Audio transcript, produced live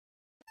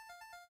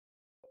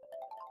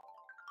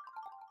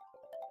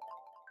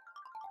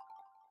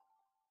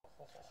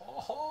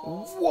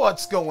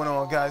What's going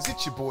on, guys?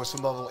 It's your boys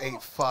from Level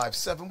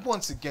 857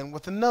 once again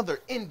with another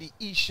Indie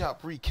eShop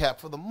recap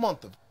for the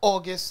month of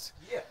August.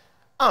 Yeah.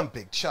 I'm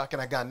BigChoco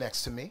and I got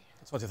next to me.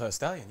 That's what you thought,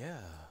 Stallion, yeah.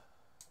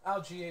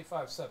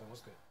 Alg857,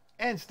 what's good?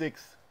 And Stikz.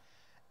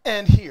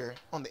 And here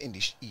on the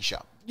Indie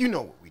eShop, you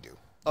know what we do.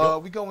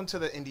 We go into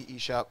the Indie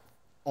eShop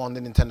on the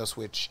Nintendo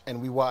Switch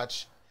and we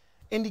watch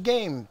indie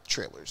game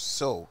trailers.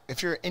 So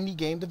if you're an indie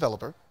game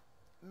developer,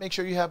 make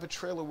sure you have a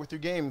trailer with your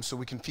game so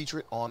we can feature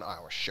it on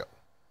our show.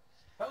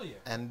 Hell yeah.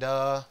 And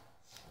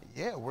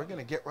yeah, we're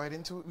gonna get right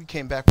into it. We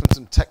came back from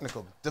some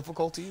technical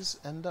difficulties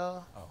and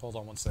hold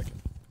on one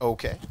second.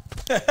 okay.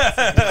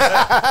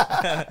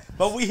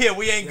 But we here,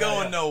 we ain't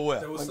going nowhere.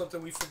 There was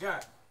something we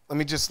forgot. Let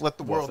me just let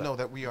the world know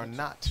that we are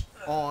not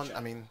on,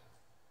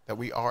 that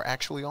we are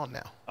actually on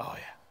now. Oh,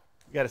 yeah.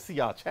 You got to see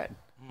y'all chatting.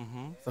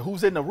 So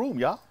who's in the room,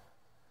 y'all?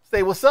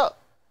 Say what's up.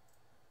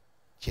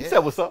 Yeah. He said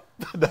what's up.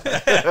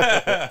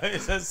 He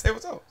said, say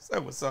what's up, say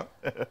what's up.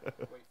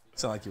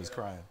 Sound like he was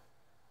crying.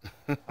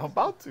 I'm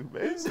about to,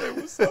 man. Say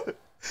what's up.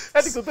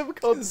 Technical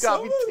difficulties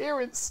got me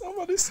tearing.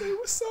 Somebody say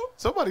what's up.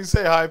 Somebody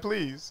say hi,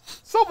 please.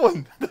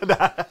 Someone.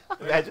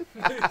 Imagine.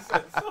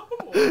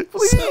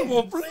 Please.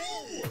 Someone, please.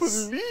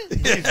 Please.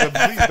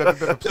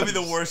 That'd be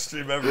the worst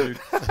stream ever, dude.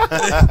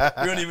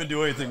 We don't even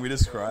do anything, we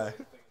just cry.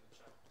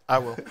 I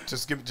will.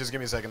 Just give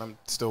me a second. I'm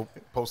still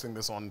posting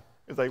this on.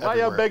 It's like, why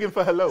y'all begging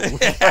for hellos?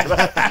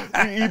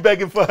 You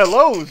begging for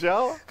hellos,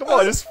 y'all? Come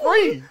on, it's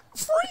free.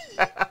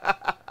 Free.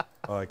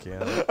 Oh, I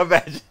can't.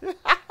 Imagine.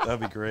 That'd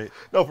be great.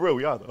 No, for real,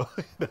 we are, though.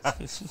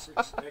 Begging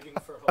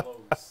for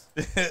hellos.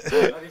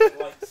 Not even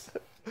likes.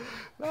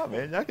 Nah,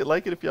 man, y'all can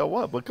like it if y'all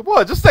want, but come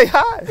on, just say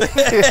hi.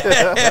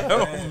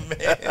 Oh,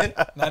 man.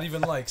 Not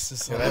even likes.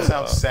 Just Yeah, that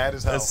sounds sad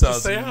as hell. That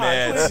sounds say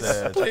mad hi,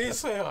 sad. please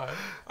say hi.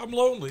 I'm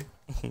lonely.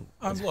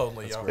 I'm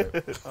lonely, y'all.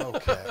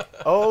 Okay.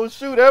 Oh,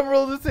 shoot,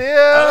 Emerald is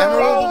here.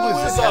 Emerald the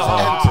Wizard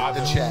has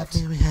entered the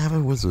chat. We have a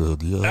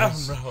wizard,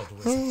 yes. All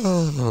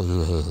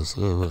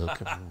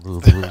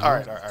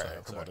right.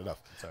 Come on, enough.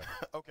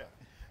 Okay.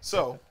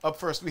 So, up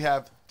first we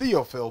have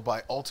Theophil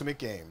by Ultimate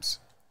Games.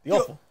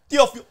 Theophil.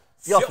 Theophil.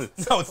 Theophil.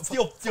 No, it's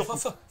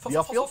Theophil.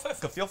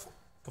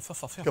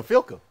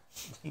 Kafilka.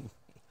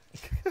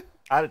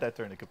 How did that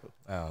turn to Kafilka?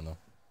 I don't know.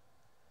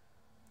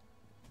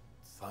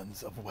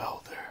 Sons of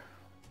Welder.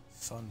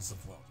 Sons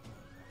of Welder.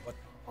 What?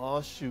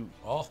 Oh, shoot.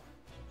 Oh.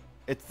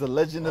 It's The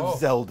Legend of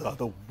Zelda,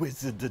 the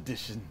Wizard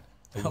Edition.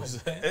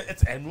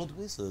 It's Emerald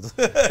Wizard.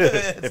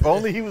 If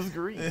only he was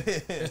green.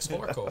 It's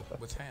Orko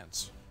with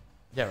hands.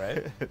 Yeah,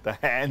 right? The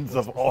hands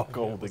of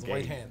Orko, the With game.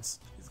 white hands.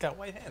 He's got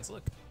white hands,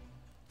 look.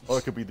 Or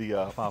it could be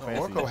the Final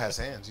Fantasy. Orko has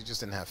hands. He just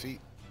didn't have feet.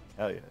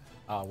 Hell yeah.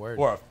 Ah, word.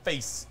 Or a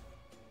face.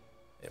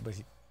 Yeah, but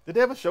he, Did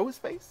they ever show his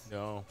face?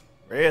 No.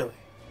 Really?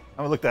 I'm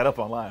going to look that up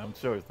online. I'm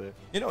sure it's there.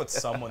 You know it's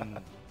someone...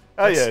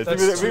 Oh, yeah.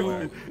 that's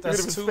Even that's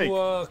if it's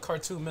two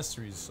cartoon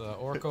mysteries,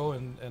 Orko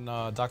and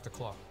Dr.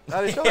 Claw.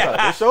 No, they showed that.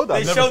 They showed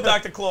that. They showed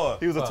Dr. Claw.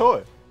 He was a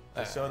toy.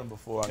 They showed him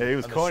before on, Yeah, he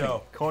was on the corny.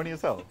 show. Corny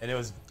as hell. And it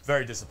was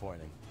very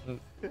disappointing.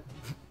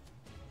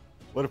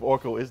 What if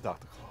Orko is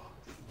Dr. Claw?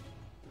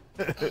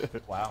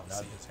 Wow.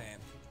 See his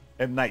hand.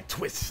 M. Night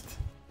Twist.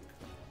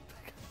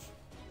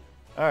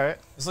 All right.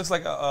 This looks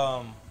like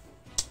a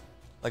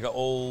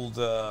old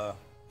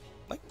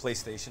like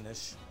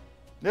PlayStation-ish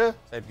Yeah.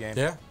 type game.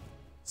 Yeah.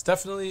 It's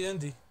definitely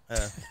indie.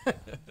 Yeah.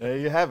 There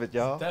you have it,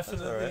 y'all.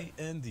 Definitely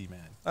indie,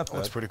 man. Not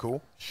That's bad. pretty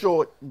cool.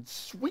 Short and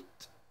sweet.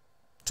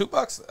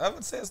 $2. I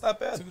would say it's not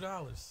bad.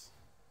 $2.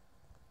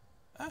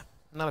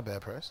 Not a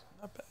bad price.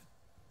 Not bad.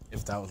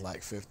 If that was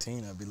like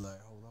 15, I'd be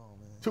like, hold on,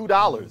 man.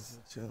 $2.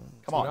 Chill.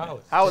 Come on.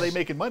 $2. How are they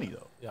making money,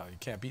 though? Yeah, you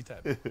can't beat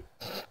that. They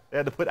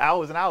had to put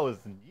hours and hours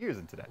and years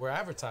into that. We're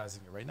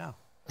advertising it right now.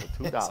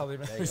 For That's how they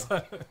 $2.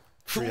 make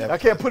Free I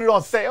can't put it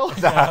on sale.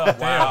 Nah.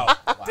 Wow.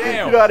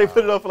 Damn. You know how they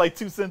put it up for like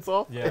 2 cents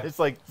off? Yeah. It's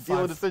like deal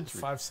of the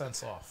century. 5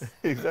 cents off.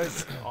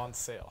 Exactly. On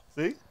sale.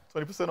 See?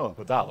 20% off.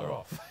 $1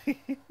 off.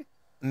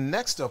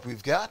 Next up,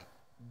 we've got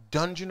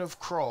Dungeon of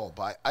Crawl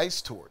by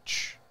Ice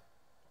Torch.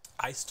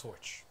 Ice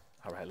Torch.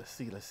 All right, let's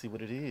see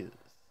what it is.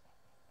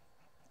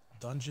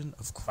 Dungeon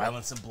of Crawl.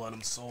 Violence and blood,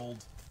 I'm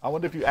sold. I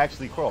wonder if you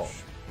actually crawl.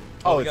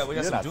 Oh, we got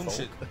you're some not Doom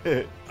sold.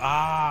 shit.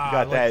 Ah, You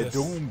got I that like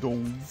this.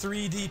 Doom.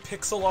 3D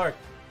pixel art.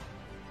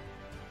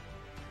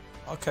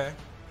 Okay.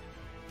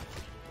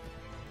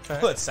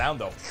 Good sound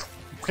though.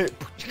 They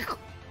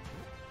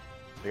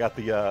got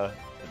the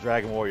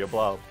Dragon Warrior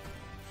blob.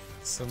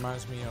 This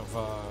reminds me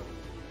of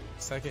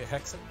second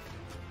Hexen.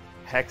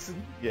 Hexen?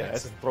 Yeah,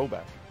 that's a Hexen.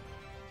 throwback.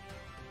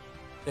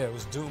 Yeah, it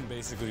was Doom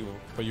basically,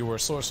 but you were a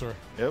sorcerer.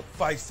 Yep.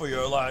 Fight for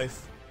your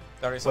life.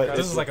 But This it's-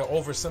 is like an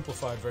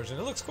oversimplified version.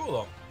 It looks cool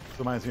though. This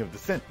reminds me of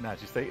Descent. Nah,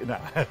 you say nah,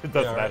 it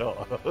doesn't Yeah, at right.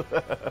 all.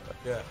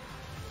 Yeah.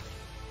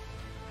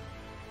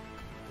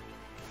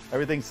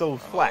 Everything's so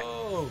flat.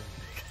 Oh.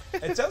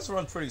 It does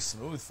run pretty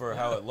smooth for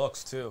how it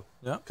looks too.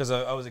 Yeah. Because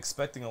I was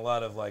expecting a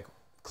lot of like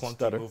clunky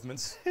Stutter.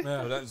 movements. Yeah.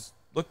 But that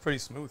looked pretty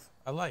smooth,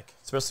 I like.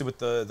 especially with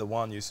the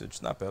wand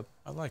usage. Not bad.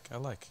 I like.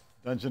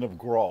 Dungeon of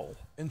Grawl.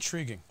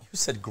 Intriguing. You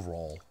said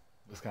Grawl.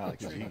 It's kind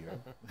of like a G.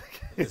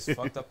 Just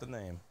fucked up the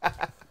name.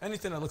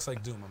 Anything that looks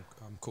like Doom,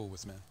 I'm cool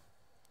with, man.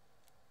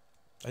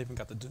 I even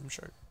got the Doom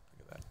shirt.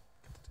 Look at that.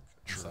 Got the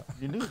Doom shirt. What's up?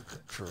 You knew.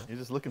 True. You're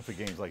just looking for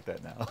games like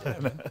that now. Yeah,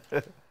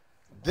 man.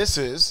 This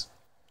is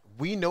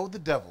We Know the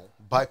Devil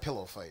by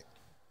Pillow Fight.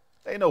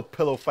 Ain't no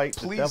pillow fight.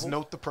 Please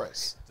note the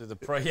price. The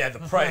price. Yeah, the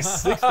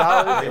price. $6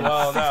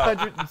 Well, no.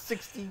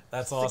 660.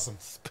 That's awesome.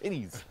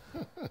 Pennies.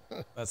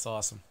 That's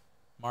awesome.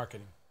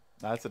 Marketing.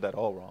 Nah, I said that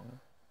all wrong.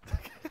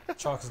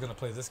 Chalk is gonna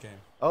play this game.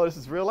 Oh, this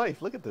is real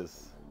life. Look at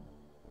this.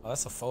 Oh,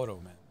 that's a photo,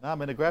 man. Nah,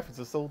 man, the graphics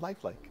are so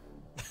lifelike.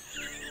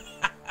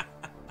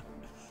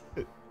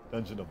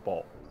 Dungeon of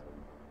Balls.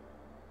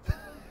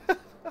 Oh,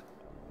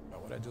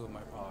 what'd I do with my?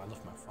 Oh, I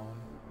left my phone.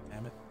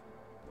 Damn it.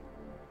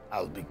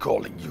 I'll be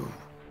calling you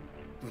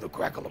through the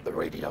crackle of the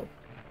radio.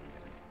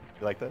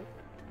 You like that?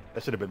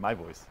 That should have been my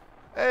voice.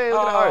 Hey,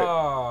 look at the art.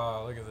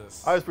 Oh, look at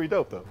this. Art's pretty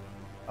dope, though.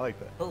 I like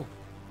that. Oh,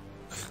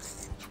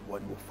 Which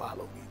one will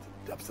follow me to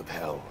the depths of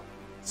hell?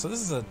 so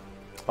this is a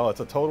Oh, it's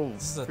a total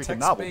freaking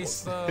novel book.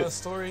 text-based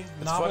story.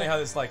 It's novel. funny how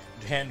it's like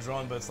hand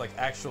drawn, but it's like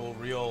actual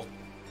real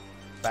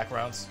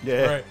backgrounds.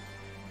 Yeah, Right.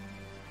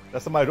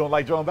 that's somebody who don't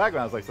like drawing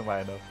backgrounds like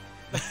somebody I know.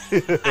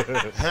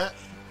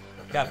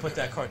 Gotta put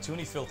that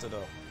cartoony filter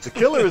though. The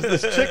killer is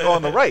this chick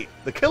on the right.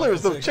 The killer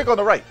is the chick on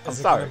the right. I'm Is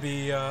it sorry. gonna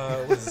be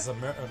what is this, a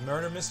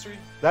murder mystery,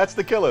 That's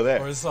the killer or there.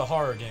 is this a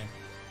horror game?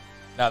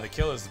 Now the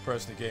killer is the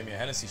person who gave me a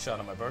Hennessy shot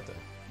on my birthday.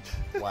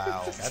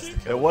 Wow. That's the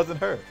It killer. wasn't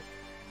her.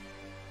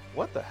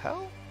 What the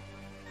hell?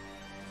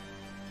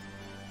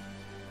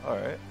 All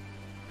right.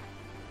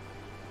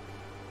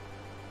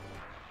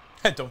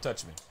 Don't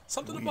touch me.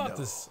 Something We about know.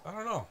 this. I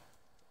don't know.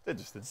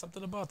 Interesting.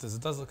 Something about this.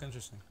 It does look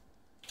interesting.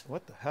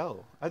 What the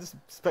hell? I just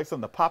expect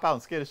something to pop out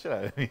and scare the shit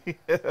out of me.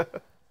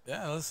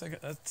 Yeah,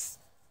 that's.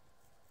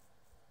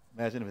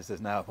 Imagine if it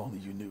says, "Now, if only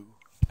you knew,"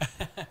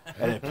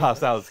 and it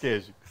pops out and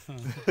scares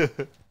you.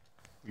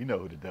 You know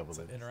who the devil is.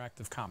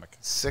 Interactive comic.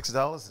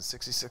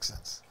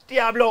 $6.66.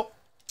 Diablo.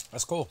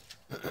 That's cool.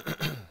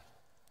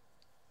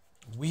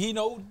 We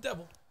know the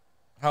devil.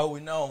 How we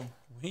know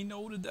We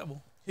know the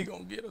devil. he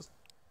gonna get us?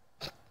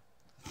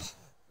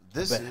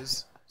 This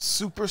is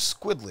Super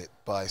Squidlet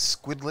by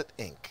Squidlet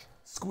Inc.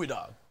 Squid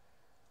dog.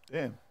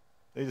 Damn.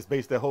 They just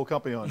based their whole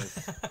company on this.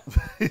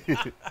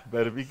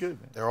 Better be good,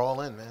 man. They're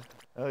all in, man.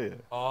 Hell yeah.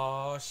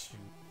 Oh shoot.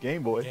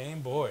 Game Boy,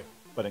 Game Boy.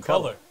 but in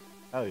Color. color.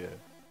 Hell yeah.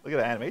 Look at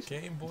the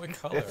animation. Game Boy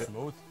Color.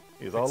 Smooth.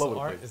 He's all Pixel over the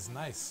art place. is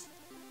nice.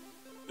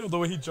 You know the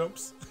way he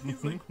jumps.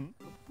 He's like,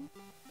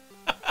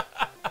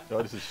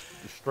 So this is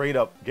straight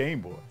up Game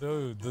Boy.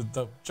 dude,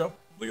 the jump.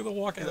 Look at the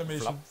walk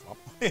animation. Flop,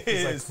 flop.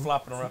 He's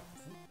flopping around.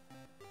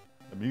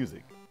 The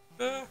music.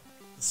 The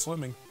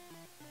swimming.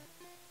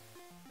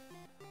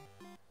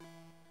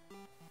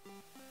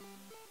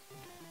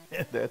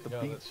 They're at the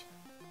Yeah, beach.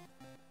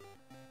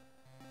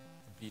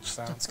 The beach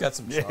sounds. It's got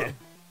some Yeah. charm.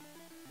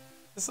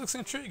 This looks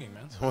intriguing,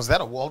 man. Was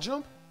that a wall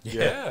jump?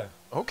 Yeah.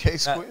 Okay, That-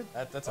 Squid.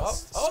 that's a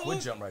squid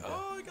look. jump right there.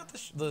 Oh, you got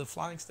the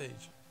flying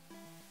stage.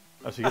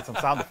 Oh, she get some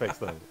sound effects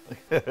though.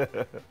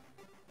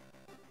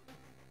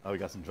 Oh, we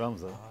got some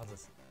drums though. Oh,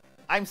 this,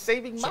 I'm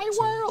saving my Chip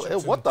world.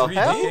 tune, What the 3D.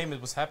 What hell?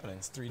 game was happening?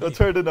 it's 3D. It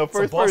turned into It's a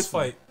first boss person.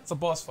 fight. It's a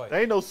boss fight. There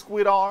ain't no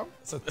squid arm.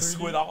 It's a 3D.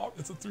 squid arm?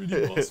 It's a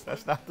 3D boss fight.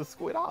 That's not the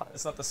squid arm.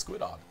 It's not the squid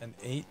dog. An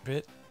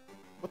 8-bit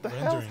What the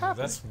hell's rendering.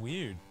 happening? That's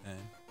weird, man.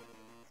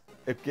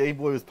 If Game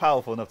Boy was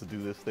powerful enough to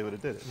do this, they would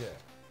have did it. Yeah.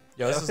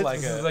 Yo, this is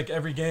like This is a like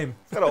every game.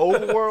 It's got an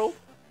overworld.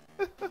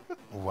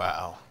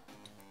 Wow.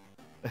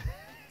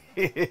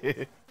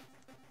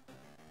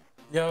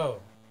 Yo.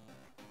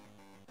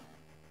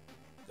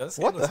 This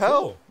game What the looks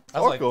hell? cool.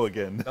 That's like- Orko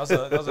again. that was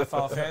a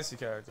Final Fantasy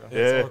character. Yeah.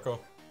 Yeah. It's Orko.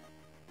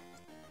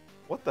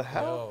 What the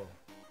hell? Yo.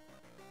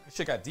 This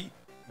shit got deep.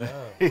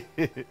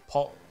 Yeah.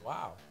 Paul.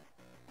 Wow.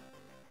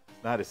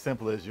 Not as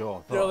simple as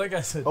y'all thought. Yo, like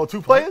I said. Oh,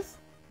 2 players?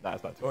 Nah,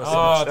 it's not 2. Or Oh,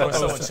 someone, I thought or it was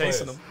someone two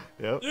chasing players.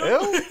 them. Yep.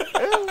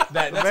 Ew.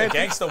 That's a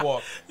gangster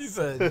walk. He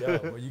said, yo,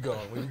 where you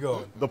going? Where you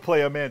going? The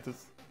player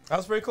mantis. That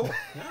was pretty cool.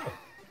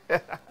 Yeah.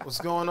 What's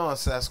going on,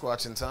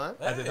 Sasquatch in time?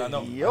 I did not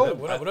know. Yo.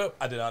 What up, what up?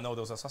 I did not know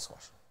there was a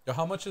Sasquatch. Yo,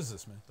 how much is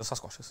this, man? The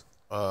Sasquatches.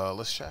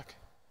 Let's check.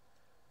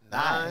 $9.99.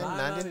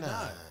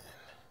 Nah.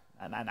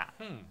 Maybe not.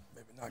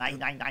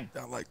 999.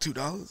 Down like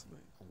 $2.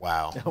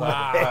 Wow.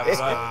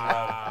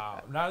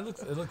 Wow. No, it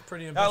looked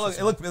pretty ambitious.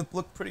 It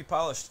looked pretty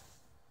polished.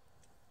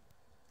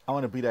 I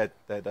want to be that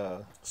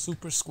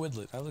Super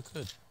Squidlet. That looks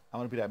good. I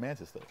want to be that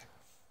mantis though.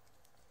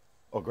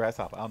 Or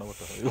grasshopper. I don't know what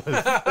the hell he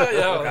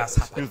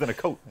was. Yo. He was in a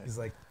coat. Man. He's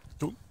like,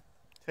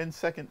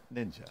 10-second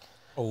ninja.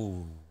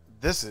 oh.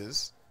 This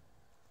is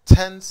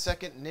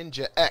 10-Second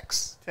Ninja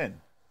X 10.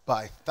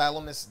 by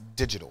Thalamus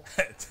Digital.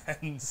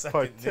 10 second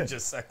Part 10. ninja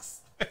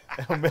sex.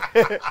 Oh, man.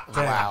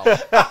 Wow. In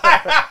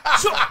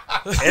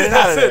and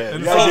out of there.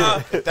 You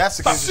gotta If that's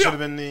the case, it should have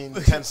been the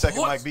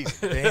 10-second Mike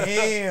Beasley.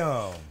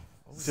 Damn.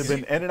 Should have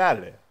been in and out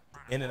of there.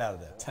 In and out of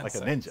that. 10 Like a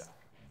seconds.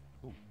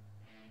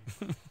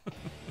 ninja.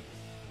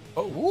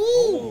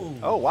 Oh.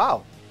 Oh,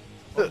 wow.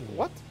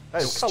 What?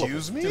 That is colorful.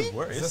 Excuse me? Dude,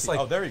 where Is is this he? like-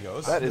 Oh, there he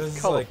goes. That This is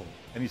is colorful.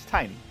 And he's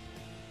tiny.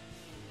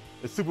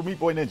 It's Super Meat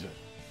Boy Ninja.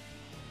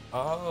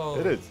 Oh.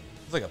 It is.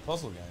 It's like a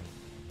puzzle game.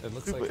 It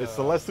looks Super, like it's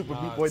Celeste Super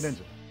Meat Boy it's Ninja.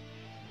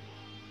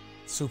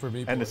 Super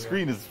Meat Boy. And the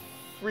screen is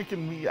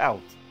freaking me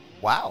out.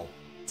 Wow.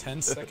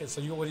 10 seconds.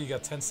 So what do you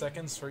got? 10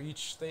 seconds for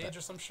each stage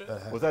or some shit?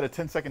 Was that a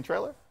 10-second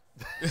trailer?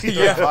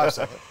 35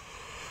 seconds.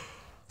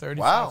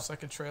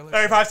 35-second trailer.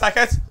 35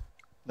 seconds.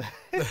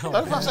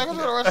 35 seconds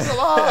for the rest of your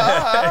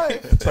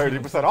life.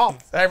 30%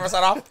 off. 30%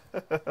 off.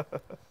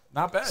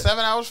 Not bad.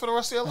 7 hours for the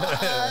rest of your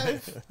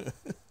life.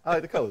 I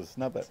like the colors.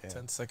 Not bad.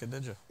 10-second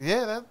ninja.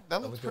 Yeah,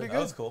 that looks pretty That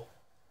good. was cool.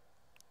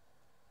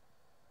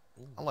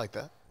 I like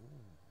that.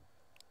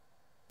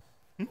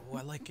 Oh,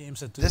 I like games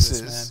that do This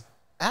this, is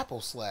man.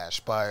 Apple Slash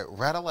by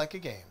Ratalika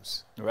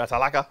Games.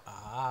 Ratalaka.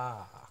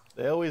 Ah.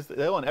 They're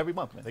on every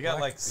month, man. They got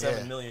like 7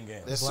 Yeah. million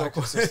games. They're so Black-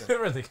 consistent.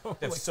 Really?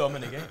 They have so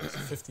many games.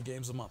 50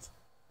 games a month.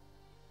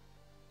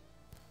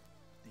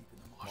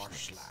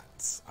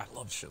 Marshlands. I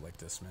love shit like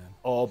this, man.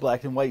 All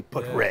black and white,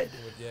 but Yeah, red.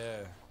 Yeah.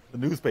 The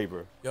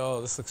newspaper.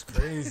 Yo, this looks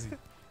crazy.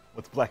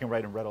 What's black and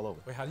white and red all over?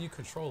 Wait, how do you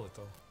control it,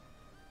 though?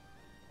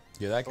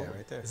 Yeah, that guy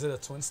right there. Is it a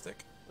twin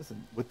stick?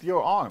 Listen, with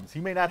your arms. He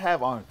may not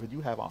have arms, but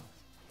you have arms.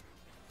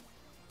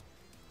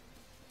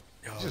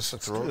 Yo, Just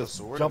throw the Just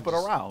sword. jumping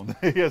and just- around.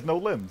 He has no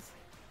limbs.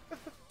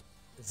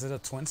 is it a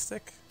twin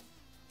stick?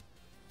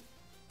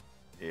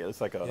 Yeah, it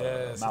looks like a Yeah,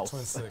 it's a mouse.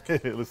 twin stick.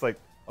 It looks like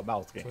a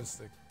mouse game. Twin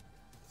stick.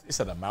 He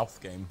said a mouth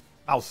game.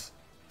 Mouse.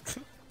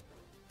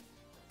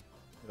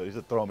 Yo, he's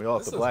just throwing me off.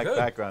 This The is black good.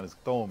 background is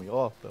throwing me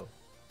off, though.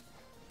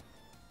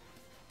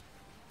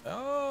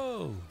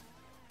 Oh.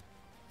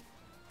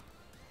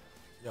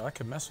 Yo, I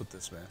can mess with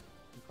this, man.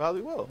 You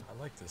probably will.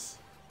 I like this.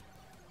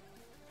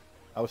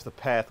 I wish the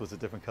path was a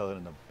different color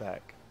than the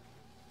back.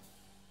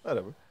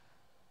 Whatever.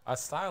 I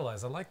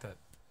stylized. I like that.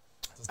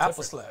 It's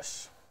Apple different.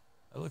 Slash.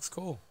 That looks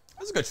cool.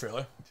 That's a good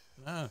trailer.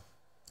 Yeah.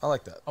 I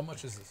like that. How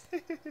much is this?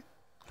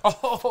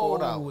 Oh,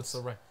 $4. it's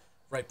the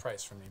right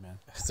price for me, man.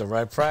 It's the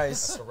right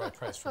price. That's the right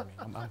price for me.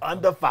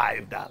 Under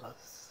 $5.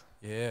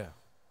 Yeah.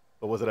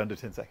 But was it under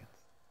 10 seconds?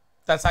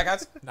 That's how I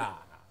got. Nah.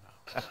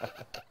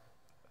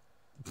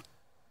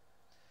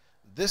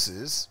 This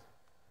is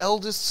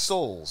Eldest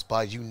Souls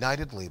by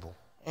United Label.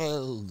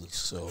 Elder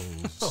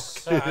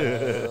Souls. God.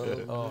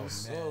 Oh,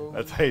 man.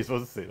 That's how you're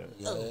supposed to say that.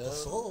 Elder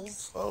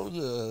Souls. Oh,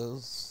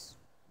 yes.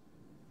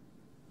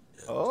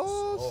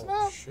 Oh, Oh,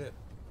 snap. shit.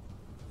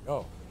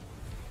 Yo,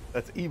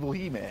 That's evil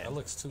He-Man. that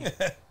looks too...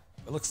 That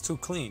looks too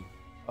clean.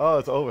 Oh,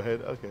 it's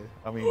overhead. Okay.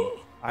 I mean,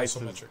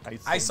 Isometric.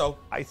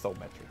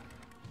 Isometric.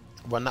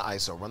 Run the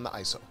ISO. Run the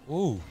ISO.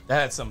 Ooh,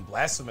 That had some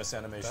blasphemous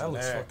animation that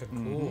looks there.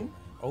 fucking cool.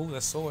 Oh,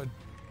 that sword.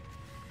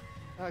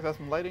 I got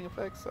some lighting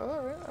effects. All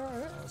right, all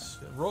right. That's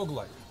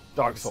roguelike.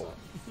 Dark Souls.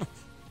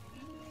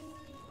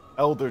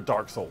 Elder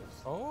Dark Souls.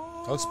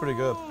 Oh. Looks pretty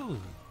good.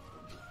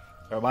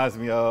 It reminds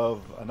me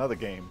of another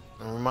game.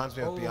 It reminds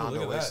me of Oh, Beyond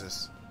look at that.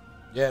 Oasis.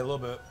 Yeah, a little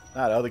bit.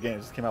 Nah, the other game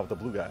just came out with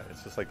the blue guy.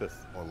 It's just like this.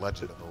 Or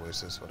Legend of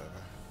Oasis, whatever.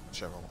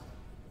 Whichever one.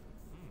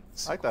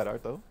 I like that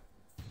art, though.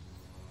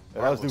 Yeah,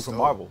 Art that was due looks from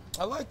dope. Marvel.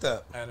 I like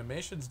that.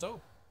 Animation's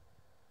dope.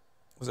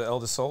 Was it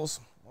Elder Souls?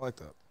 I like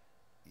that.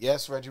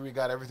 Yes, Reggie, we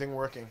got everything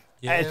working.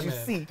 Yeah, As you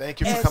man. see. Thank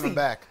you for coming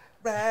back.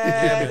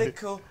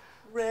 Radical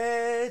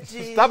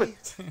Reggie. Stop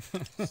it.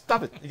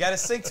 Stop it. You gotta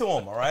sing to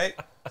him, all right?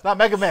 It's not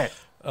Mega Man.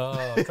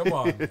 Come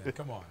on, man.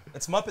 Come on.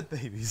 It's Muppet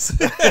Babies.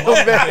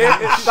 Oh,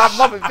 man. Stop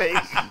Muppet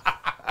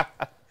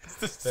Face. It's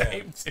the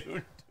same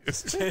tune.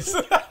 It's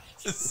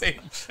the same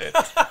shit.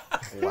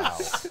 Wow.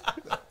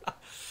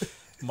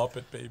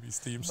 Muppet Babies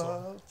theme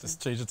song.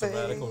 Just change it to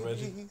Radical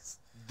Reggie.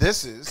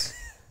 This is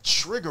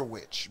Trigger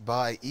Witch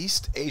by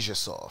East Asia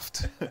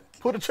Soft.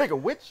 Pull the trigger,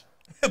 witch.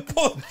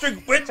 Pull the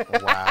trigger, witch.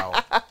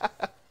 Wow.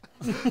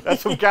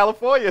 That's from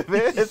California,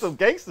 man. It's some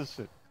gangster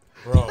shit.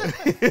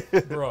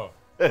 Bro.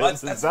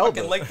 That's Zelda.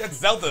 fucking like that's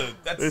Zelda.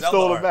 That's They Zelda.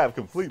 stole the art. map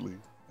completely.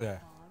 Yeah.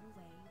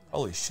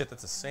 Holy shit,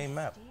 that's the same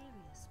map.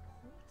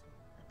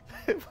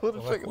 Pull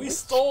the trigger. We witch.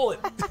 stole it.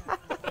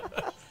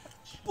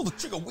 Pull the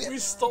trigger, witch. We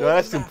stole Yo,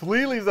 that's the map.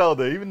 completely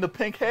Zelda. Even the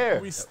pink hair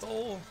We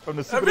stole. from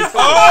the Super Nintendo.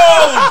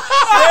 Oh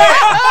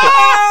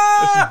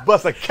She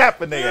bust a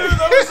cap in their ass.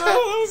 That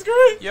was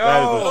great. Yo,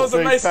 That is That was a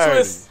straight nice parody.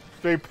 twist.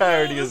 Straight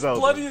parody of It's Zelda.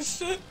 bloody as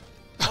shit.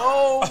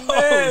 Oh, man.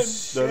 No,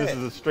 this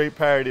is a straight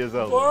parody of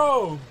Zelda.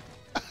 Bro.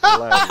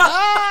 Hilarious.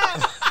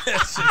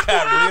 that shit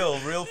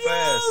got real Yeah,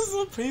 fast. it's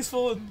so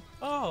peaceful and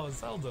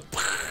Zelda.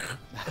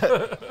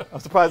 I'm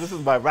surprised this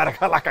is by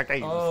Radical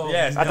Games. Oh,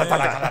 Yes.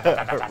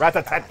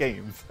 Rat-a-tat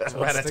Games.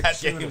 Rat-a-tat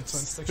shooter, games.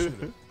 twin stick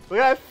shooter. Look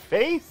at that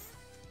face.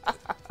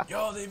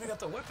 Yo, they even got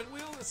the weapon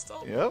wheel. It's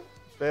dope. Yep.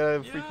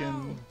 That Yo.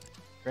 freaking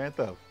Grand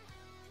Theft.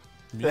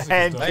 Music is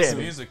hand dope. Nice cannon.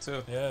 music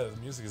too. Yeah, the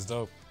music is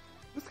dope.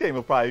 This game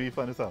will probably be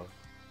fun as hell.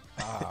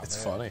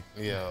 It's funny.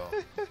 Yo.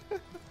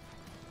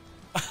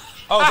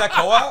 Oh, is that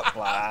co-op?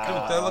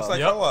 Wow. That looks like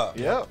Yep. co-op.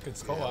 Yep.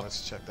 It's Yeah, co-op.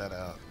 let's check that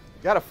out.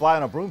 You gotta fly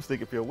on a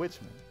broomstick if you're a witch,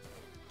 man.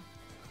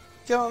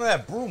 Get on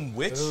that broom,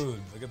 witch. Dude,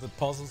 look at the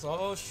puzzles.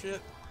 Oh,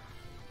 shit.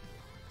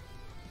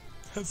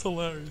 That's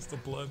hilarious, the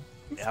blood.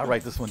 Yeah, I'll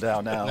write this one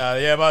down now. No,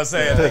 yeah, I'm about to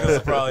say, I think this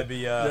will probably be.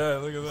 Yeah,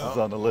 look at This that. is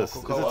on the list.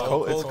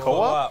 Co-op. It's Co-op.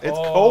 co-op? It's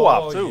Oh,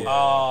 co-op, too. yeah.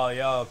 Oh,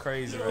 y'all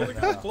crazy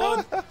right now.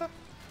 Blood.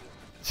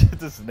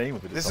 This is the name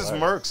of it. This It's is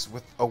hilarious. Mercs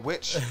with a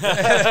witch.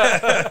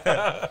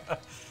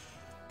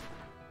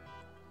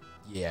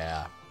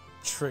 Yeah.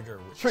 Trigger.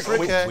 Trigger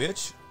Okay.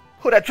 Which?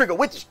 Pull that trigger,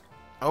 witch.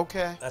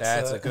 Okay.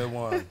 That's a good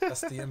one.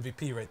 That's the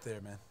MVP right there,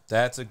 man.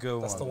 That's a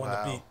good That's the one. one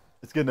Wow. to beat.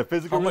 It's getting a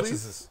physical How much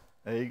release. is this?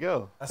 There you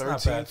go. That's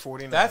not bad.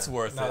 13.49. That's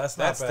worth No, it. that's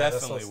not bad. That's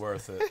definitely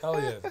worth it.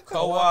 Hell yeah.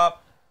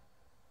 Co-op.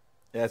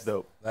 Yeah, that's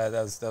dope. That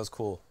was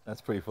cool.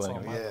 That's pretty That's funny.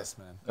 on my Yeah. list,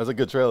 man. That's a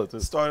good trailer, too.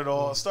 Started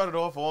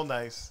off all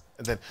nice,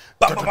 and then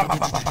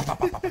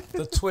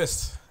The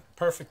twist.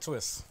 Perfect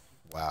twist.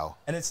 wow.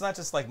 And it's not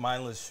just like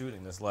mindless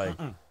shooting. There's like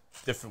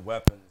different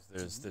weapons.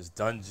 There's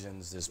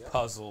dungeons. There's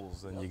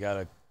puzzles, and you got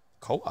a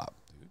co-op,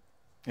 dude.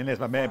 And there's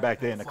my man back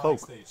there in the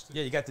cloak.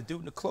 Yeah, you got the dude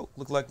in the cloak.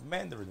 Look like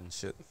Mandarin and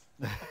shit.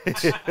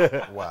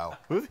 Wow.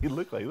 Who does he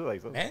look like? He look like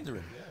something.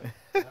 Mandarin.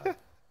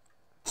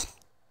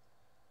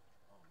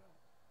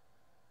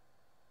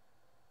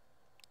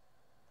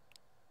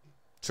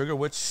 Trigger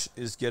Witch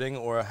is getting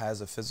or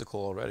has a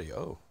physical already.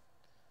 Oh,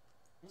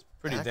 it's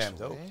pretty damn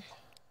dope.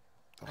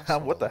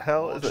 What the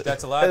hell is it?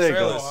 That's a lot of There you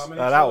go. trailers. How many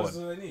That trailers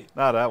one. do they need?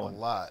 Not that A one.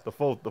 lot. The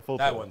full That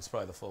trailer. one's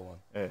probably the full one.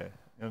 Yeah. You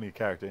don't need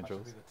character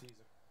intros. Be the teaser.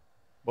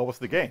 But what's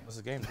the game? What's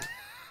the game? Dude? You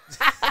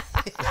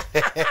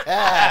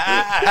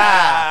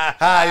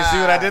see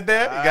what I did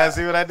there? You guys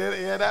see what I did?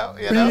 You know?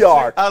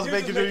 BR. I was You're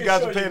making just sure you making guys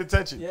sure were paying you-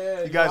 attention. Yeah,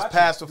 you you guys watching.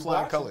 passed with You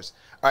flying watching. colors.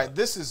 All right,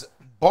 this is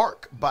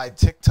Bark by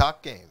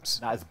TikTok Games.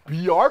 Nah, it's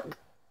Bjork.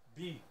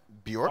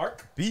 Bjork?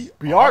 Arc?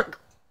 Bjork.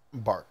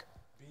 Bark.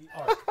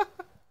 Arc.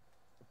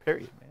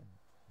 Period, man.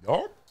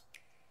 Bjork?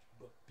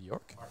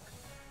 Bjork?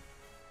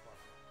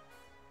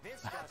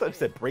 I thought you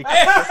said break.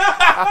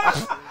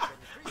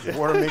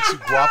 Water makes you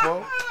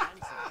guapo.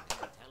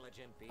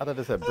 I thought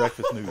this had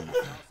breakfast news.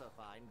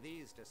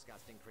 These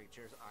disgusting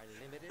creatures are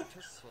limited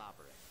to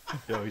slobbering.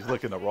 Yo, he's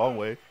looking the wrong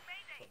way.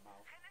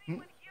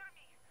 Anyone hear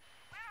me?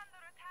 We're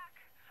under attack.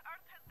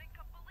 Earth has been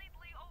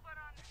completely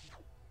overrun.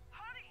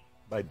 Hurry!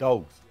 By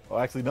dogs. Oh,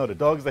 actually, no, the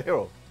dog's the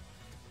hero.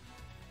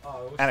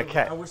 And a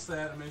cat. I wish the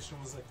animation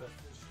was like that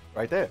fish.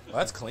 Right there. Well,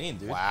 that's clean,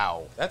 dude.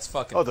 Wow. That's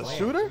fucking Oh, the clean.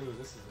 shooter? Dude,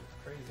 this is a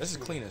crazy. This is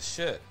shooter. clean as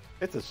shit.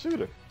 It's a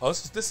shooter. Oh,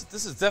 this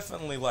is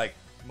definitely like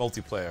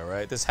multiplayer,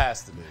 right? This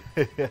has to be.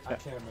 I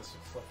can't mess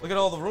with fucking Look at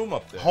all the room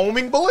up there.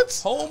 Homing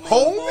bullets? Homing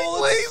Homing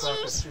bullets?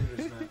 lasers?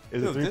 shooters, man.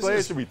 Is Dude, it 3 this players?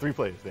 is- It should be 3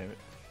 players, damn it.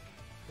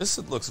 This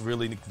looks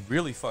really,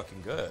 really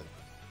fucking good.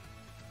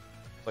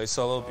 Play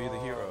solo, be the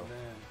hero. Oh,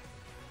 man.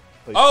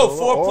 Play Oh, solo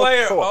 4 or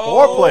player. co-op.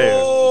 Oh, 4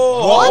 players.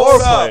 What? 4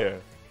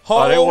 player.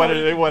 Oh, they Hold wanted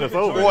us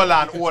over. Hold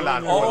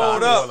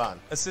up. on.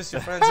 Assist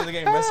your friends in the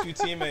game. Rescue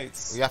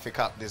teammates. We have to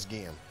cop this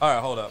game. All right,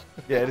 hold up.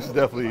 Yeah, this is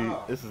definitely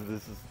this is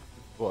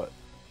what.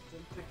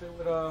 Didn't think they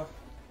would,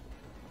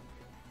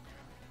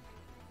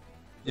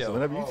 Yo, So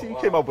whenever you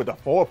came up with the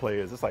 4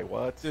 players, it's like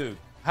what? dude,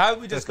 how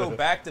did we just go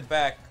back to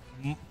back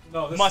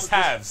No, this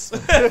must-haves? Two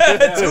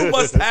This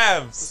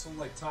must-haves. one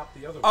like top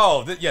the other one.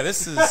 Oh, yeah,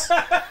 this is.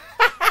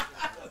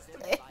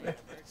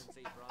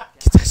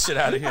 Get that shit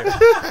out of here.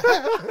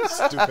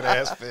 Stupid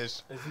ass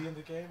fish. Is he in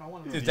the game? I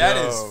want to Dude, that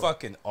Yo. is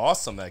fucking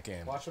awesome, that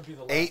game. Watch him be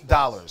the last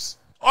 $8.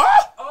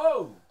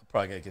 Oh!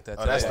 Probably gotta get that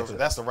Oh, that's today.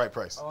 that's the right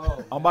price.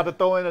 Oh, I'm about to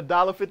throw in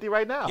 $1.50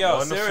 right now. Yo,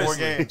 1 to 4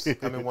 seriously.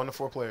 games. I mean, 1 to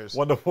 4 players.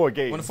 1 to 4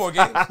 games. 1 to 4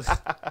 games?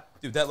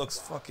 Dude, that looks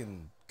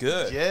fucking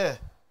good. Yeah.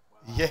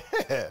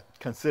 Yeah.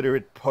 Consider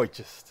it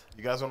purchased.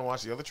 You guys want to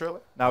watch the other trailer?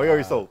 Now we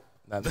already sold.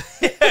 Now, We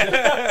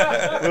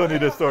don't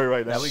need this story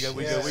right now. we good,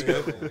 we Yeah, good, we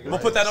yeah, good. yeah, We'll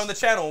put that on the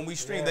channel when we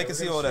stream. Yeah, They can we're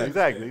see gonna all that.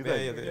 Exactly. Yeah,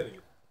 exactly. yeah, yeah.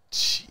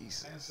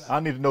 Jesus. I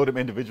need to know them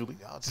individually.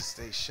 Y'all just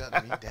stay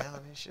shutting me down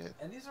and shit.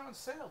 and these are on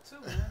sale too,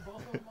 man. Both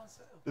of them on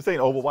sale. This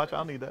ain't Overwatch. I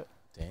don't need that.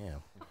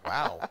 Damn.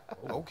 Wow.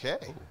 Okay.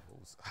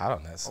 It's hot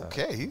on that side.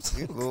 Okay. He's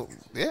a little,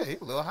 yeah,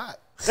 he's a little hot.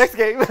 Next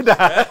game.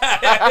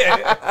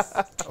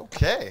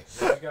 Okay.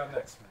 What you got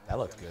next, man? That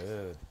looked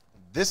good.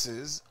 This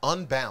is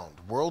Unbound,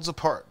 Worlds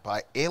Apart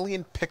by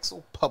Alien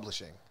Pixel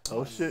Publishing.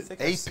 Oh shit.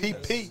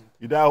 APP.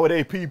 You down with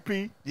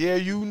APP? Yeah,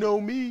 you know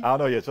me. I don't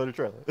know yet. Show the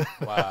trailer.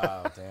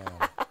 Wow,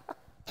 damn.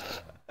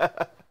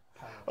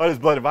 Oh, there's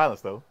blood and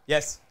violence though.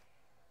 Yes.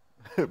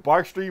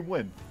 Bark Stream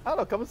win. I don't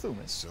know. Coming soon,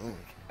 man. Soon.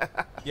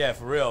 Yeah,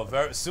 for real.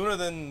 Very, sooner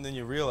than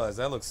you realize.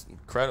 That looks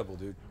incredible,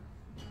 dude.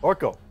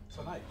 Orko.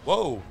 Tonight.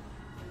 Whoa.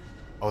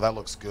 Oh, that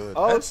looks good.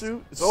 Oh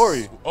shoot. It's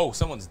Ori. Oh,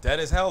 someone's dead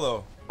as hell,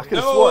 though. I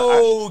could've swore-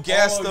 No,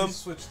 gassed Oh, them. you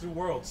switched through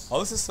worlds. Oh,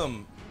 this is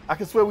some. I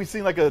can swear we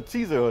seen like a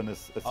teaser on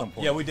this at some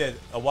point. Yeah, we did.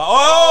 A while.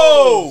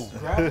 Oh!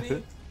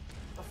 Gravity?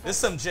 This is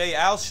some J.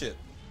 Al shit.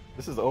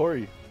 This is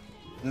Ori.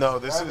 No,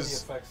 this Gravity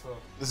is effects, though.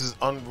 this is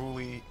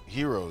Unruly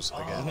Heroes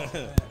again.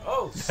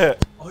 Oh, I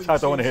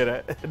don't want to hear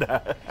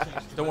that.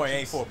 Don't worry,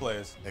 ain't 4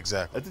 players.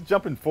 Exactly. It's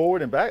jumping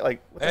forward and back. Like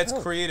what the That's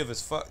hell? creative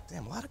as fuck.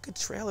 Damn, a lot of good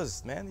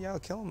trailers, man. Y'all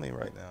killing me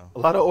right now. A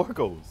lot of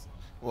Orcos.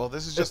 Well,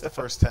 this is just the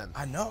first 10.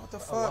 I know what the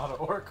a lot fuck.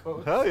 of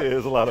Orcos. Hell yeah,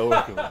 there's a lot of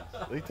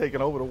Orcos. They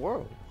taking over the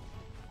world.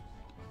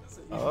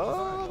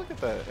 Oh, look at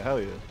that. Hell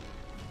yeah.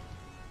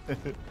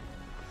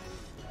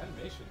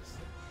 Animation is sick.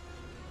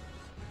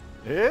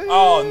 Yeah.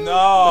 Oh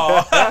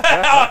no!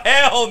 Oh,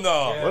 hell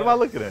no! Yeah. What am I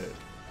looking at?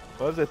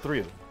 What is there 3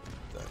 of them?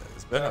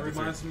 It's better That not be three.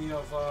 reminds me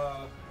of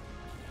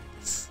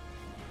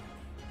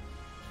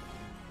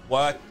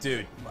What,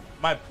 dude?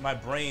 My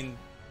brain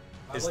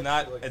is like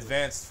not shit like this.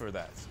 advanced for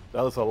that.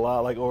 That looks a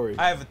lot like Ori.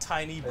 I have a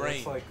tiny it brain.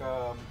 looks like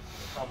a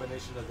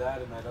combination of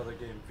that and that other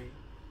game V.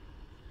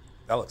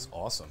 That looks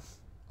awesome.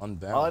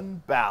 Unbound.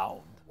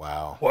 Unbound.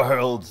 Wow.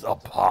 Worlds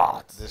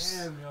apart. This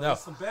Damn, yo, No. there's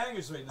some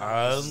bangers right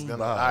now. is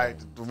gonna, all right,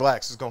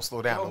 relax. It's gonna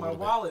slow down Oh, a my little bit.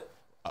 wallet.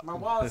 My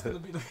wallet's gonna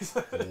be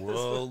the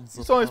Worlds.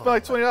 It's only spent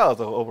like $20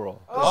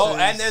 overall. Oh, is-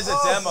 and there's a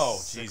demo.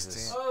 16.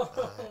 Jesus. Oh,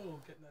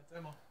 getting that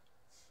demo.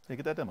 Hey,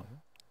 get that demo.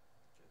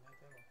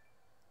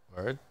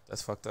 Word?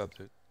 That's fucked up,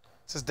 dude. It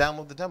says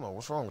download the demo.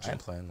 What's wrong with I you?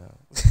 ain't playing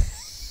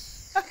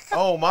that.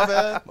 Oh, my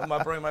bad.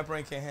 my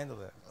brain can't handle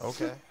that.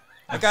 Okay.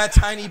 I got a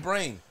tiny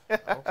brain. I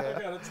got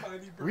a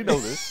tiny brain. We know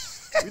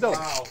this. We know.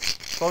 Wow.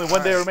 It's only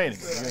one day remaining.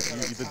 You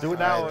either do it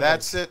now. All right, or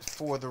that's it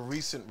for the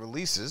recent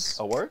releases.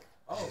 a word.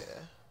 Oh, Yeah.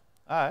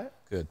 All right.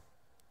 Good.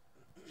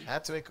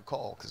 Had to make a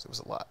call because it was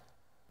a lot.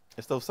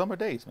 It's those summer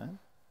days, man.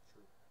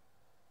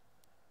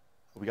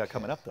 What we got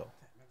coming up though?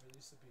 remember there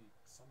used to be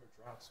summer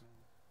drops,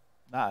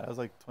 man. Nah, that was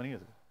like 20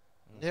 years ago.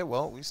 Yeah,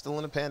 well, we still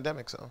in a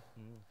pandemic, so.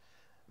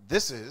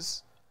 This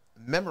is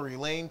Memory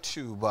Lane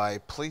 2 by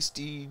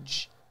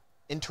PlayStage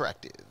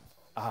Interactive.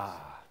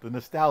 Ah, the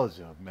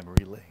nostalgia of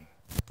memory lane.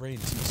 Brain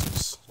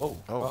teasers. Whoa.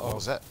 Oh, what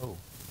was that? Oh.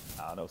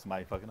 I don't know.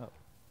 Somebody fucking up.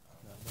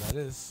 That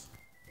is.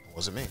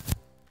 Wasn't me.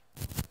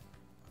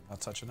 Not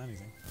touching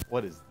anything.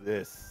 What is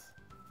this?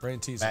 Brain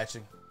teaser.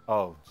 Matching.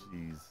 Oh,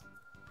 jeez.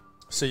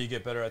 So you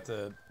get better at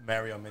the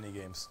Mario mini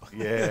games.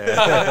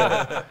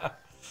 Yeah.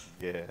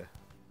 Yeah.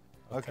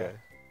 Okay.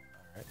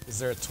 All right. Is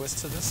there a twist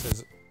to this? Or is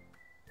it?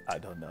 I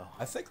don't know.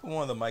 I think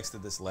one of the mics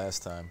did this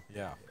last time.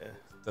 Yeah.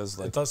 Does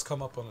It like does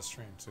come up on the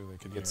stream too. They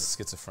can hear gets it.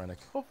 schizophrenic.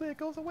 Hopefully it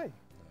goes away.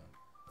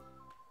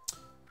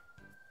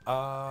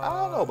 I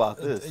don't know about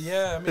this.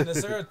 Yeah, I mean,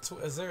 is there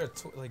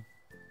a like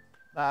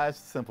Nah, it's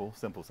simple.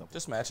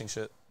 Just matching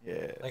shit.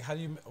 Yeah. how do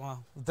you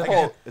well It's then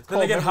called- again, it's then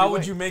called again how memory would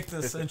lane. you make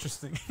this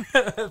interesting for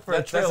a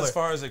That's trailer? as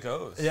far as it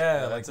goes.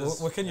 Yeah, like that's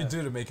as- what can you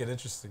do to make it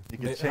interesting? You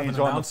Ma- can have change an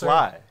on the announcer?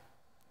 fly.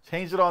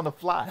 Change it on the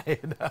fly.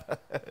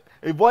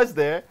 It was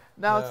there.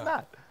 Now it's Yeah.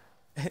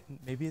 not.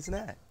 Maybe it's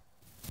not.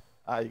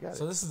 Ah, you got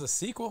So it. this is the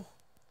sequel.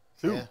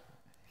 Two.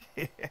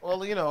 Yeah.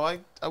 Well, you know,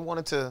 I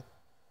wanted to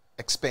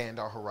expand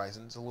our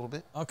horizons a little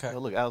bit. Okay. Oh,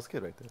 look, Al's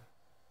kid right there.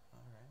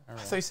 All I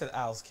right. thought you said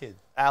Al's kid.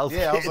 Al's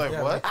Yeah, I was kid. like,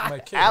 Yeah, what? my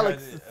kid.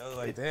 Alex. I was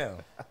like, damn.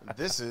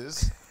 This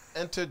is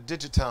Enter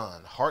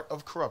Digiton, Heart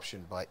of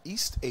Corruption by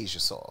East Asia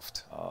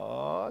Soft.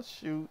 Oh,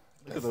 shoot.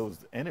 Look at those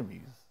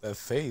enemies. That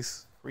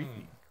face.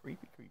 Creepy,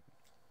 creepy.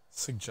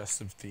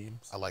 Suggestive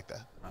themes. I like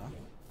that.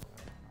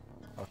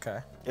 Okay.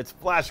 It's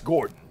Flash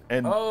Gordon.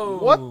 And Oh.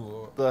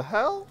 what the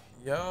hell?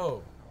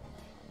 Yo,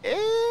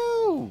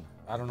 Ew.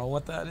 I don't know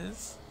what that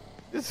is.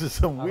 This is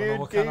some I don't know weird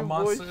what kind Game of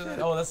Boy monster. shit. That,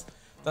 oh, that's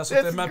what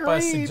they That's meant by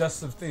green.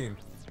 suggestive theme.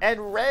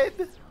 And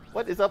red.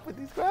 What is up with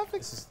these graphics?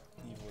 This is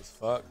evil as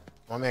fuck.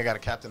 My man got a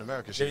Captain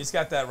America Yeah, shit. he's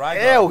got that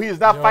Rygar. Ew, he is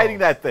not Yo. fighting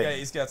that thing. Yeah,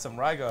 he's got some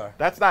Rygar.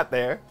 That's not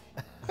there.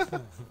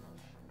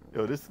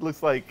 Yo, this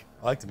looks like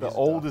I like the the music,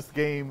 though. oldest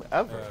game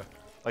ever. Yeah.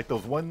 Like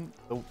those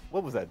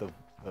what was that? The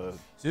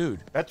Dude.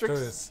 Vetrix? Dude,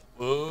 It's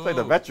like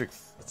the Vetrix.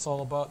 it's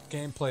all about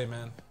gameplay,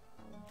 man.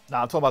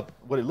 Nah, I'm talking about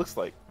what it looks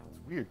like.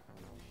 It's weird.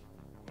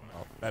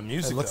 That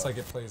music It looks though. like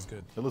it plays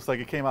good. It looks like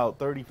it came out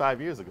 35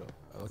 years ago.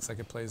 It looks like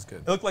it plays good.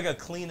 It looked like a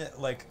clean,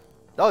 like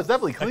Oh, it's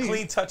definitely a clean.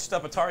 clean touched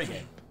up Atari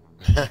game.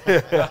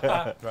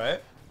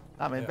 Right?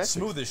 Nah, man, Yeah. Vetrix.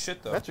 Smooth as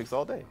shit though. Vetrix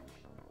all day.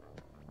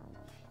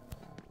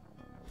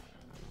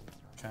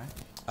 Okay.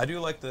 I do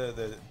like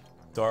the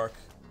dark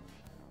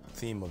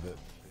theme of it.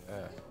 Yeah.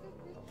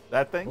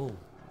 That thing? Ooh.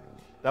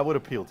 That would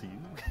appeal to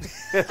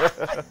you.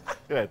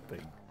 That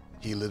thing.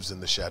 He lives in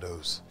the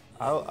shadows.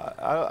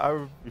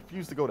 I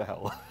refuse to go to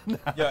hell.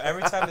 Yo,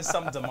 every time there's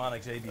something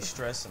demonic, JB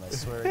stressing. I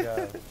swear to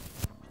God.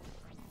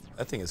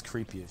 That thing is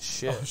creepy as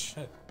shit. Oh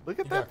shit. Look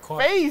at You that got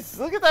caught. face.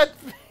 Look at that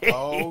face.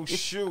 Oh,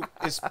 shoot.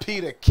 It's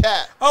Peter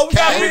Cat. Oh, we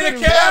got Cat.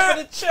 Peter Cat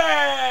in the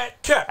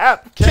chat.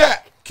 Cap.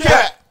 Cat.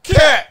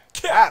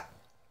 Cat.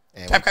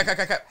 And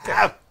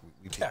Cap.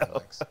 we beat the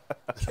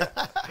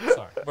mics.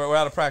 Sorry. We're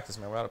out of practice,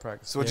 man. We're out of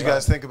practice. So what you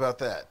guys think about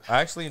that?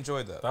 I actually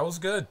enjoyed that. That was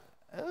good.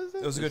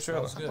 It was a good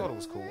trailer. I thought it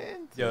was cool.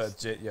 Yo,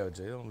 Jay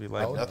don't be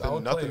like would- that. I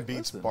would Nothing play-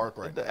 beats Listen, Bark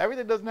right now.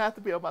 Everything doesn't have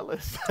to be on my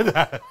list.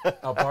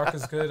 Bark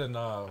is good, and the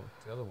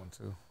other one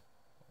too.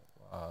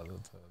 The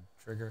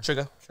Trigger.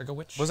 Trigger.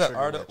 Witch. Was that Trigger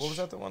Art? Witch. What was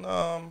that the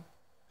one?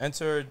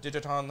 Enter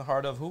Digiton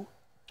Heart of who?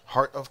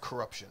 Heart of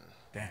Corruption.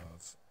 Damn.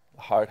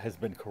 The heart has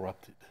been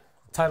corrupted.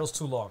 Title's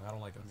too long. I don't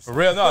like it. For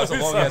real? No, it's a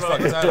long ass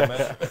fucking title,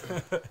 man.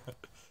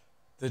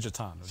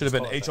 Digiton. Should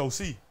have been Just call it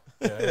HOC.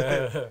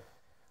 that. Yeah.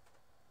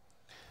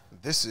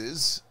 This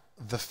is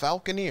The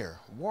Falconeer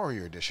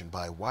Warrior Edition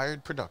by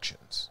Wired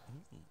Productions.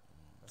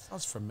 That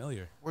sounds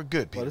familiar. We're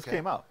good, Peter Well, this Cat.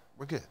 came out.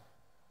 We're good.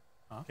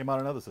 Came out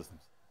on other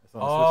systems. It's on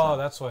the Switch Oh, now.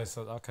 that's why I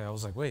said. Okay, I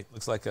was like, wait.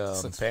 Looks like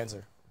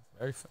Panzer.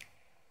 Very.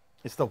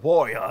 It's the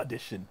Warrior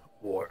Edition.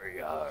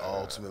 Warrior.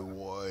 Ultimate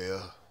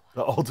Warrior.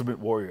 The Ultimate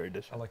Warrior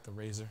Edition. I like the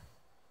razor.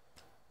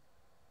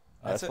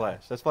 That's it.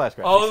 Flash. That's Flash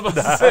graphics. Oh, I was about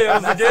to say, I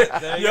was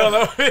like, yo,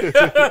 no,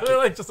 they're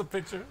like just a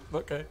picture.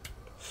 Okay.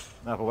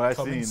 Nah, but what I've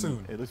Coming seen,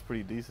 soon. it looks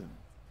pretty decent.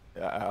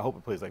 I hope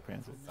it plays like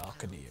Panzer.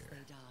 Falconeer. They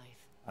dive.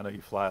 I know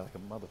you fly like a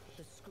mother.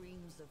 The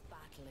screams of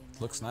battle in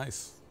their Looks eyes.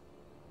 nice.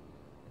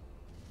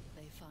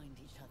 They find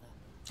each other.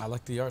 I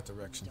like the art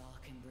direction.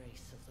 Dark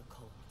embrace of the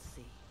cold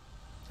sea.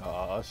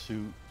 Oh,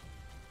 shoot.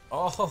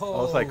 Oh,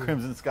 Oh, it's like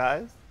Crimson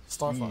Skies?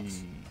 Star Fox.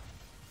 Yee.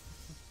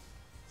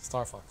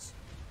 Star Fox.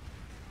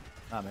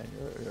 Nah, man,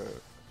 you're a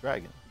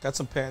dragon. Got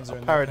some Panzer A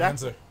in there.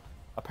 pterodactyl. Panzer.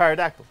 A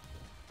pterodactyl.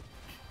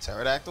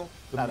 Pterodactyl?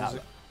 Nah.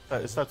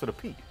 It starts with a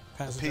P.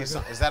 Panzer Is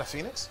Dragoon. that a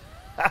phoenix?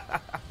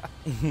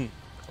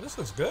 This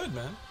looks good,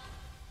 man.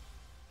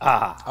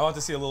 Ah, I want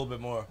to see a little bit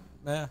more.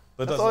 Yeah,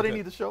 But it that's does all look they good.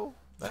 need to show.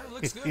 that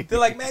looks good. They're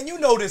like, man, you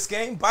know this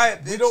game. Buy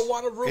it. We bitch." don't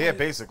want to ruin Yeah, it.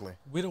 basically.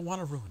 We don't want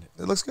to ruin it.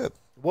 It looks good.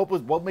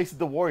 What makes it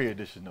the Warrior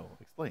Edition, though?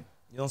 Explain.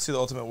 You don't see the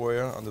Ultimate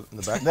Warrior on in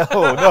the back? No,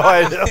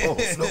 I don't.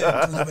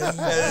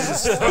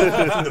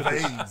 the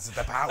veins,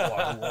 the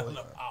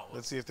power.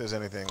 Let's see if there's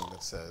anything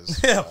that says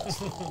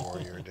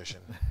Warrior Edition.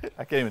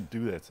 I can't even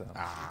do that sound.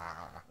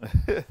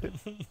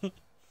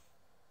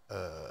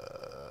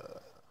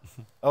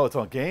 Oh, it's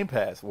on Game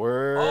Pass.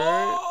 Word.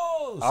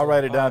 Oh, I'll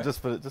write it down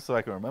just so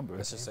I can remember.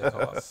 Let's just say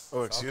co-op.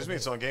 Oh, excuse me,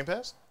 it's on Game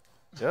Pass?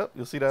 Yep,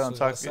 you'll see that on So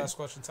Talk that's Game.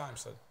 Sasquatch in time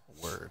said.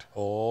 Word.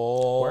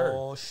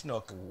 Oh,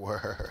 schnook.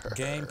 Word.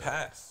 Game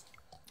Pass.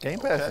 Game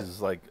Pass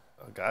is like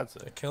a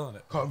godsend. They're killing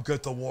it. Come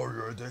get the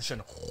Warrior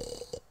Edition.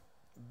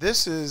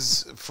 This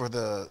is for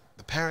the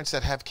parents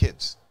that have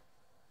kids.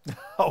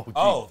 Oh, geez.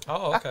 Oh,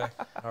 Oh, okay.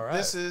 all right.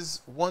 This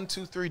is 1,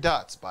 2, 3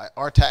 Dots by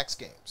Acct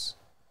Games.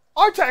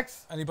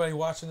 Artax! Anybody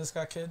watching this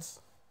got kids?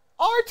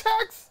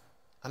 Artax!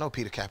 I know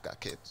Peter Cap got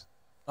kids.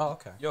 Oh,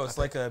 okay. Yo, it's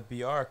like a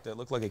BR that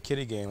looked like a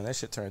kiddie game, and that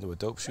shit turned into a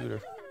dope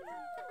shooter.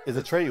 Is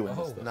Atreyu in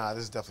Oh. this? Though? Nah,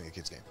 this is definitely a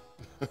kid's game.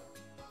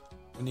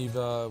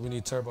 We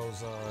need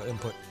Turbo's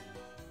input.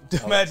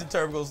 Imagine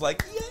Turbo goes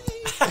like,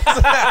 yay!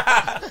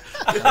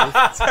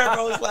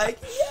 Turbo's like,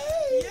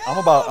 yay! I'm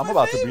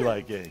about to be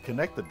like, yeah,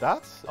 connect the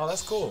dots. Oh,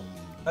 that's cool.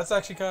 That's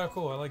actually kind of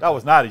cool. I like That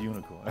was not a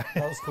unicorn.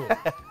 That was cool.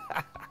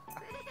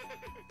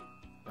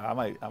 I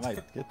might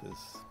get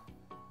this.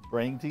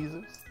 Brain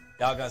teasers.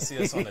 Y'all gotta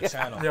see us on the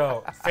channel.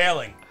 Yo.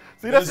 Failing.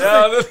 See, that's the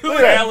Yeah, thing. look Look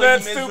at that. Failing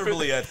that's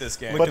miserably at this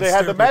game. But they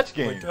had the match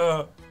game.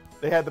 Like,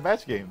 They had the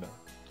match game though.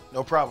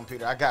 No problem,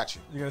 Peter. I got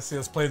you. you're gonna see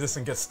us play this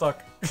and get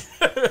stuck.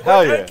 Hell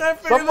I yeah! can't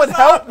figure Someone this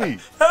help out. me!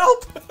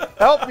 Help!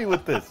 Help me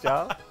with this,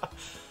 y'all.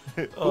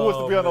 Who wants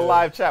to be on the man.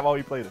 live chat while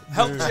we play this?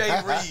 Help Jay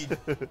read.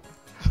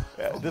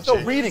 Yeah, there's no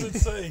reading.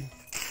 It's insane.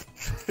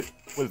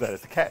 What is that?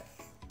 It's a cat.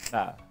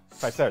 Nah,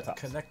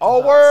 Triceratops. Connect the Oh,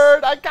 dots.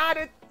 word! I got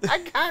it! I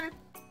got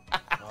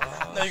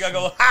Now you gotta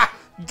go, ha!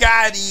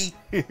 Got it!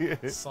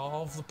 it!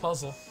 Solve the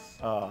puzzle.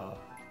 About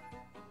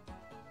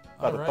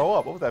to Alright. throw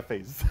up. What was that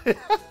face?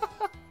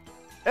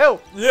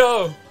 Help!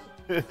 Yo.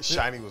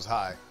 Shiny was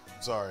high.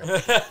 Sorry.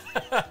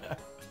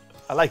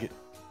 I like it.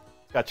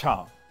 Got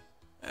charm.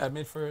 I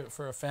made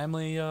for a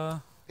family Yeah.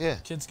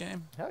 kids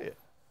game. Hell yeah.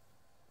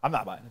 I'm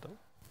not buying it though.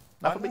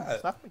 Not for me. not?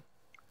 It's not for me.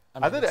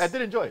 mean, I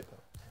did enjoy it though.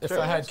 If Sure,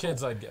 I had that's cool.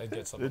 kids, I'd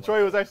get something. The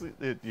trailer was actually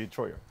the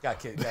trailer. Got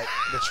kid. Got,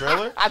 The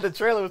trailer? The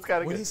trailer was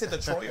kind of when good. he said the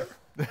Troyer.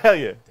 Hell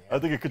yeah! I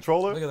think a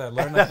controller. Look at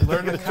that.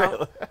 Learn to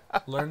count.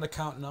 Learn to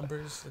count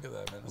numbers. Look at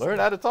that, man. That's Learn good.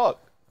 how to talk.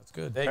 That's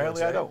good. There you go,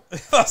 Apparently, I Jay. don't.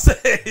 I'll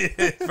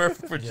say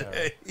perfect for Yeah.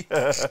 Jay.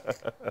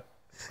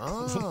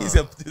 Oh. He's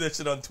gonna do that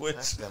shit on Twitch.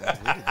 Actually, I'm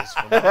deleted this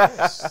from my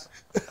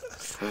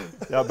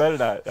list. Y'all better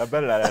not. Y'all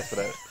better not ask for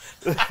that.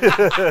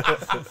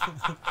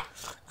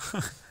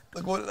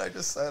 Look, what did I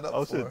just sign up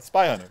Oh for? shit!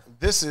 Spy Hunter.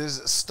 This is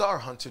Star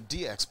Hunter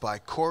DX by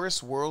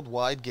Chorus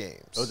Worldwide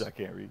Games. Told you I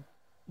can't read.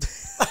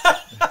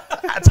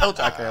 I told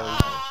you I can't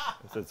read.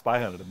 It said Spy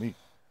Hunter to me.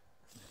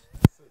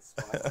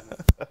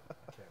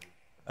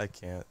 I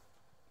can't.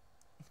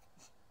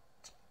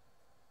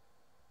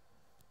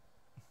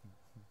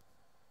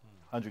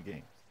 100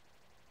 games.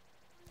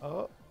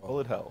 Oh,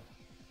 bullet hell.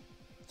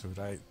 Dude,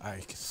 I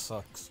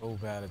suck so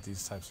bad at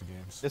these types of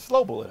games. It's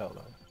slow bullet hell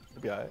though.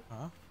 It'll be alright.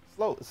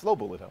 Huh? Slow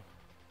bullet hell.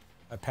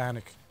 I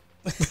panic.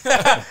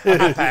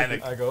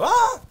 Panic. I go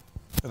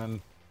and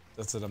then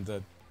that's it. I'm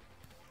dead.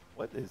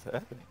 What is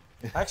happening?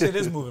 Actually, it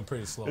is moving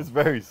pretty slow. It's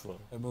very slow.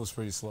 It moves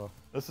pretty slow.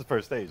 This is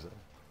first stage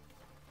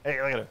though.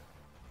 Hey, look at her.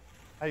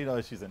 How you know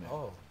that she's in there?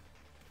 Oh,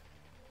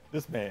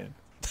 This man,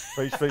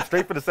 straight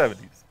for the 70s.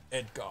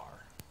 Edgar,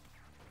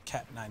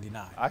 Cat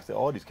 99. Actually,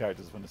 all these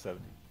characters from the 70s.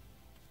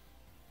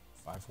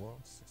 5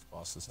 worlds, 6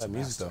 bosses. That 2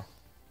 music master. though.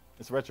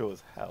 It's retro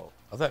as hell.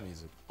 Oh, that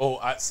music. Oh,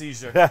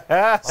 seizure.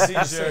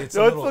 Seizure. It's a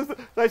Yo, little,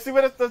 like, see,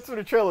 that's where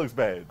the trail looks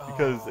bad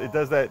because it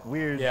does that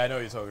weird. Yeah, I know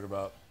what you're talking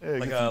about. Yeah, it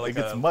like gets, it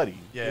gets muddy.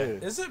 yeah.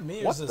 is it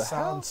me or What is it the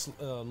hell?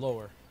 sound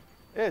lower?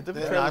 Yeah, different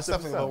No, trailers, it's different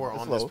definitely sound. lower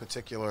It's on low. this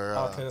particular.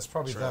 Okay, that's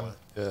probably trailer.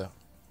 them.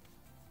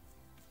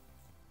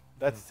 Yeah.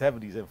 That's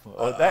 70s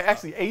influence. That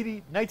actually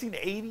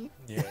 1980?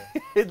 Yeah,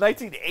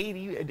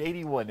 1980 and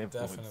 81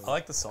 influence. definitely. I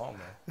like the song,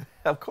 man.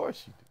 Of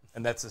course you do.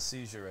 And that's a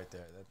seizure right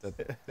there.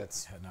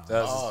 That's Yeah,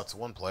 no. Oh, it's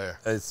one player.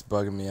 it's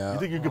bugging me You out.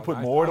 think you could put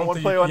I more than don't one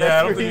think player you- on yeah, that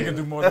I don't screen? think you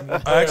can do more than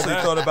one player. I actually on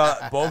that. thought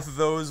about both of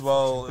those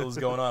while it was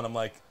going on. I'm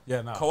like,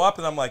 Yeah, no. co-op,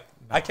 and I'm like,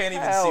 I can't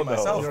even Hell see no.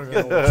 myself. You don't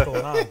even know what's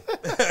going on.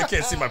 I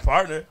can't see my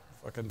partner.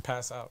 Fucking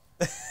pass out.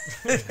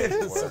 Sent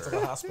to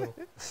the hospital.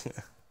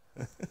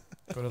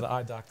 Go to the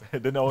eye doctor.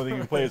 Then the only thing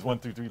you play is 1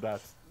 through 3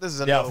 dots. This is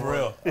Yeah, another for one.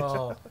 real.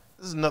 Oh,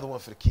 This is another one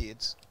for the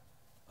kids.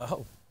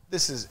 oh,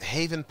 This is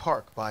Haven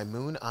Park by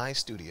Moon Eye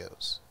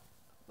Studios.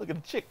 Look at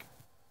the chick.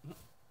 Look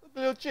at the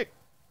little chick.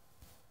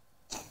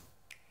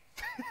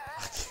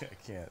 I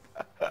can't.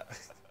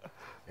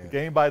 The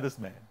game by this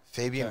man.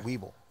 Fabian Okay.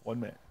 Weeble. One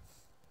man.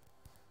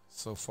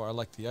 so far I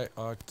like the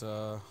art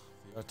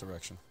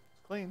direction.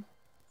 It's clean.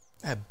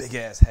 That big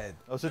ass head.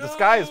 Oh shit, the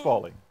sky is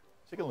falling.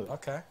 Chicken Little.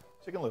 Okay,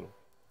 Chicken Little.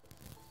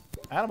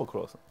 Animal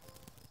Crossing.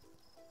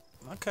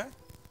 okay.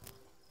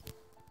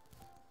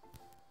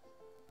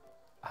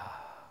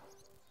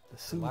 The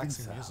soothing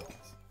Relaxing sounds. music.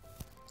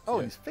 Oh,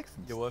 Yeah. he's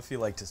fixing Yo, what if he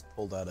like just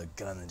pulled out a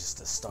gun and just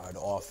to start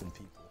off in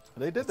people?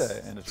 They did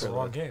that in the It's the trailer.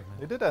 wrong game, They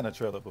man. did that in a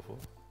trailer before.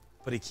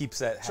 But he keeps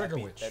that Trigger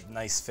happy, witch. that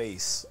nice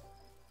face.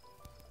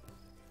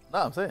 No,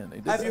 I'm saying they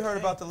did Have that. you heard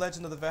about the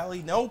Legend of the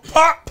Valley? No.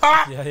 Pop,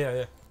 pop. Yeah, yeah,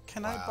 yeah.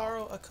 Can I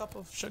borrow a cup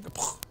of sugar?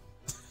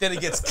 Then he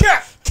gets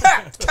cat.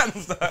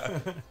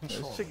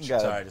 This chicken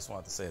got, Sorry, I just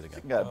wanted to say it again.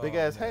 chicken got a big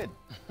ass head.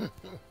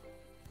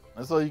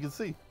 That's all you can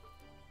see.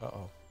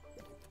 Uh-oh.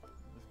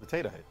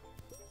 Potato head.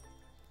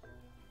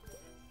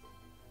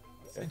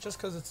 And just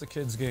because it's a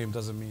kid's game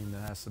doesn't mean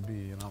it has to be,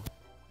 you know,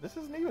 This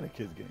isn't even a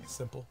kid's game.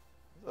 simple.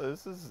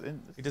 This is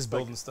He just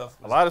building stuff.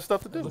 a lot of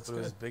stuff to do. With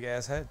his big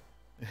ass head.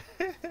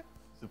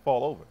 To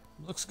fall over.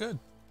 Looks good.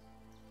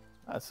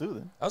 Not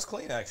soothing. That was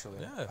clean, actually.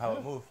 Yeah. How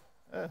it moved.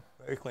 Yeah.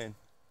 Very clean.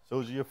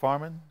 Shows you you're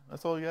farming.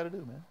 That's all you got to do,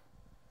 man.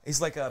 He's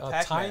like a A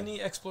Pac-Man.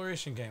 tiny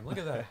exploration game. Look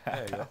at that.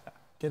 There you go.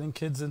 Getting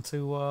kids into,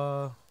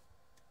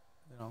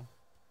 you know,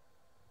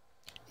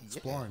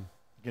 exploring.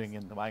 Getting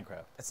into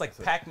Minecraft. It's like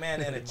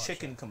Pac-Man and a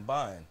chicken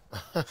combined.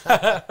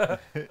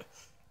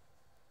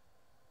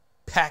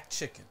 Pack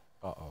chicken.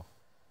 Uh-oh.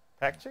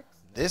 Pack chicks?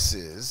 This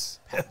is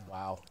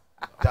Wow.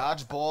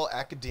 Dodgeball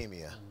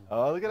Academia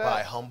Oh, look at by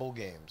that. Humble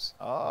Games.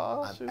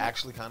 Oh, I'm shoot.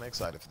 actually kind of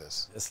excited for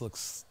this. This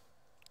looks...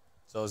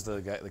 So is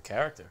the guy, the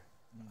character.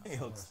 He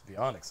looks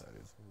beyond excited.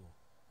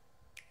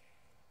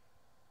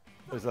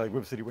 Is it like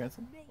River City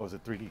Ransom? Or is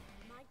it 3D?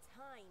 My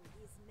time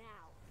is now.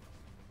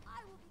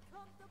 I will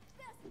become the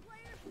best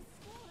player the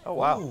school has Oh,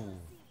 wow. ever seen.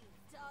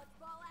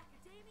 Dodgeball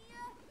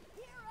Academia,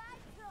 here I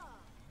come.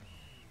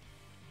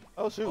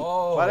 Oh, shoot.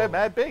 Oh. Why that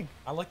mad big?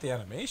 I like the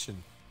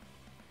animation.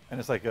 And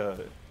it's like a...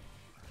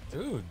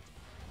 Dude.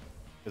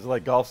 Is it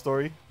like Golf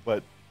Story,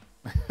 but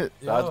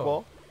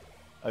dodgeball?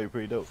 Oh, you're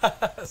pretty dope.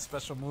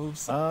 Special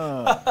moves.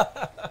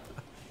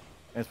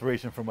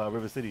 Inspiration from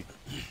River City.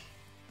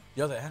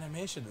 Yo, the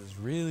animation is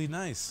really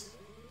nice.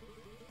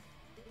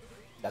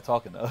 Not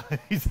talking though.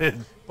 He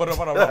said, Put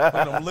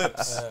them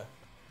lips.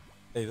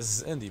 Hey, this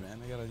is indie, man.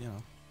 They gotta, you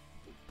know,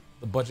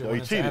 the budget Yo, went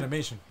he into cheated.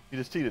 animation. he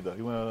just cheated though.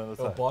 He went on the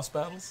other Oh, side. boss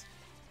battles.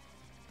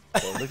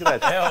 So look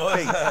at that Hell, what's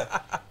face.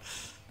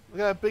 Look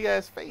at that big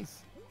ass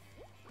face.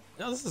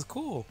 Yo, this is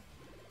cool.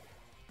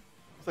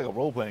 It's like a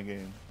role playing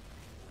game.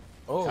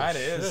 Oh, Kinda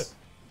shit. is.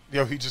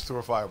 Yo, he just threw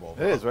a fireball.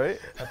 It is, right?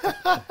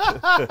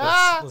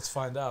 Let's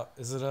find out.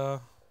 Is it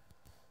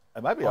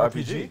It might be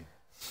RPG? RPG.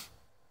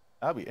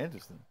 That'd be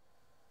interesting.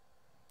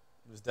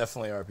 It was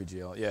definitely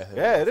RPG. Yeah.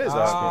 Yeah, it is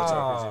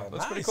Ah, RPG.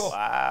 Looks pretty nice. cool.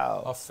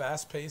 Wow. a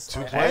fast-paced? Two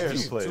RPG?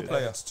 players. Two players. Two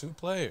players. It's 2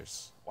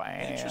 players. Wow.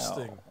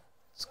 Interesting.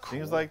 It's cool.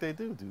 Seems like they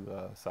do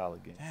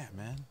solid games. Damn,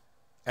 man.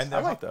 And I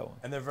they're like that one.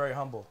 And they're very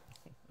humble.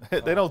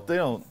 They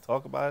don't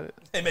talk about it.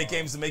 They make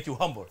games to make you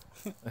humble.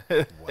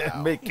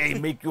 Wow. make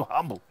you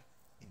humble.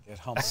 Get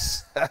humble.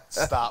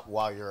 Stop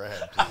while you're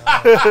ahead,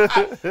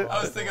 please. I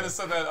was thinking of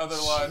some of that other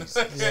line.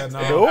 Yeah,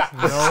 no.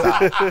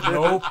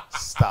 Nope.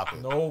 Stop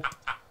it. Nope.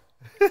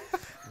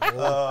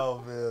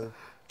 Oh, man.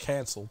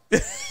 Cancelled.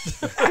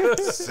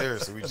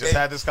 Seriously, we just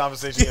had this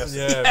conversation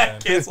yesterday. Yeah, man.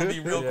 Cancel me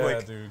real Yeah,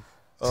 quick. dude.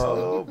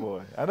 Oh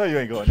boy. I know you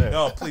ain't going there.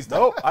 No, please don't.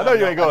 Nope. I know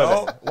you ain't going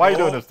No, there. Why you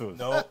no, doing this to us?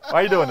 No.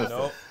 Why you doing this to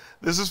No. us?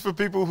 This is for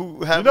people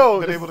who haven't know,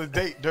 been this- able to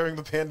date during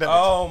the pandemic.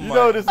 Oh my. You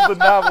know this is a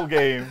novel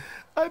game,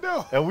 I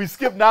know. and we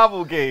skip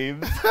novel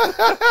games.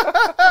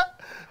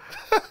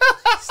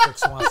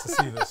 Stikz wants to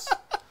see this.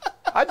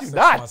 I do Stikz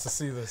not. wants to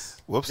see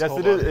this. Whoops. Yes,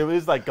 hold it is. on. It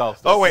is like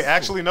golf. Oh, wait.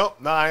 Actually, no.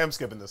 No, I am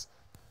skipping this.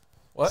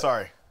 What?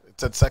 Sorry. It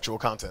said sexual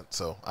content,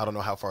 so I don't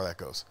know how far that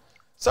goes.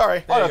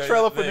 Sorry. Oh, There a you go,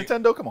 trailer for there you-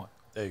 Nintendo. Come on,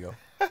 There you go.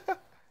 come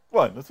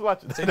on. Let's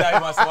watch it. See, now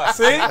he wants to watch.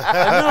 See?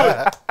 I knew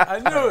it. I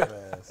knew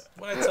it.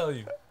 What'd I tell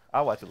you?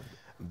 I'll watch it later.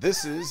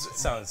 This is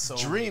Sounds so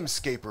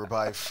Dreamscaper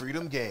by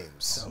Freedom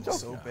Games.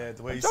 so bad.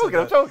 The way you Joking.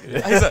 said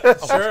I'm that.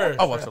 joking. Sure.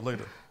 I'll watch it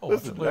later. I'll watch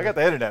Listen, it I later. got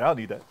the internet. I don't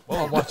need that.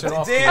 I'll watch it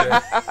off.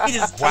 Damn. He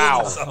just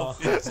killed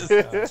himself. He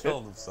just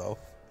killed himself.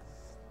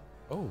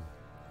 Oh.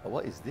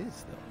 What is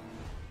this though?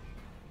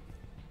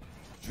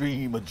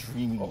 Dream a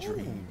dreamy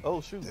dream.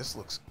 Oh shoot. This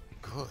looks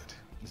good.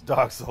 It's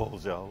Dark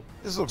Souls, yo.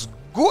 This looks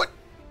good.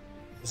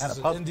 This And is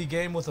a an puzzle. indie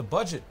game with a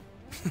budget.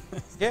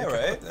 Yeah,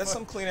 right. That's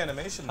some clean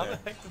animation How there.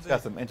 the heck did It's they?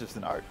 got some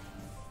interesting art.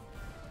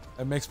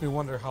 It makes me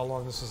wonder how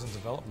long this was in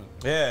development.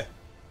 Yeah,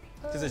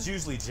 because it's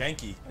usually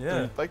janky.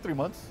 Yeah, Like 3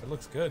 months. it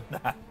looks good.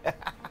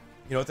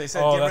 You know what they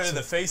said? Oh, Get rid that's of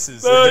the it.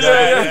 faces. Oh, Get yeah,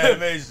 rid of yeah. the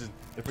animation.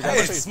 They forgot Hey,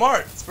 the it's face.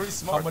 smart. It's pretty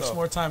smart. How much though.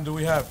 more time do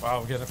we have?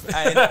 Oh, we're getting.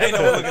 I ain't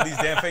no one look at these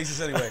damn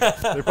faces anyway.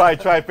 They probably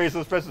tried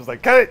facial expressions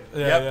like, cut it!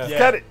 Yeah, yeah.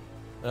 Cut it!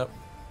 Yep.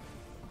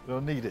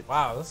 Don't need it.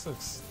 Wow, this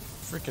looks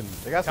freaking.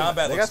 They got some,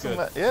 Combat they looks got some,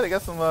 good. yeah, they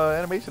got some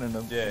animation in,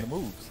 Yeah. in the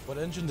moves. What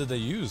engine did they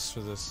use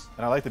for this?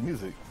 And I like the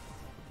music.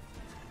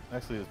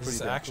 Actually, it's Is pretty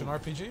this an damn action cool.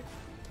 RPG?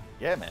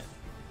 Yeah, man.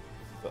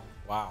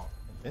 Wow.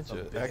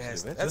 Adventure, big action, ass-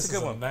 adventure. That's This a good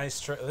is one. nice.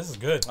 This is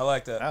good. I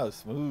like that. That was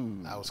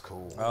smooth. That was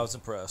cool. I was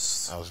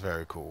impressed. That was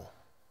very cool.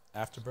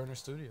 Afterburner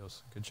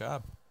Studios. Good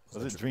job.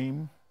 Was it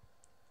Dream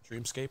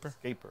Dreamscaper.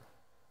 Scaper?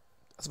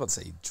 I was about to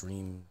say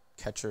Dream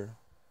Catcher.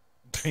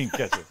 Dream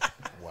Catcher.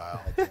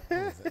 Wow. I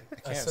can't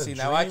said see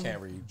now. I dream-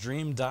 can't read.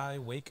 Dream, die,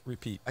 wake,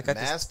 repeat. I got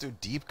this. Master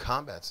deep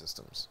combat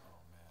systems.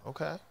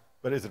 Okay.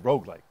 But is it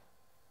roguelike?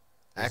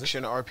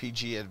 Action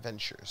RPG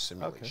adventure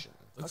simulation.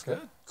 Looks Okay.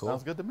 good. Cool.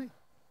 Sounds good to me.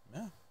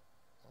 Yeah.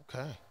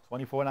 Okay.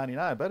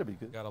 $24.99 better be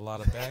good. Got a lot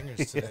of bangers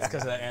today. It's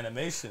because of that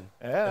animation.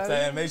 Yeah, If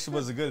that animation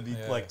wasn't good, it'd be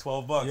Yeah. like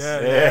 $12. Yeah.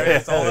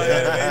 It's all that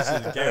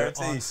animation, on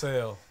guaranteed.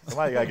 sale.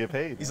 Somebody gotta get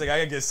paid. He's like, I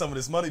gotta get some of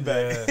this money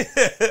back.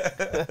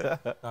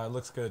 It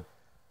looks good.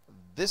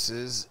 This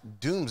is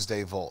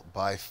Doomsday Vault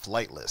by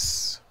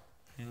Flightless.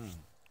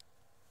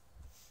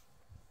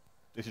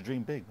 They should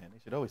dream big, man. They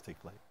should always take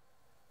flight.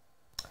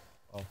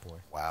 Oh boy.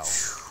 Wow.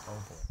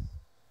 Oh boy.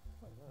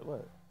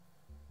 What?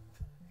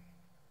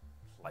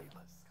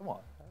 Flightless. Come on.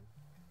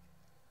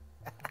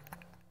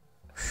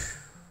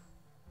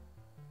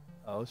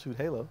 Oh, shoot,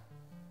 Halo.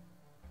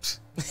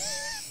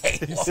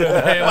 You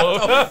said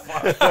Halo.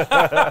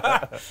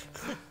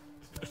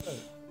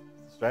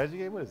 Strategy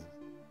game? What is it?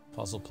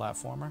 Puzzle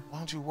platformer. Why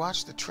don't you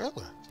watch the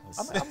trailer?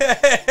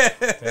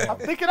 I'm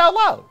thinking out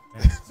loud.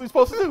 That's what we're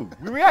supposed to do.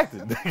 We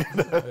reacted.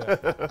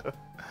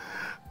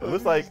 It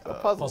looks like a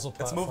puzzle. Puzzle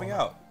platformer. It's moving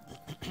out.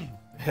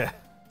 Yeah.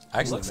 I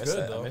actually Looks missed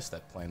good, that. though. I missed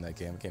that playing that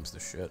game. The game's the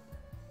shit.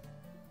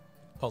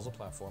 Puzzle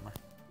platformer.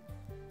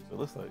 So it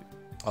looks like.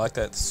 I like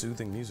that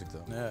soothing music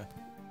though. Yeah.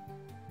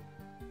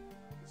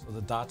 So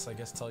the dots, I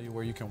guess, tell you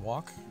where you can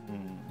walk.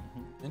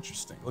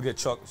 Interesting. We'll get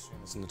Chuck to stream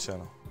this in the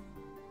channel.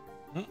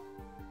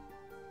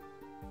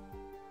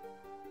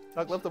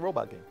 Chuck love the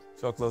robot games.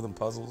 Chuck love them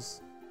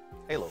puzzles.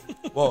 Halo.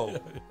 Whoa.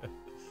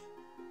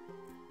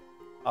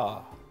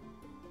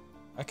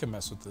 I can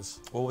mess with this.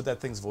 What would that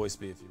thing's voice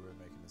be if you were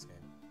making this game?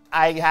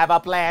 I have a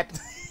plant.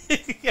 Why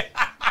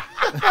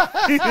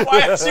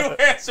did you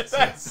answer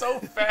that so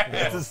fast?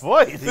 That's his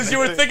voice. Because you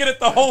were thinking it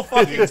the whole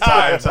fucking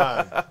time.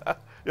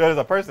 Yeah, there's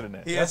a person in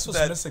there. He That's answered what's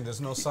that. missing.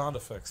 There's no sound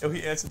effects. Oh,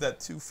 he answered that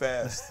too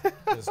fast.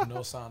 There's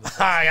no sound effects.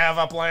 I have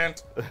a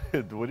plant.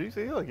 What do you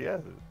say? Look, yeah.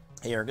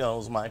 Here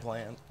goes my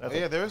plan. Oh,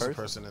 yeah, there is a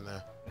person in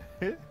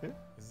there.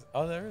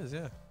 Oh, there is,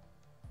 yeah.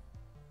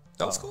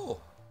 That was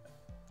cool.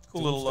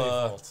 Cool little, Doomsday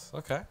Vault.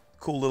 Okay.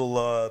 cool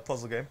little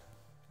puzzle game.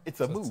 It's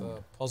a So it's move.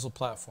 a puzzle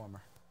platformer.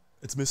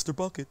 It's Mr.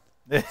 Bucket.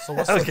 So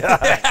what's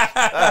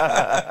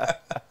the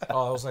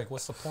Oh, I was like,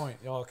 what's the point?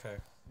 Oh, okay.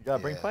 You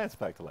gotta bring Yeah. plants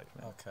back to life,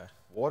 man. Okay.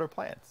 Water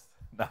plants.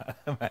 Nah,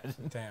 imagine.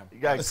 Damn. You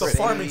gotta, It's a crit-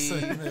 farming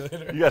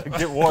simulator. you gotta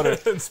get water In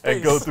and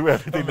space. go through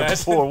everything to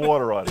Imagine. pour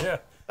water on it.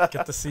 Yeah.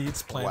 Get the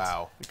seeds, plant.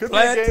 Wow. It could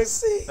Plant be a the game.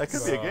 seeds. That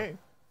could be a game.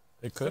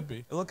 It could be.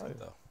 It looked good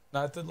though.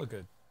 No, it did look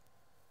good.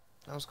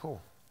 That was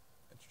cool.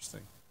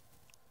 Interesting.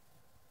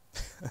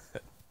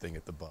 Thing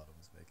at the bottom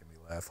is making me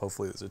laugh.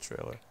 Hopefully there's a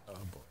trailer. Oh,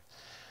 boy.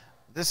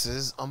 This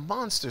is a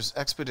monsters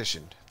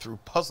expedition through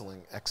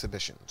puzzling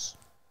exhibitions.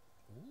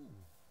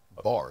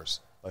 Bars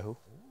By who?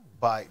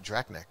 by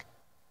Dracnek.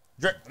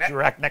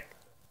 Dracnek.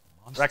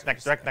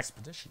 Monsters Dracnek.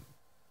 Expedition.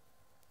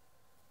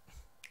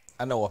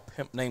 I know a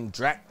pimp named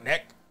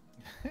Dracnek.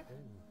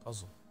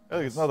 Puzzle. Oh,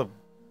 it's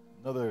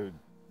another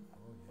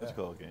what's it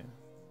called game?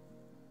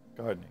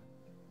 Gardening.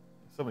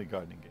 So many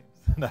gardening games.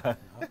 Nah.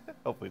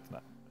 Hopefully it's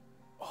not.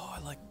 Oh, I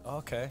like.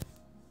 Okay.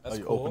 That's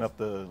You cool. open up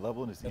the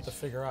level and it's You have to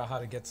figure out how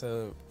to get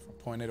to from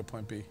point A to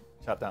point B.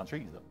 chop down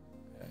trees though.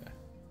 Yeah.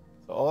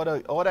 So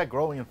all that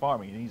growing and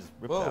farming, you just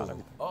rip Whoa. down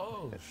everything.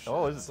 Oh,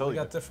 Oh, is it so we totally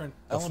got different? different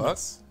The fuck?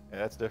 elements. Yeah,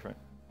 that's different.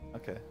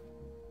 Okay.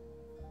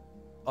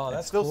 Oh, It's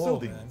that's still cool,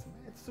 soothing. man.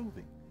 It's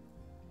soothing.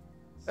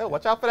 Oh,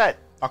 watch out for that.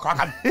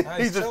 Nah,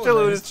 He's just man.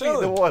 chilling with He's his feet in the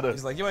chilling. water.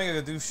 He's like, you ain't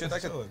gonna do shit. I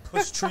can Chilling.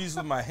 push trees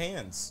with my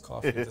hands.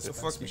 Coffee What the dispense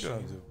fuck you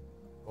gonna machine. do?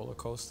 Roller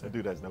coaster. That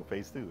dude has no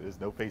face too. There's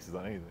no faces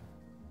on anything.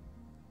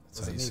 That's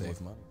how you Doesn't need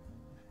save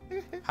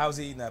money. How's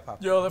he eating that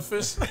popcorn? Yo, the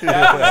fish.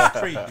 That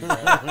was creepy.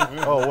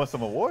 man. Oh, won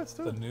some awards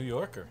too. The New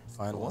Yorker.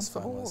 Finalist, Won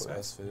some finalist, awards.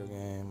 best video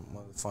game,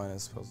 one of the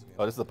finest puzzle games.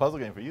 Oh, this is a puzzle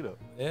game for you though.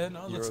 Yeah,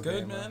 no, it looks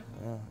good, Eurogamer. man.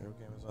 Yeah,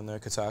 Eurogamer's on there.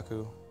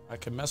 Kotaku. I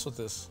can mess with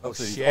this. Oh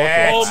So you-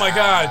 shit! Oh my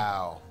god.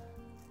 Wow.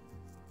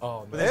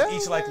 Oh, But man.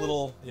 there's each like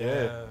little.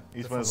 Yeah.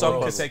 Each different one's Some Oh,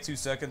 could puzzle. take 2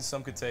 seconds.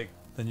 Some could take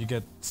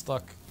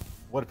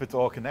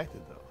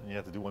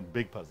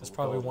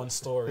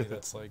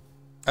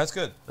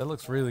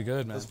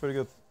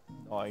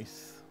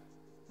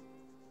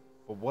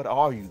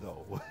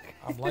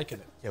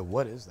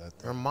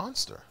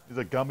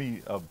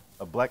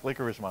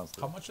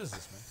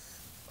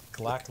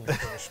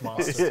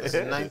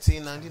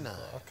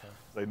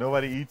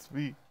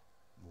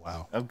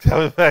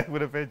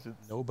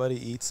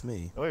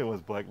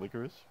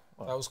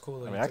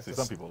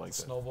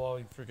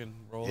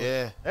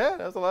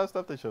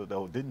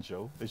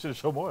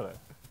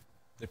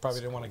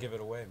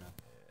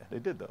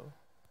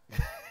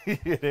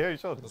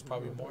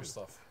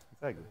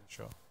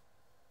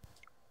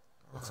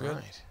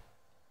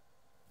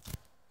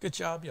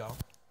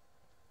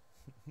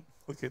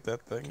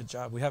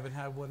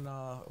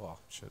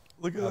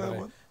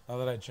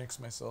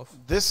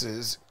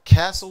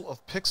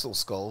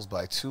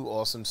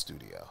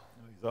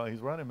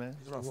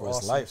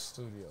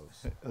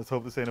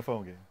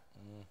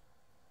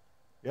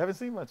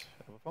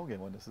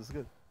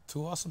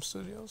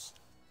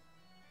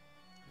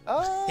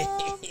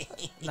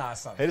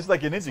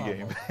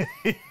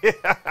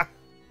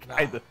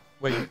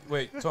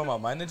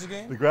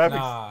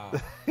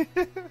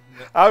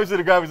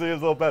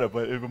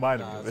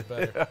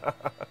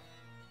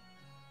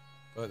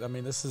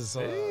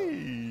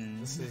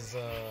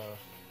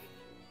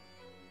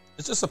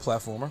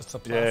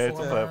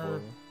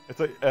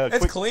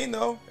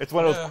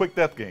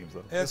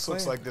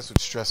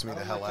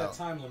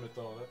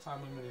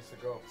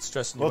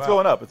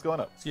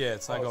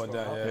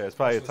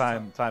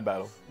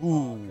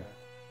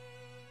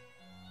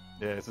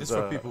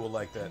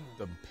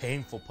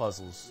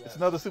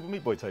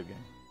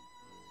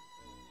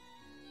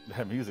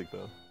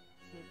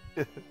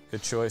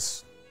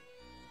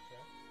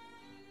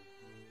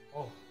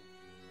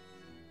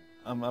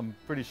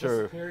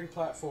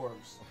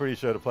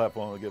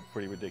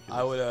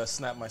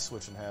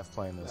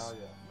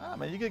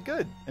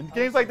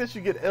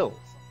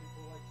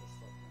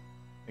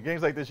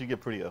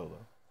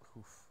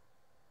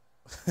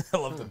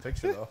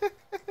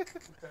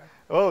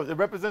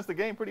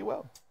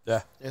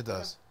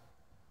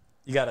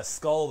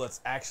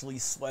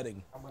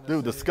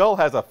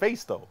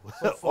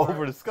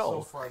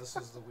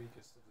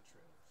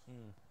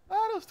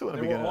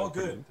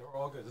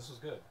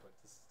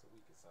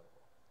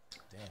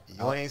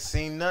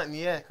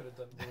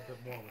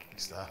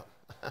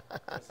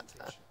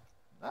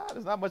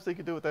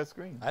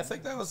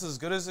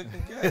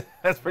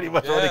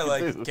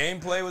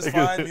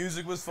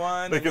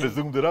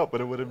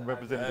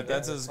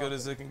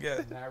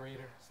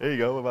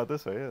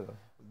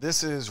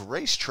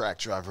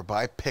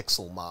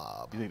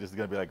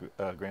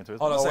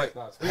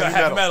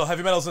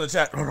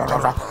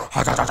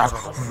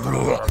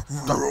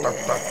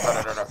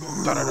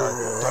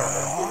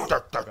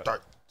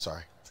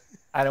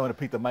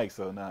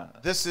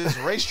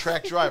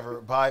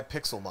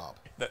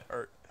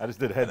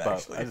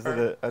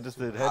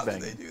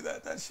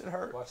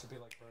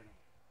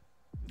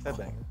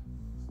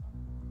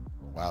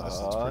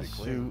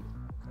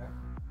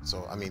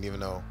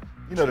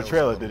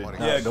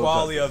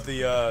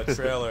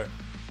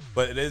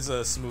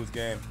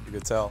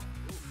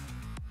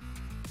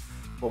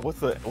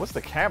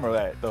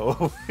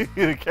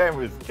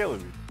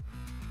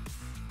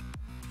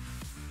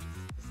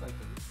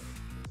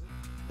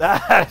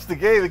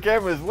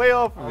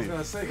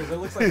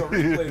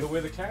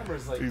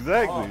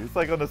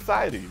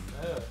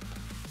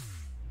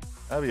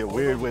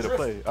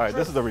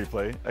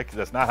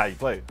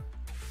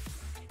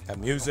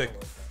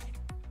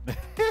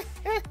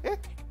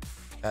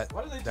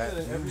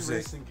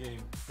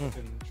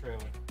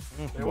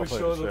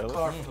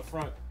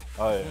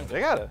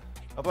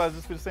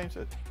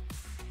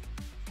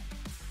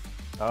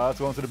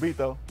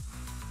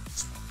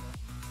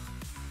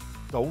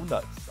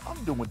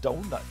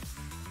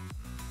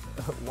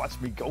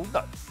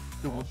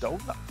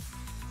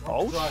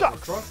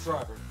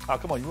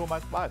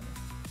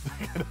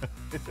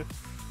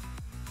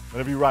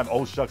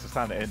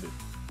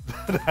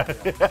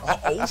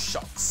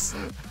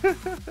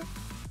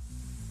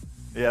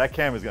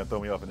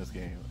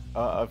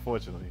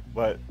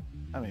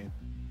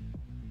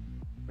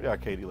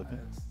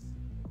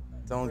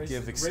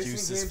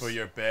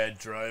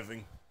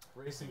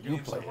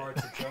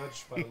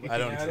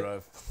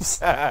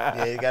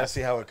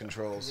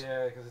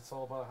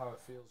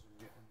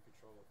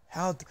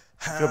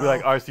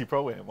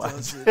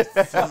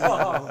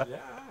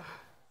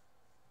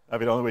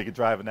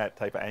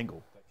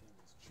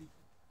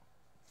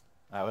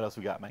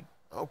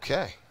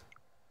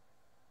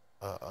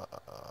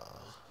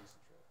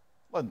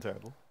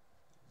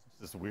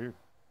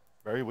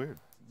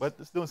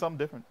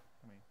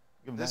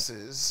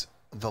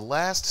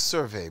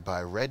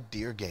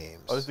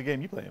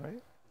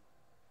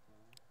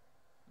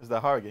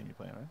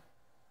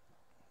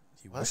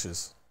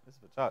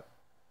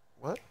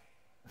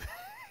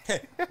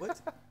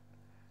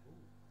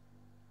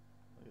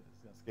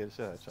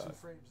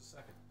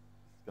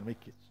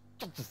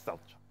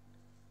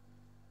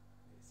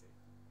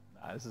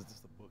Nah, this is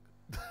just a book.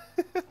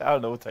 I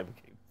don't know what type of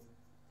game.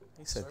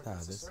 He said, nah,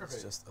 this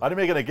is just. Are they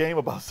making a game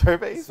about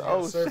surveys?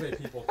 Oh, survey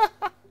shit. people.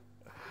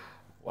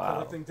 Wow.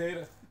 Collecting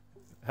data.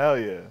 Hell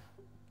yeah.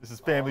 This is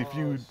Family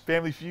Feud.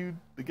 Family Feud,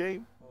 the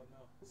game? Oh no.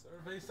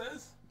 Survey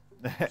says?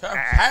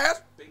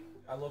 Casting.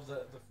 I love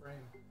the frame.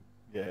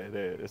 Yeah,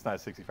 it's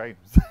not 60 frames.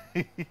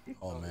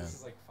 Oh, man. This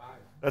is like 5.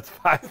 That's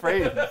 5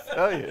 frames.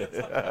 Hell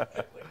yeah.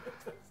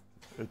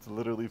 It's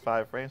literally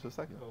 5 frames per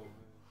second. Oh,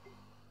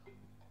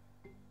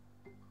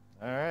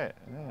 All right.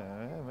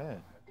 Yeah,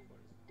 man.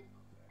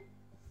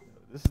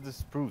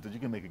 This proves that you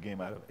can make a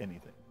game out of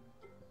anything.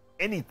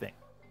 Anything.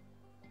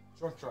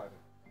 Drunk driving.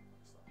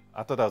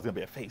 I thought that was going to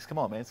be a face. Come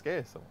on, man.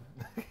 Scare someone.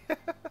 It's not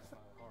a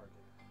hard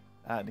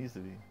game. It needs to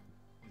be. It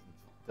needs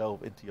to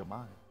delve into your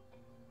mind.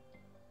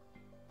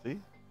 See?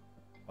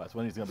 Watch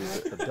when he's going to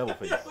be a devil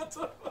face. What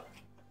the fuck?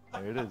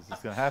 There it is.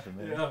 It's going to happen,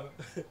 man. Yeah.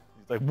 He's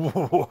like,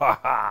 welcome.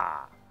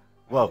 I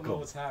don't know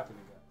what's happening,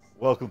 guys.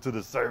 Welcome to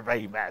the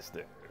Survey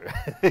Master.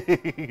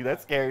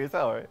 That's scary as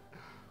hell, right?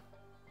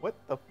 What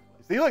the?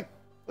 See, look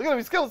at him.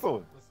 He's killing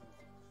someone.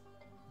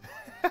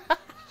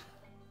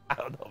 I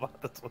don't know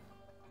about this one.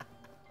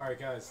 All right,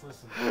 guys,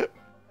 listen.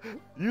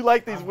 You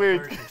like these I'm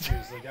weird? very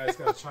confused. The guys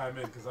gotta chime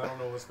in because I don't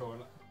know what's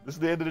going on. This is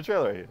the end of the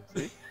trailer right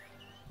here. See?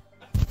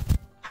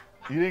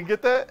 You didn't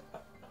get that?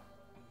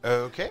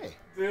 Okay.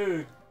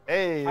 Dude.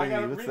 Hey, I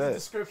gotta what's read that? the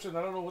description.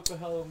 I don't know what the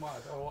hell am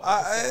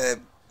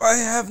I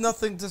have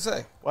nothing to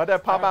say. Why'd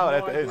that pop out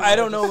at the end? I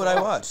don't know what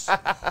I watched.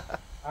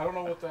 I don't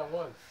know what that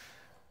was.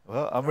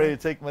 Well, I'm ready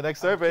to take my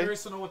next survey. I'm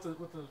curious to know what the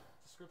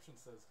description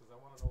says because I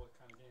want to know what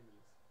kind of game it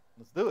is.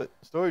 Let's do it.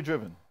 Story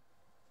driven.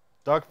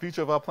 Dark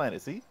future of our planet.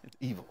 See? It's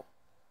evil.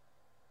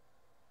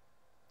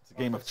 It's a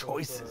game of So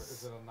choices.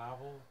 Is it a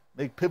novel?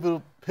 Make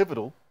pivotal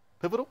Oh,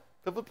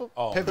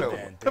 Pivotal.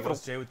 man. There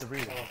goes Jay with the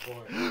reading. Oh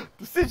boy.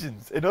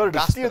 decisions in order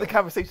to steer the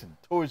conversation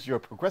towards your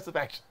progressive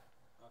action.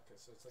 Okay,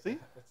 so it's like See?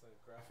 it's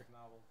a graphic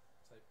novel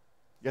type.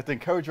 You have to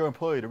encourage your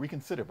employee to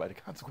reconsider by the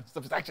consequences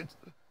of his actions.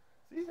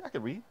 See? I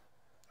can read.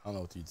 I don't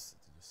know what you just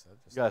said.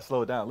 You gotta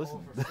slow it down. Listen.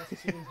 Over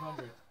 1,500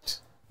 hand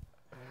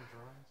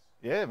drawings.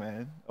 Yeah,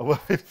 man. Over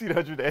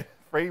 1,500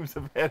 frames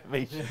of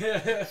animation.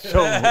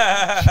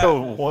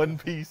 show one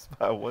piece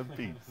by one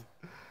piece.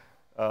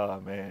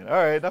 Oh, man. All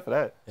right, enough of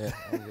that. Yeah,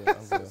 I'm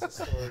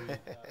good.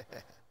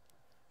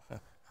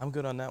 I'm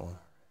good on that one.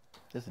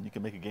 Listen, you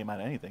can make a game out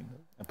of anything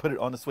and put it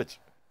on the Switch.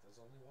 There's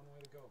only one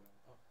way to go,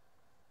 man.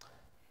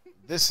 Oh.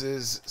 This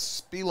is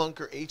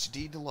Spelunker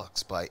HD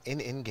Deluxe by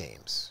NN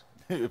Games.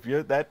 If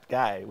you're that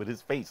guy with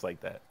his face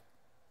like that,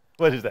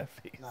 what is that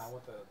face? Nah, I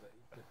want the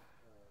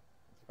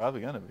It's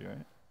probably gonna be,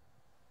 right?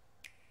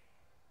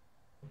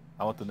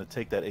 I want them to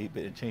take that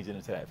 8-bit and change it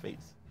into that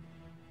face.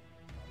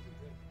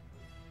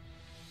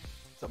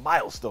 It's a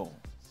milestone.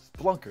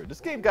 Splunker.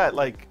 This game got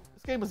like,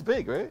 this game was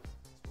big, right?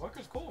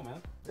 Walker's cool,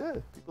 man. Yeah,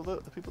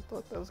 the people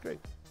thought that was great.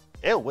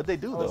 Ew, what'd they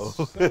do though?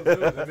 So good.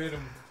 They made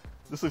him.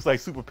 This looks like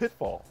Super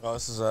Pitfall. Oh,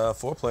 this is a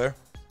 4-player.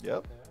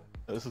 Yep.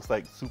 This looks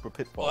like Super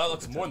Pitfall. Well, that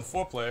looks more than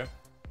 4-player.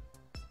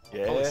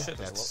 Yeah, Holy shit,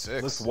 That's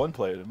six. looks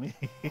 1-player to me.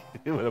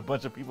 With a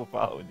bunch of people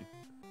following you.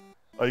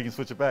 Oh, you can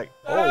switch it back.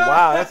 Oh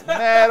wow, that's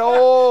mad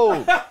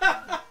old.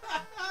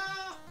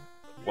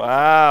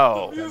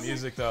 Wow. That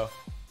music though.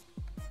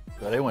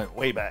 Yo, they went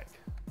way back.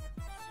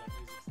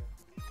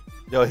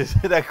 Yo,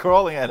 that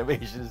crawling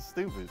animation is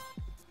stupid.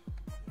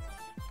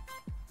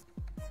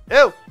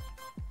 Ew.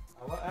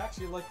 I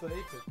actually like the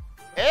 8-bit.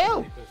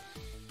 Ew.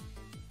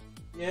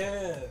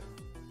 Yeah.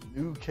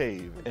 New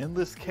cave,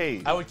 endless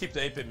cave. I would keep the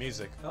 8-bit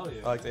music. Hell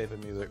yeah. I like the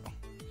 8-bit music.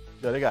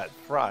 Yo, they got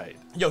fried.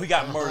 Yo, he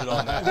got murdered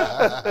on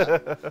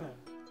that.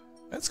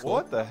 That's cool.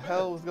 What the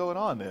hell was going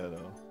on there,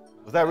 though?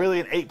 Was that really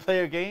an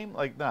 8-player game?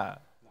 Like, nah.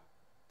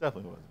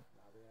 Definitely wasn't.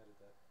 Nah, they added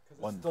that.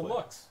 Because One it's player.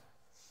 deluxe.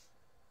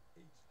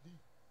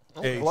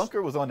 Hey,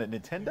 Splunker was on a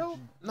Nintendo?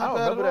 Not I don't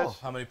bad remember at that all.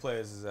 how many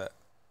players is that?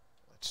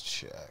 Let's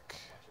check.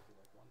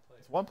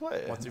 It's 1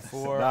 player. 1 through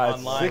 4, Nah, it's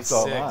online 6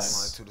 online. Line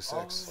 2 to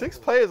 6. 6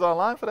 players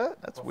online for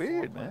that? That's But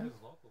weird, 4 man. players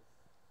local.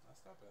 That's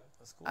not bad.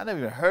 That's cool. I never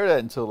even heard that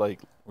until like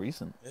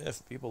recent. Yeah,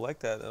 if people like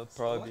that, that'll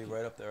probably be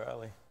right up their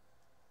alley.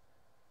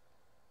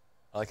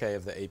 I like how you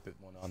have the 8-bit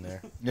one on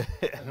there. And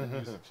the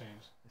music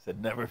changed. He said,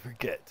 never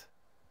forget.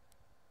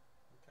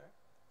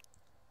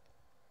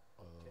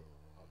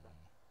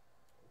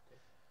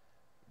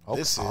 Okay.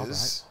 This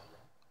is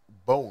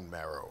Bone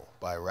Marrow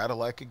by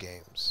Ratalaika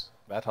Games.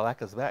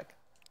 Ratalaka's back.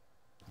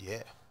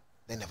 Yeah,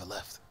 they never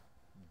left.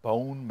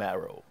 Bone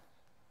Marrow.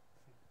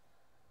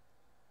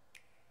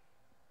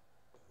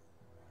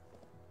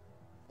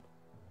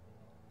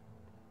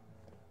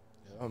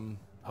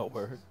 Oh,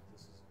 word.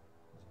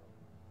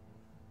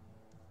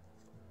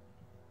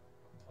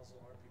 Puzzle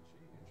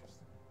RPG.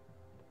 Interesting.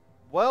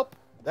 Welp,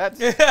 that's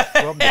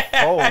from the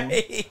phone.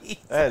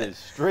 That is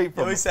straight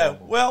from He the said,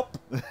 phone. "Welp."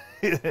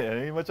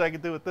 There ain't much I can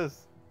do with this.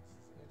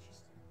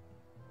 Interesting.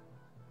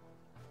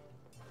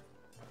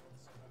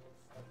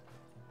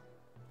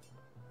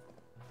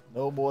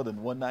 No more than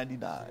 $199. So you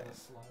gotta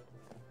slide.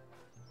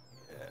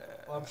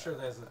 Well, I'm sure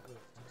there's a tutorial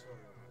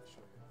to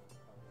show you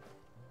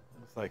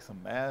how to It's like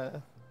some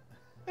math.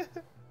 It's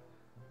a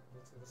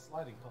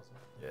sliding puzzle.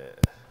 Yeah.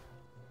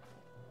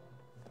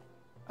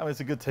 I mean, it's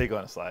a good take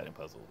on a sliding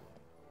puzzle.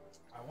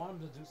 I want him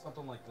to do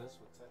something like this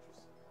with Tetris.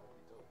 That would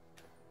be dope.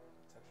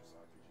 Tetris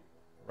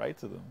RPG. Right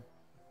to them.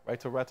 Right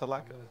to Ratalaka. I'm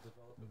gonna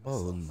develop it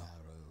Bone myself.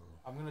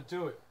 marrow. I'm gonna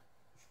do it.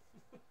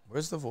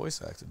 Where's the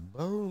voice acting?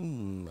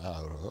 Bone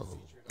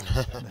marrow.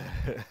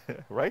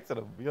 Right to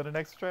them. Be on the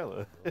next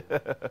trailer.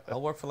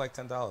 I'll work for like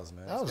 $10,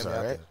 man. That was Just get me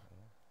out alright.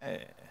 there.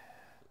 Eh.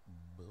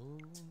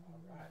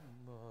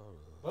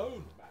 Bone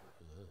Boom.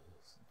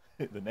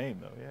 The name,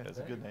 though. Yeah, it's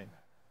a good name.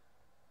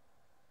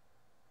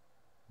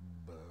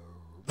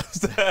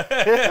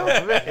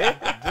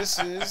 This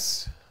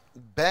is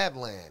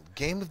Badland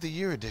Game of the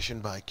Year edition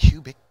by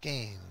Cubic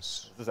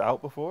Games. Was this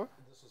out before?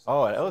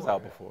 Oh, that was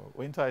out before.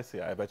 Wait until I see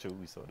it. I bet you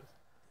we saw this.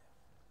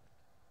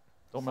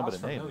 Don't remember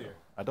Sounds the name. familiar.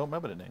 Though. I don't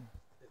remember the name.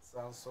 It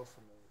sounds so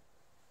familiar.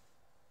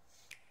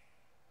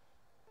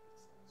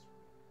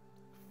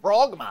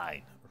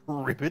 Frogmine.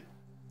 Ribbit.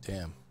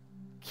 Damn.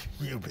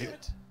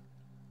 Cubit.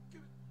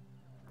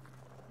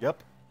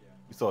 Yep.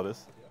 We saw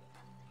this.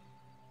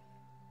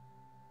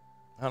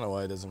 I don't know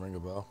why it doesn't ring a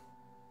bell.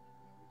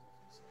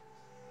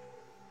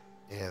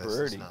 Yeah, this does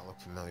Birdie. not look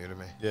familiar to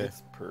me. Yeah,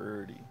 It's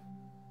pretty.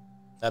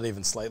 not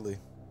even slightly.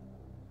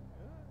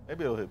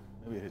 Maybe it'll hit.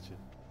 Maybe it hit you.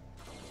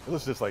 It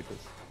looks just like this.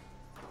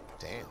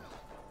 Damn.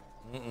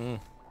 Mm-mm.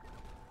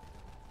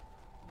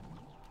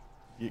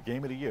 Yeah,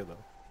 Game of the Year though.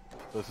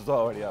 So this is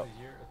already out.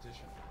 The year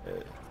edition. Yeah.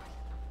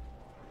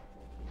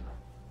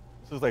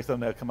 This is like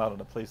something that come out on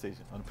the PlayStation,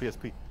 on the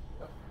PSP.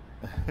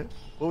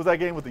 What was that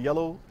game with the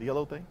yellow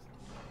things?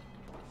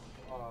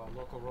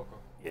 Loco Roco.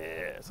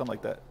 Yeah, something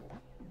like that.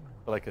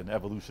 Like an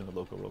evolution of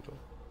Loco Roco.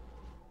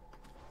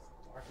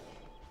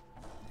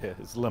 Yeah,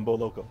 it's Limbo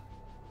Loco.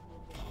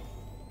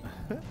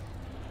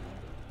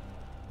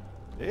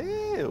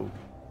 Ew.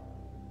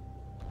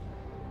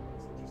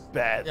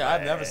 Bad. Yeah,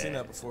 I've never seen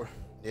that before.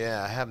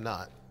 Yeah, I have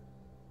not.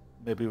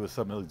 Maybe it was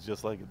something that looks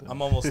just like it. Then.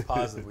 I'm almost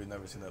positive we've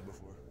never seen that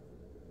before.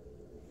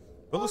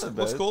 But Wasn't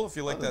looks bad. cool if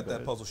you like Wasn't that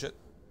bad. puzzle shit.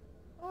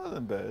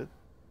 Wasn't bad.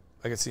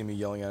 I could see me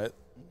yelling at it.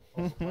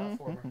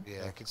 Platformer.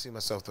 Yeah, I can see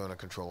myself throwing a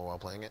controller while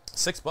playing it.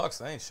 $6,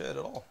 that ain't shit at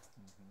all.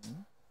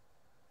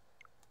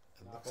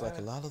 It looks like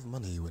a lot of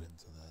money went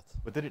into that.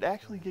 But did it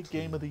actually get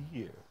Game of the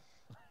Year?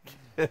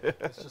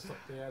 It's just like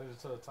they added it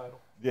to the title.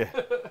 Yeah.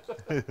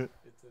 It did it.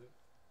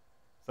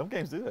 Some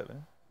games do that,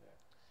 man.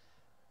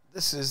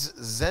 This is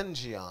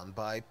Zengion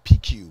by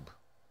P-Cube.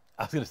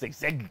 I was gonna say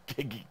Zeg.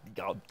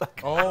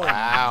 Oh,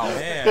 wow.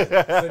 Man.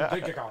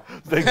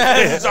 They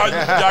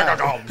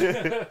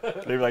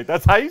were like,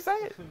 "That's how you say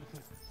it."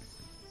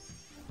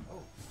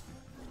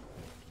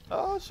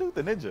 Oh shoot,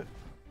 the ninja.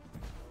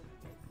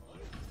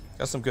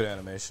 Got some good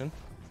animation.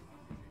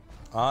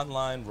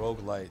 Online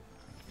roguelite.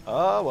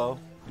 Oh well.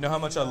 You know how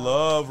much I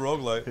love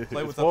roguelite.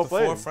 Play with It's up to 4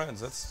 players.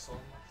 friends.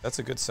 That's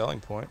a good selling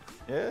point.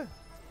 Yeah.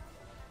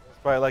 It's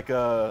probably like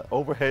a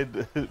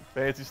overhead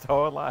fancy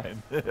star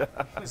online.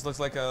 This looks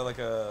like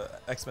a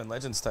X-Men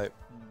Legends type.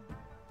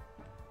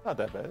 Not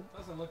that bad.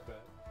 Doesn't look bad.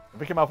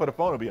 If it came out for the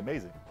phone, it'd be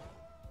amazing.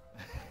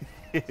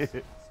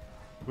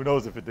 Who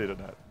knows if it did or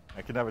not?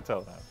 I can never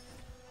tell now.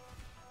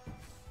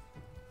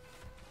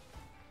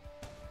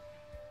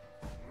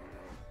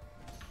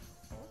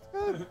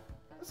 Good.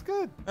 That's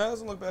good. That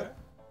doesn't look bad.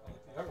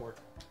 I like the artwork.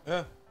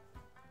 Yeah.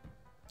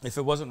 If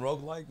it wasn't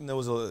roguelike and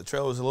the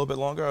trailer was a little bit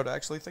longer, I'd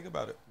actually think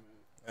about it.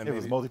 And If it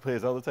was maybe- multiplayer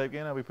Zelda type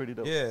game, that'd be pretty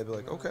dope. yeah, it'd be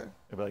like, okay.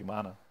 It'd be like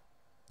Mana.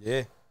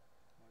 Yeah.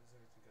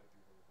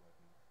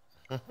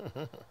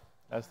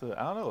 That's the,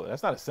 I don't know.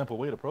 That's not a simple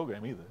way to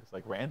program either. It's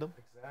like random.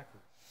 Exactly.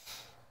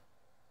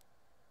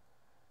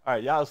 All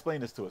right, y'all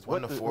explain this to us.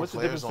 1 to 4 what's the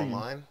players difference between,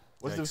 online.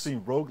 what's the Yikes. difference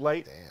between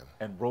roguelite Damn.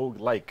 and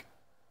roguelike?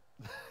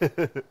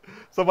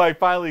 Somebody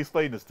finally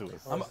explain this to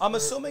us. I'm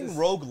assuming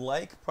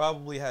roguelike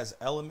probably has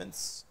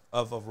elements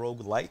of a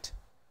roguelite.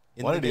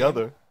 in One or the game.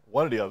 other.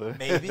 One or the other.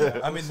 Maybe.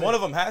 I mean, one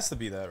of them has to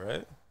be that,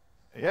 right?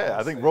 Yeah,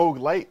 I think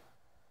roguelite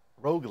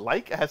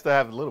has to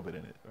have a little bit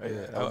in it, right?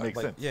 Yeah, That would make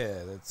sense.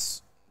 Yeah,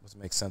 that's what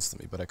makes sense to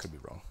me, but I could be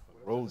wrong.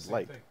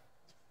 Roguelite.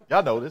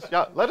 Y'all know this.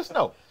 Y'all let us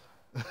know.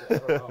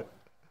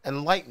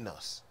 Enlighten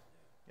us.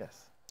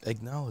 Yes.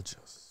 Acknowledge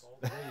us.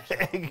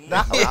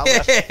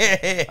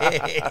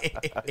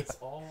 It's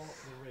all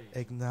the rage.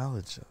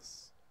 Acknowledge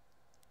us.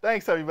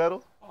 Thanks, Heavy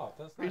Metal. Oh,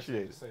 that's Appreciate nice of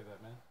you it. to say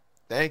that, man.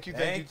 Thank you.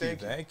 Thank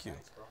you.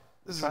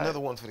 This is Try another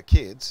it. one for the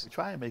kids. We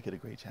try and make it a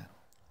great channel.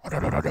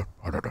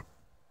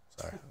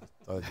 Sorry.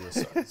 I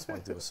just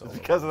want to do a solo.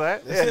 Because of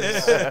that?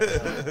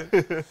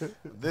 Yeah.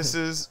 This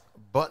is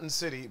Button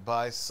City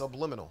by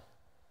Subliminal.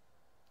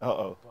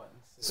 Uh-oh.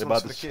 This They're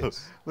one's about for to the show.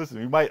 kids. Listen,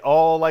 we might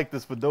all like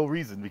this for no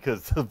reason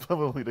because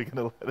subliminally they're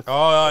going to let us.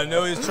 Oh, I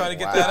knew he was trying to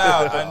get that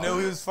out. I knew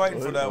he was fighting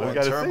for that We one.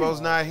 gotta see.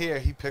 Turbo's not here.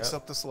 He picks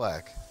up the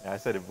slack. I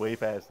said it way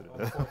faster.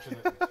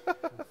 Unfortunately.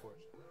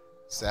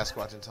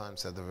 Sasquatch and Time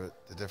said the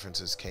difference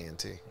is K and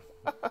T.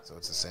 So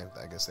it's the same.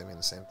 I guess they mean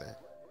the same thing.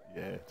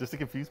 Yeah, just to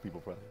confuse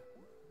people, probably.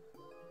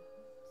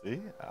 See,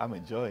 I'm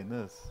enjoying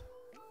this.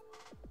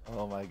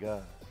 Oh my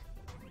god.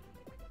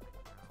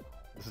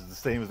 This is the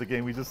same as the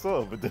game we just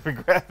saw, but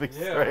different graphics,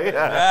 Yeah, right?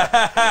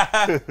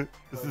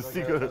 This is like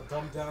secret. a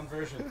dumbed down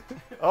version.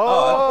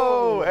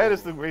 Oh, and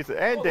it's the racing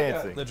and Oh, yeah.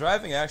 dancing. The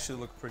driving actually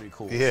looked pretty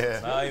cool. Yeah.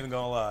 Not even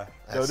gonna lie.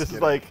 Yo, this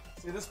is like,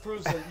 See, this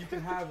proves that you can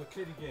have a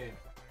kiddie game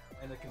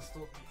and it can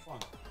still be fun.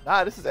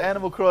 nah, this is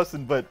Animal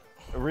Crossing, but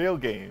real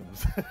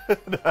games. You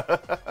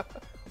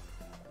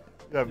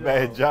have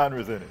mad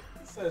genres in it.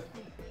 It said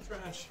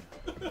trash.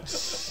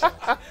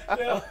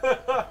 Yeah.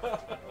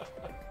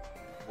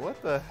 What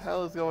the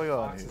hell is going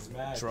on Fox here? is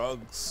mad.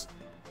 Drugs.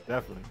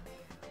 Definitely.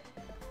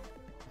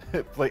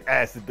 Play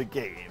Acid the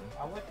game.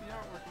 I like the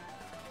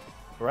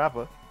artwork.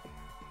 Rapper.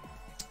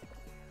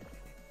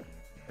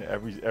 Yeah,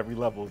 every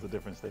level is a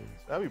different stage.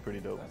 That'd be pretty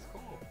dope. That's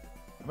cool.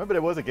 Remember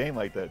there was a game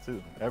like that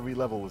too. Every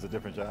level was a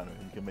different genre.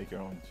 You can make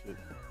your own shit.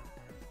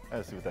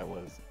 Let's see what that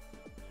was.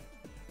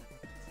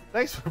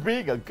 Thanks for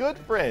being a good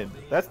friend.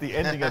 That's the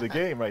ending of the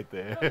game right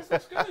there. Yeah, this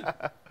looks good.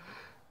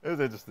 It was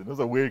interesting. Those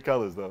are weird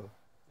colors though.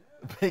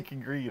 Pink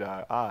and green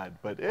are odd,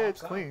 but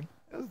it's clean.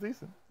 It was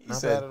decent. He Not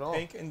said bad at all.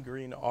 pink and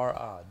green are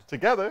odd.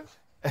 Together.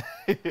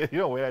 You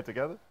don't wear that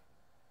together?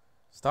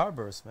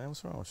 Starburst, man.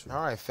 What's wrong with you?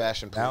 All right,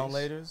 fashion please.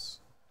 Downlaters.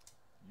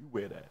 You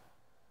wear that.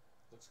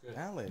 Looks good.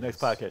 Downlaters. Next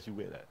podcast, you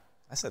wear that.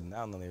 I said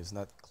downlaters,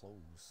 not clothes.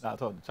 Nah, I'm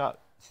talking to Chop.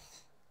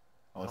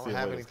 I I want to don't see him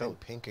have wear this anything color.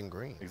 pink and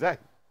green.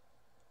 Exactly.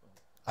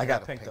 I got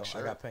got a pink pink though.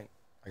 shirt. I got pink.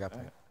 I got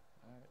pink.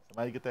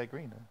 Somebody get that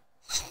green then.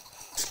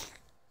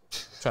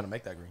 Trying to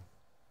make that green.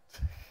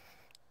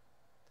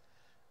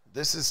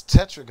 This is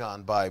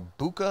Tetragon by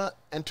Buka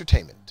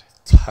Entertainment.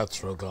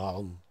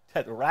 Tetragon.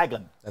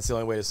 Tetragon. That's the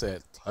only way to say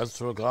it.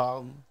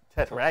 Tetragon.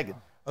 Tetragon.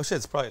 Oh shit,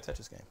 it's probably a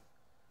Tetris game.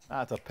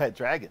 Nah, it's a pet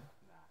dragon.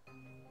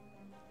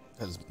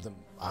 That's the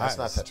That's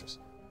not eyes. Tetris.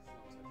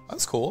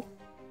 That's cool.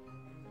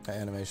 That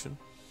animation.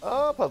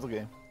 Oh, puzzle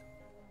game.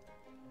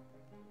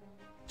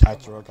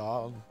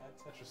 Tetragon. Add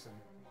Tetris in.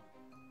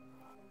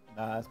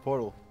 Nah, it's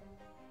Portal.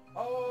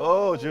 Oh,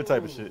 Oh, it's your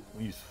type of shit.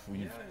 When you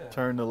Yeah.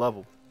 turn the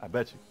level. I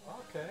bet you.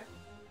 Okay.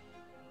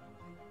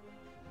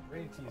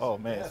 Rain teaser. Oh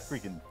man, Yes.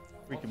 it's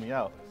freaking me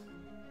out.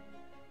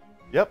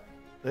 Yep.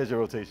 There's your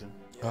rotation.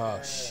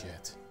 Oh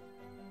shit.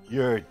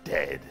 You're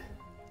dead.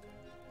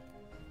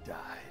 Died.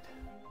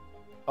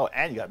 Oh,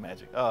 and you got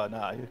magic. Oh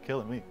nah, you're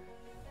killing me.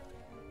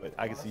 But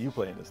I can see you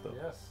playing this though.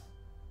 Yes.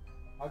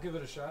 I'll give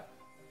it a shot.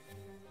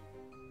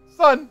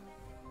 Son!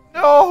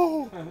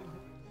 No!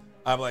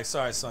 I'm like,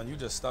 sorry, son, you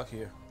just stuck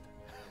here.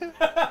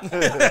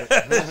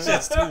 This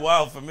shit's too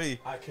wild for me.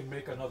 I can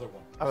make another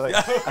one. I'm like,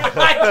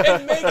 I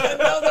can make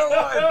another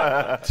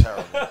one.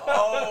 Terrible.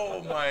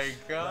 Oh my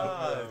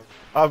god.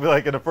 I'll be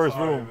like in the first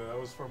Sorry, room. man, that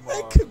was from.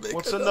 I can make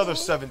What's another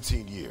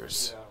 17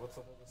 years? Yeah, what's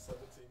another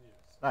 17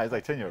 years? Nah, he's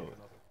like 10-year-old.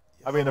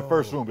 I'll be in the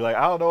first room, be like,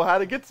 I don't know how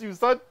to get to you,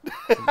 son.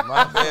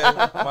 My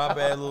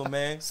bad, little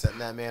man. Setting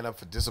that man up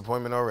for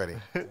disappointment already.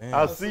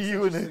 I'll see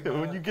you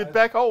when you get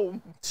back home.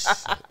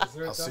 Is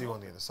there a I'll see you demo? on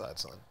the other side,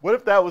 son. What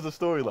if that was a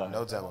storyline?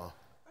 No demo.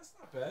 That's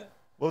not bad.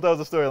 What if that was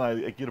a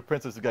storyline? Like, you're the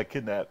princess who got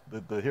kidnapped.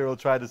 The hero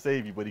tried to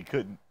save you, but he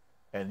couldn't.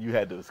 And you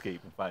had to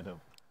escape and find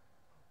him.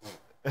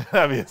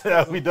 I mean,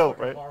 that would be dope,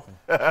 right?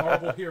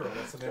 Marvel hero.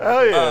 That's the name. Hell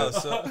of it. yeah.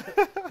 So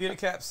Peter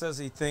Cap says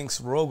he thinks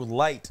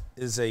roguelite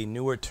is a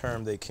newer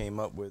term they came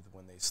up with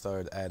when they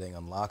started adding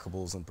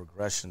unlockables and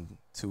progression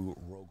to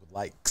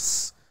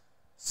roguelikes.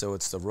 So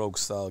it's the rogue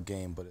style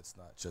game, but it's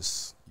not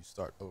just you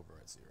start over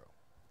at zero.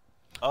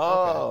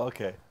 Oh,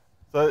 okay.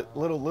 So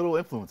little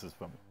influences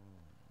from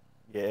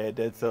it. Yeah,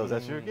 Dead Cells,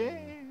 that's your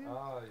game.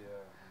 Oh yeah.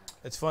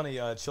 It's funny,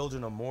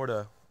 Children of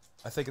Morta,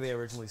 I think they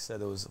originally said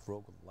it was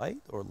roguelite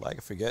or like, I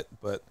forget,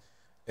 but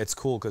it's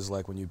cool because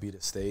like when you beat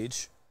a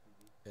stage,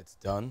 it's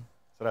done.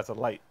 So that's a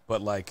light.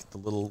 But like the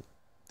little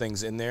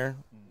things in there,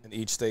 in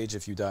each stage,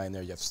 if you die in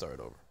there, you have to start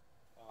over.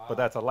 But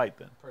that's a light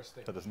then. Per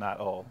stage. So it's not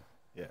all.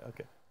 Yeah,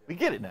 okay. We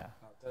get it now.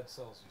 No, Dead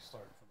Cells, you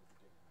start from the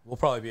beginning. We'll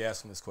probably be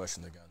asking this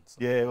question again. So.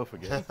 Yeah, we'll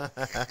forget.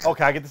 Oh,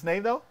 can I get this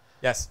name though?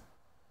 Yes.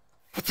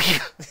 What the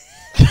hell?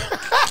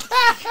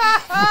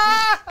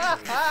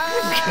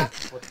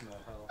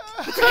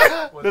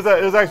 There's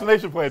an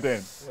explanation point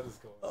then. What is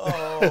going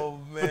on? Oh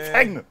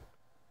man.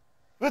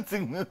 That's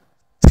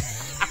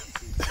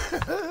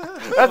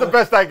the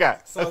best I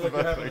got. Sounds like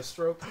you're having a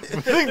stroke.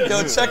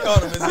 Yo, check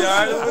on him. Is he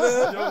alright over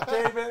there? You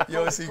okay, man?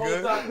 Yo, is he Call the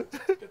good? doctor.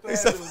 Get the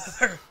ambulance.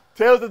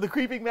 Tales of the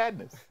Creeping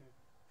Madness.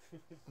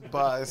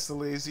 By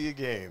Silesia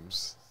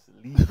Games.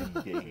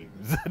 Sleeping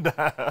games.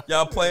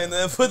 Y'all playing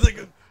that for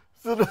the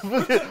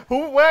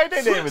Why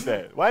did they name it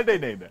that? Why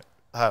did they name that?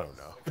 I don't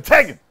know.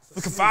 Protagon.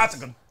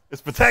 Protagon.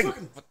 It's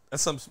Protagon.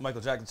 That's some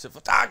Michael Jackson shit.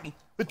 Protagon.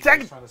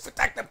 Protagon. Trying to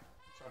Protagon.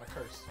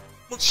 curse.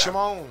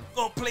 Shimon.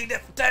 Go play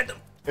that Protagon.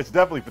 It's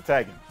definitely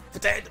Protagon.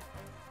 Protagon.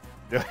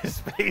 Yo, his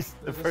face.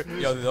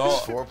 Yo, they're all.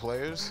 4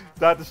 players.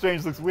 Doctor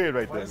Strange looks weird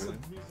right Why there, is the man.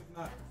 music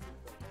not?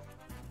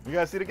 We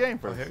gotta see the game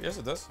Oh, first. here, yes,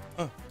 it does.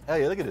 Hell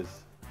yeah, look at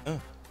this.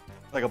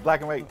 Like a black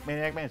and white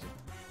Maniac Mansion.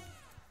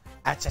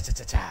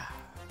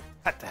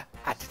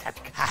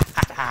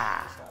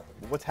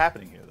 What's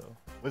happening here, though?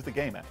 Where's the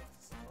game at?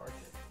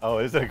 Oh,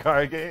 is it a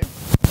card game?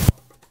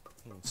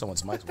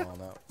 Someone's mic's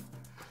blown out.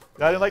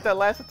 I didn't like that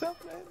last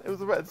attempt, man. It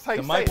was it's how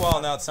The you mic say it.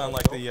 wilding out sound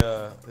like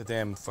the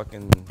damn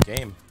fucking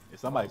game. Yeah,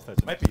 somebody's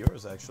touching. Might be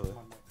yours actually.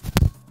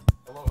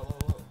 Hello.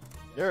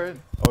 You're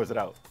in. Oh, is it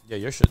out? Yeah,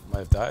 your shit might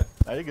have died.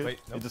 Now you're good. Wait,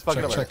 You nope. just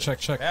fucking up.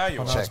 Check. Now you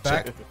Oh, are. no, it's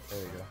back. There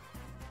you go.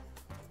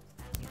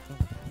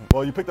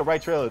 Well, you picked the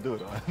right trailer to do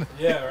it on.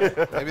 Yeah,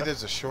 right. Maybe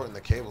there's a short in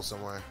the cable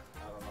somewhere. I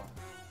don't know.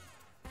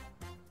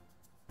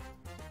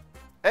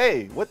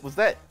 Hey, what was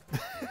that?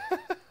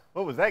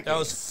 What was that? That game?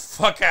 was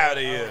fuck out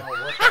of here. I don't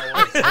know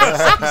what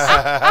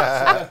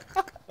that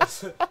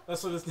was.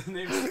 That's what his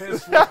name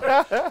stands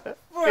for.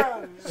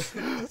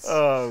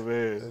 Oh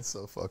man. That's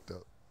so fucked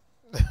up.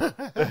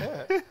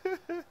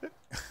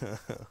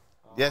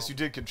 Yes, you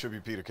did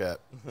contribute, Peter Cap.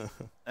 You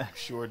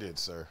sure did,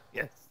 sir.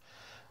 Yes.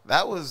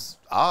 That was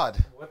odd.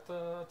 What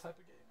type of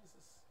game is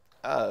this?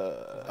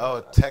 Oh,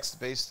 a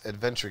text-based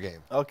adventure game.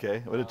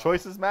 Okay. Well, the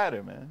choices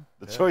matter, man.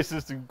 The choice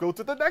is to go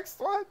to the next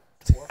one.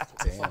 It's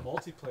a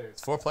multiplayer.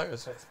 It's 4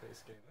 players.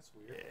 Text-based game. That's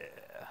weird.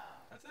 Yeah.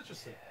 That's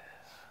interesting.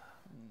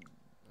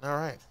 All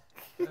right.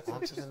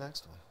 On to the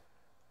next one.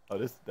 Oh,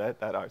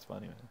 that art's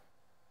funny, man.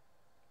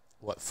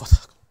 What?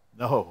 Fuck.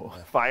 No,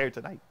 Fire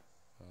Tonight.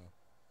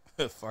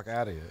 Fuck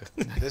out of here.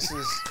 This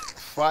is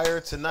Fire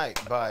Tonight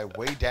by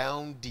Way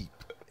Down Deep.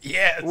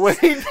 Yes. Way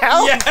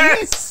down.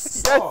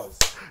 Yes. Pause.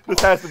 This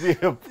has to be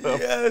a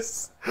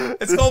Yes.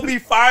 It's gonna be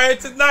fire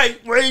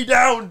tonight, way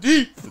down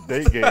deep.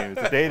 date game.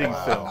 It's a dating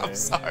film, man. I'm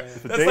sorry.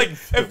 It's a That's dating like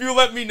film. if you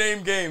let me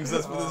name games,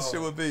 that's what this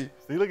shit would be.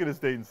 See, look at this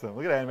dating film.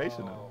 Look at the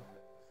animation now.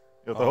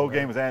 Yo, if the Oh, whole man.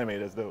 game is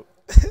animated, that's dope.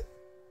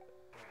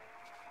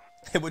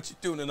 Hey, what you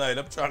doing tonight?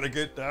 I'm trying to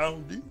get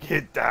down deep.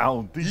 Get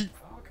down deep.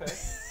 Okay.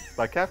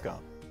 By Capcom.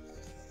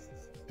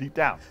 Deep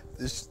down.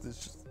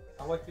 This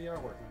I like the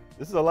artwork, man.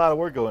 This is a lot of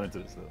work going into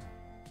this, though.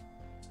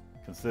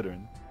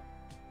 Considering.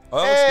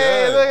 Oh,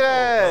 Hey,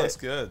 that's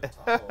good. look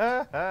at That's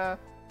good. that.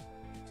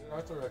 Good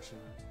art direction,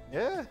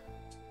 man. Yeah.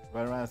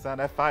 Run around and sound.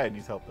 That fire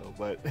needs help, though.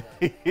 But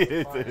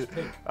Fire's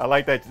pink. I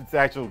like that it's an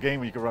actual game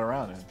where you can run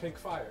around in. Pink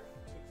fire.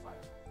 Pink fire.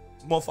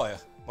 More fire.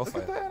 More Look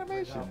at the fire.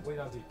 animation. Way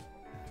down deep.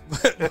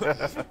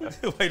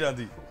 Way down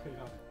deep. Way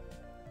down.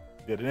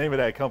 Yeah, the name of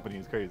that company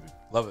is crazy.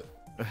 Love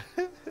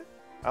it.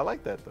 I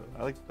like that, though.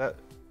 I like that.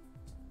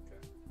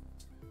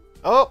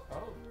 Oh!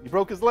 Oh. You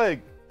broke his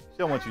leg. She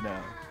don't want you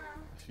now.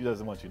 She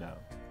doesn't want you now.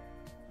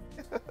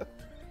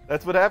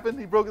 That's what happened?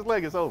 He broke his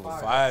leg. It's over.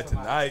 Fire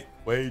tonight,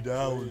 way Way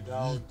down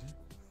down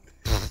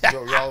deep. deep.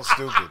 Yo, y'all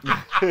stupid.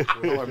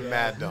 Y'all are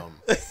mad dumb.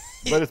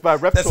 But it's by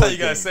Reptoid That's how you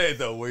gotta Games. say it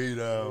though. Way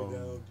down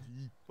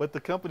deep. But the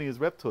company is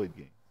Reptoid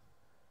Games.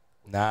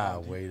 Nah,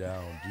 way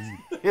down deep.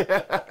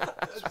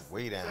 It's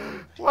way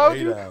down. Why would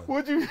Way you? down.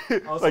 Would you?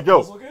 Oh, it's Like, a yo,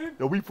 puzzle game?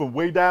 yo, we from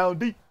way down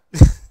deep.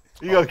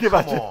 You gotta give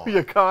out come on.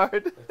 your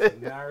card. It's a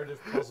narrative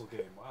puzzle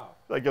game. Wow.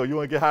 Like, yo, you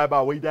wanna get high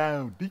about way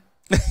down deep?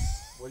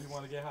 Where you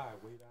want to get high?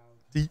 Way down.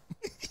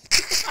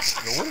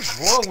 Yo, what is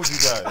wrong with you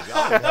guys?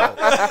 Y'all need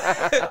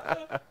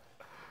help.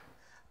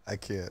 I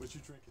can't. What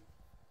you drinking?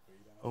 Way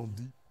down. Oh,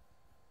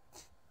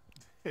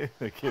 deep.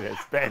 The kid has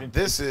Spanish.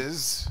 This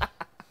is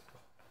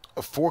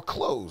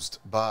Foreclosed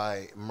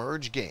by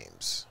Merge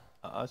Games.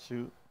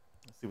 Shoot.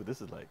 Let's see what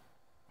this is like.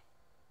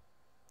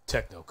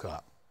 Techno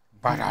cop.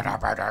 It's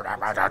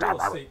a real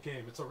estate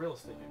game. It's a real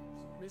estate game.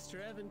 Mr.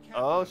 Evan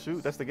Oh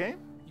shoot, that's the game.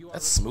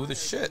 That's smooth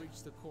as shit.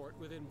 Reach the court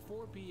within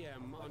 4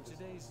 p.m. on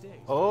today's date.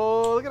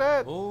 Oh, look at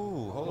that.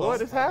 Oh, hold on.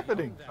 What is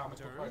happening? Comic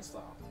book art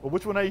style. Well,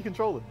 which one are you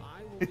controlling?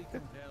 I will be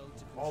compelled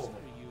to All of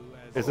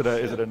consider them. you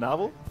as Is it a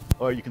novel,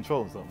 or are you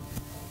controlling something?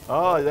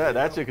 Oh, yeah,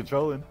 that's your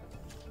controlling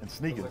and Those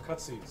sneaking. are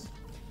cutscenes.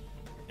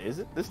 Is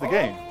it? This is the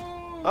game.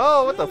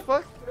 Oh, what the shit.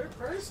 fuck? Third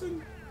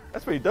person.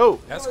 That's pretty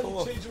dope. That's Oh,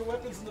 cool. You change your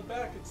weapons in the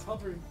back. It's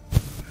hovering.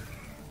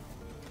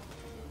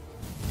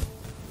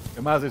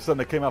 Reminds me of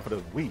something that came out for the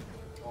Wii.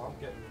 Oh, I'm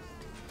getting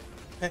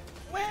this.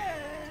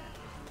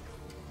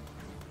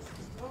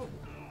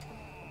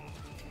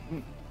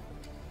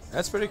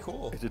 That's pretty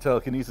cool. It's your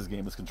telekinesis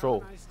game. It's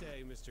control. nice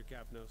day, Mr.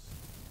 Capnos.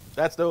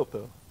 That's dope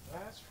though.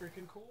 That's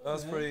freaking cool.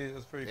 That's man. pretty.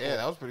 That's pretty cool. Yeah,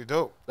 that was pretty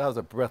dope. That was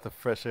a breath of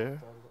fresh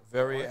air.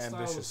 Very Art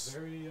style was ambitious.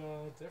 very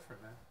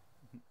different, man.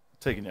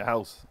 Taking your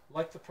house.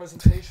 Like the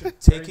presentation.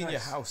 Taking Very your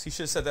nice. house. He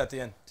should have said that at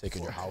the end.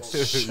 Taking your house.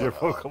 Your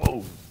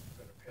Pokemon.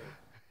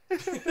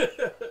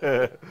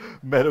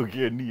 Metal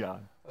Gear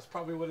Neon. That's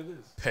probably what it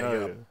is. Pay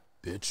Oh, up,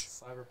 yeah.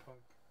 bitch. Cyberpunk.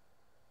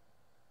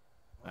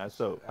 That's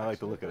dope. I like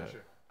the look of that.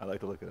 Action-adventure. I like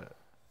the look of that.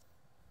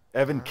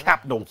 Evan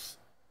Capnos.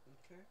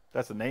 Okay.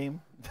 That's a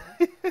name.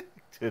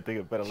 Should think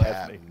of a better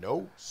last name.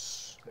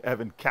 Notes.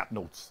 Evan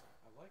Capnos.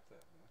 I like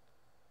that,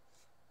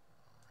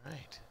 man.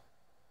 Right.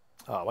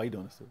 Oh, why you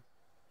doing this? Too?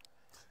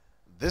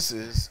 This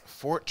is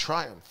Fort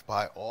Triumph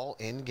by All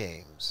In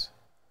Games.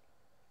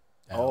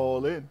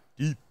 All in.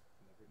 Deep.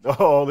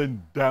 All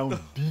in down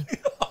deep.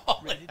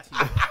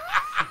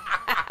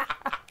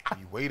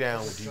 You way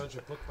down You deep. judge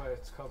a book by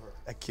its cover.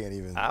 I can't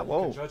even. I You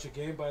won't. can judge a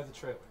game by the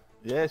trailer.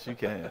 Yes, you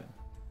can.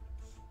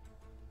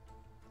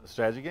 A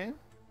strategy game?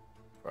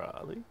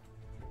 Probably.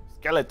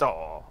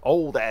 Skeletor.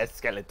 Old ass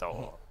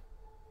Skeletor.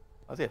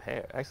 I said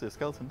hair. Actually, a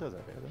skeleton does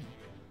have hair, doesn't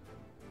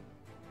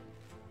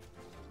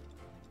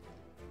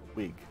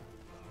Wig.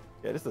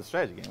 Yeah, this is a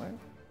strategy game, right?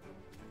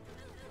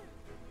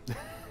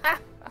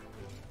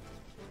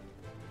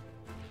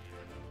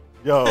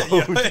 Yo,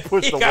 you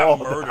pushed he the got wall.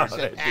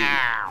 murdered.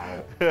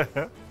 Down, that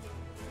dude.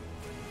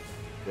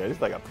 Yeah, this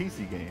is like a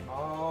PC game.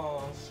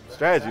 Oh,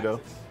 Strategy,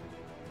 though.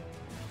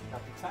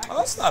 Oh,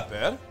 that's not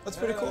bad. That's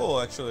pretty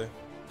cool, actually.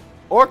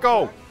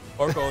 Orko!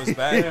 Orko is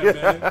back. Yeah,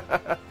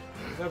 man.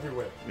 He's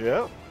everywhere.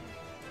 Yep.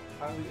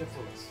 Highly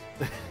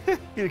influenced.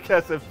 He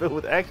cast that filled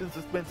with action,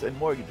 suspense, and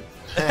mortgages.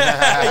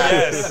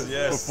 Yes,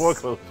 yes. For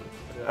foreclosure.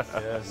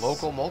 Yes.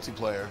 Local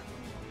multiplayer.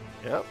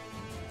 Yep.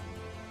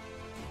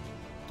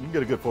 You can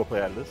get a good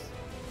foreplay out of this.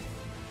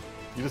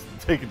 You're just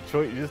taking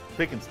choice. You're just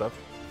picking stuff.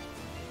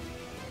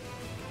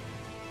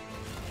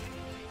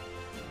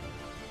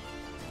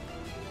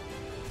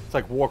 It's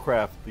like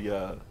Warcraft.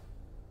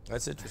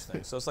 That's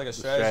interesting. So it's like a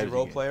strategy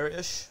role player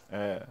ish.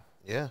 Yeah.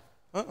 Yeah.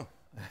 Oh.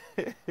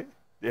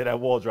 Yeah,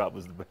 that wall drop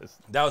was the best.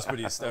 That was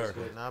pretty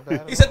hysterical. Not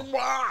bad. He said,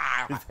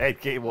 "Wow." His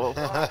head came off.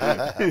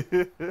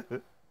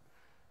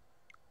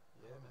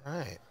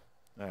 Right.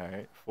 All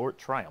right. Fort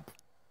Triumph.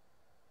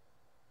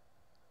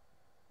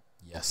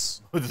 Yes.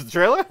 Was this the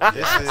trailer?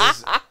 This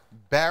is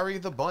Barry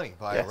the Bunny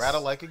by Yes.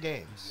 Rattle Like a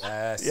Games.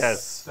 Yes.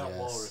 Yes. That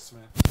walrus,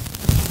 man.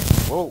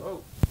 Whoa.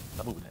 Oh,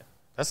 Not moving that.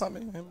 That's not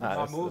me. Him. Nah,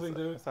 not moving,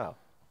 dude. That's how.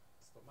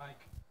 it's the mic.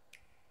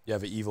 You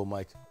have an evil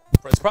mic.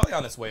 It's probably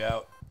on its way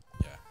out.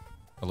 Yeah.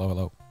 Hello,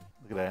 hello.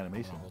 Look at that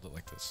animation. Hold it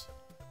like this.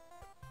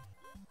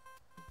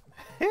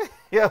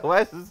 Yeah,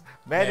 why is this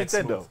Mad Mad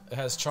Nintendo? smooth. It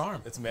has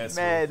charm. It's mad.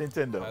 Mad smooth.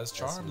 Nintendo. It has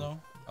charm, though.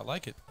 I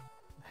like it.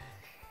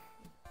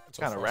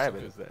 So What kind of far, so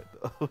rabbit good. is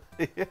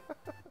that, though?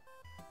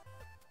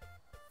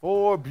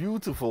 For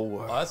beautiful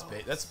world. Oh,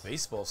 that's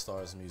baseball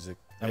stars music.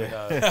 I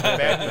Yeah. mean,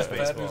 Bad News Bad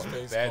Baseball. News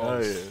Baseball. Bad Oh,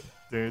 News. yeah.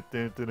 Dun,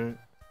 dun, dun, dun.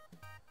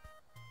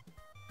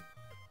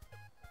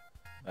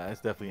 Nah,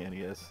 it's definitely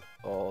NES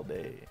all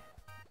day.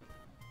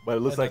 But it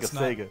looks And like a it's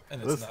not- Sega.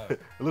 and It it's looks, not. it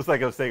looks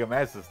like a Sega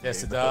Master System.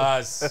 Yes, it game,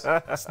 does.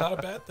 It's not a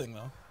bad thing,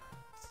 though.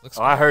 Looks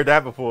Oh, I heard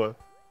that before.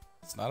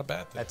 It's not a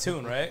bad thing. That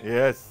tune, right?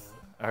 Yes.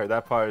 I heard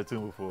that part of the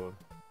tune before.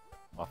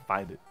 I'll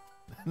find it.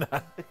 I'm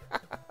going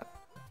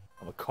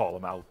to call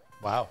him out.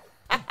 Wow.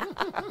 I'm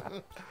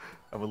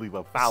going to leave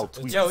a foul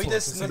tweet. Yo, he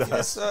just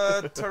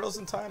Turtles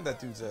in Time, that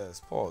dude's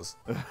ass. Pause.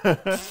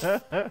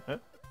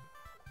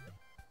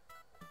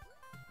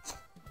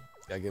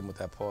 Gotta get him with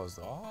that pause,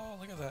 though. Oh,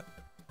 look at that.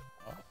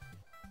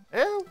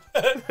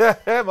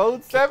 Yeah.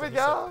 Mode 7,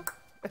 y'all.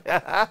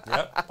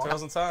 Yep,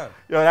 Turtles in Time.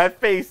 Yo, that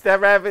face, that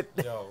rabbit.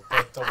 Yo,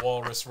 the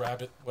walrus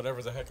rabbit,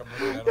 whatever the heck I'm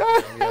looking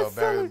at. Yo,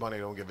 Barry the Bunny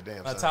don't give a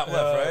damn. On son. top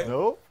left, right?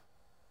 Nope.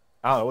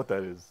 I don't know what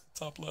that is.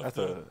 Top left.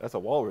 That's a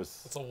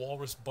walrus. It's a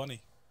walrus bunny.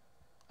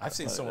 I've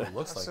seen someone who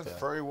looks That's like a that.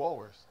 furry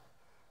walrus.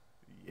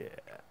 Yeah.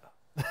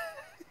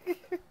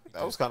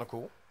 That was kind of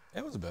cool.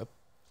 It was a bit.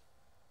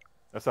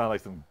 That sounded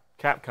like some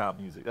Capcom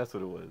music. That's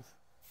what it was.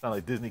 Sounded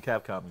like Disney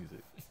Capcom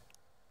music.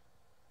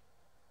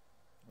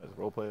 That's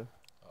a role player.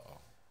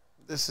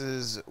 This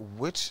is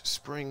Witch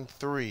Spring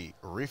 3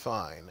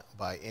 Refine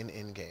by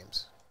NN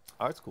Games.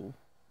 Oh, it's cool.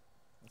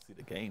 Let's see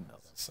the game though.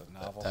 It's a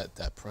novel.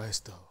 That price,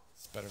 though.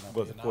 It's better not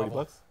Was be a it novel. 40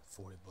 bucks?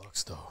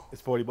 $40, though.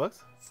 It's 40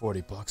 bucks?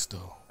 $40,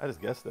 though. I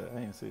just guessed that. I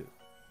didn't see it.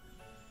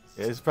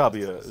 Yeah, it's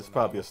probably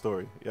a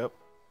story. Yep.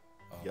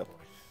 Oh, Yep. boy.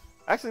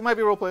 Actually, it might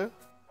be a role player.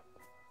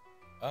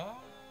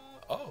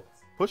 Oh.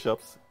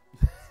 Push-ups.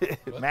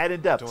 Mad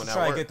in depth. Doing that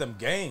Try to work. get them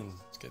games.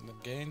 It's getting them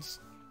gains.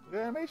 Good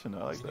animation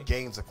though. I like that.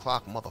 Gains the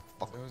clock,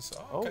 motherfucker. It was,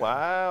 Oh okay.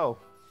 wow.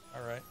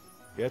 All right.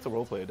 Yeah, it's a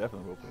role player.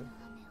 Definitely a role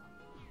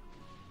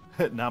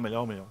player.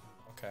 Naminomio.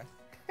 Okay.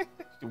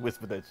 You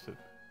whispered that shit.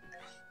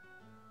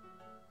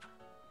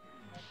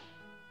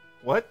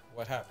 What?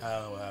 What happened? I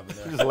don't know what happened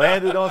You there. just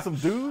landed on some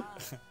dude?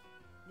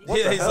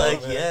 Yeah, he's hell,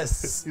 like, man?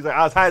 yes. He's like,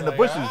 I was hiding in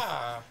the Like, bushes.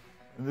 ah,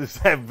 And this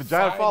that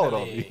vagina followed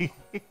on me.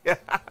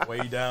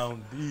 Way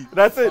down deep.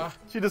 That's it.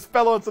 She just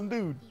fell on some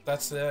dude.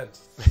 that's the end.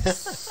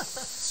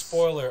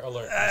 Spoiler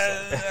alert.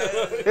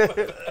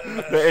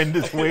 The end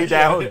is way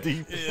down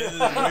deep.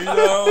 Way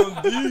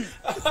down deep.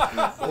 Should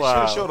have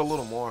Wow. showed a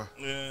little more.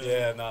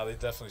 Yeah, no, they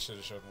definitely should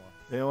have showed more.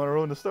 They don't want to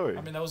ruin the story.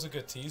 I mean, that was a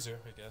good teaser,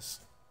 I guess.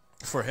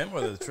 For him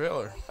or the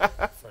trailer?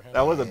 For him.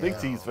 That was a big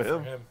tease for For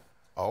him. him.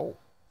 Oh.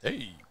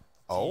 Hey.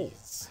 Oh.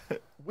 Jeez.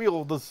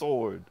 Wield the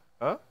sword.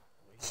 Huh?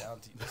 Way down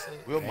deep.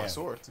 Wield my Damn.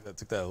 sword. I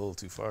took that a little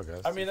too far,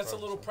 guys. I mean, that's a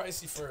little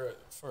pricey for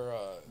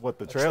What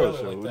the a trailer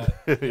like showed.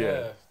 that. Yeah.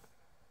 Yeah.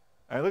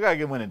 All right, look how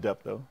I went in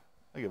depth though.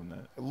 I give him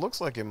that. It looks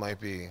like it might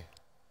be.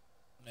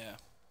 Yeah.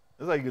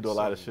 It's like you can do a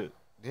lot of shit.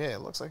 Yeah,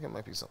 it looks like it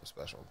might be something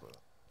special. But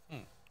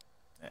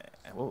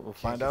And we'll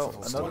find get out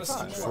full another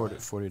story. time. More.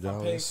 $40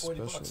 I'm paying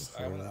special. $40.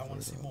 I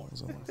wanna see more.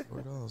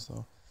 $40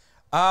 though.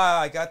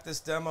 I got this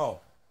demo.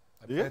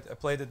 Yeah? I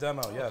played the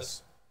demo.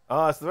 Yes,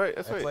 Oh, that's right.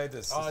 That's I right. played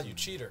this. Ah, you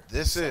cheater.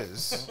 this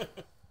is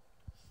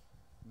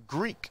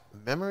Greek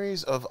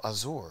Memories of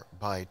Azor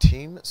by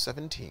Team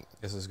 17.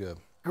 This is good.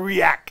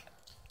 Griak.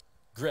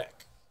 Greg.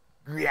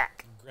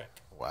 Griak. Greg.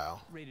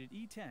 Wow. Rated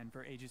E10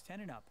 for ages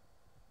 10 and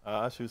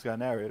up. Shoot's got a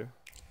narrator.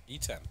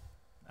 E10.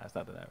 That's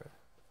not the narrator.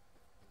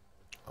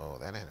 Oh,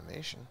 that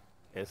animation.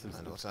 Yeah,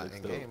 I know it's not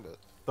in game, but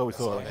thought we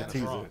saw like a hand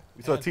teaser. drawn.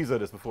 We saw a teaser of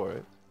this before,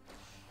 right?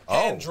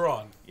 Hand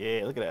drawn.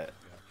 Yeah, look at that.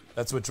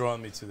 That's what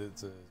drawn me to get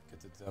the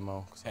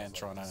demo. Hand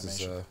drawn This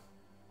animation. is,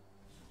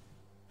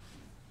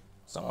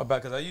 something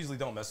about, because I usually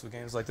don't mess with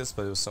games like this,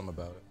 but it was something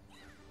about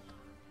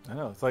it. I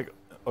know. It's like,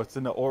 it's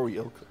in the Ori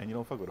ilk, and you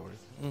don't fuck with Ori.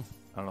 I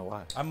don't know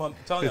why. I'm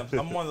telling you,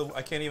 I'm one of the.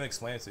 I can't even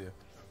explain it to you.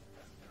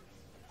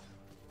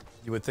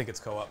 You would think it's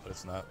co-op, but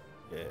it's not.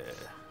 Yeah.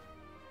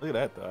 Look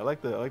at that though. I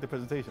like the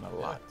presentation a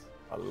lot.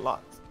 A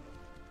lot.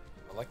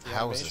 I like the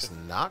How is animation.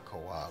 this not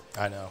co-op?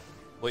 I know.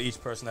 Well,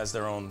 each person has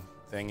their own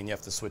thing, and you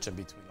have to switch in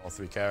between all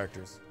three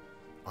characters.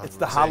 It's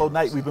the Hollow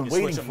Knight we've been You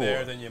waiting switch them for.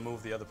 there, then you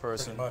move the other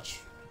person, Pretty much.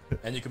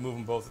 and you can move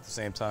them both at the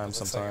same time It's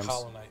sometimes. like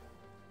Hollow Knight.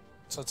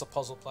 So it's a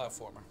puzzle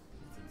platformer.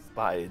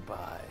 Inspired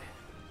by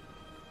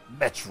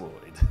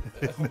Metroid.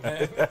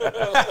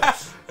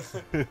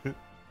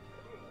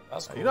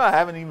 That's cool. You know, I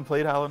haven't even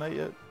played Hollow Knight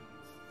yet.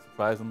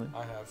 Surprisingly,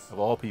 I have. of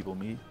all people,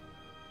 me.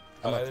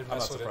 But I'm I not- didn't I'm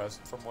mess not with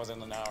surprised. it for more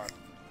than an hour.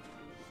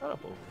 Shut up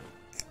over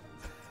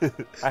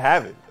it. I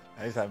haven't.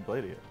 I just haven't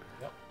played it yet.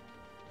 Yep.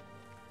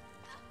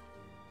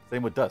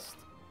 Same with Dust.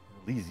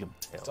 Elysium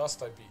Tale.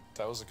 Dust I beat.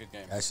 That was a good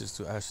game. Ashes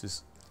to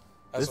ashes.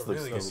 That's This a looks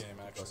really good so- game,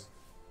 actually.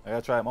 I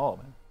gotta try them all,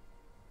 man.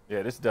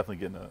 Yeah, this is definitely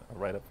getting a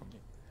write up from me.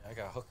 I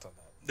got hooked on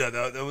that.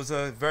 Yeah, that was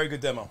a very good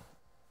demo.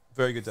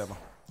 Very good demo.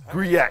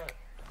 Griak.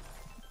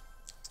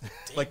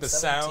 Like the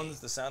sounds,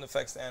 the sound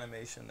effects, the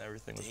animation,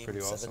 everything was pretty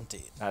awesome.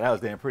 Nah, that was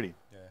damn pretty.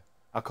 Yeah.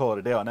 I'll call it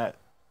a day on that.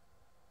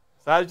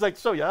 So I'd just like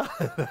to show y'all.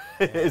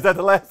 Is that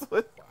the last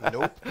one?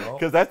 Nope.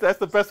 Because that's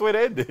the best way to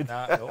end it.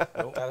 Nah, nope.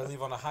 Gotta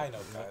leave on a high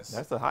note, guys.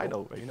 That's a high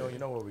note right You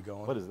know where we're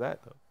going. What is that,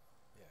 though?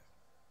 Yeah.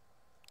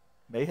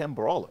 Mayhem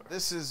Brawler.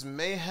 This is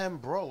Mayhem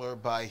Brawler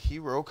by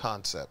Hero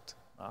Concept.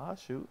 Ah,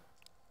 shoot.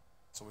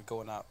 So we're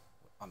going out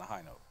on a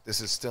high note. This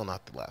is still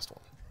not the last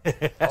one.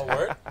 Oh,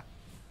 word?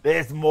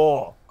 There's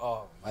more.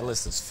 Oh, My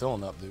list is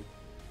filling up, dude.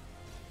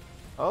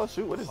 Oh,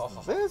 shoot. What is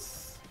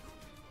this?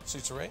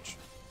 Suits of Rage?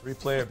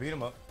 3-player beat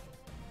 'em up.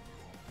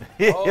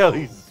 Yo, Oh.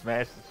 he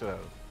smashed the shit out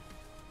of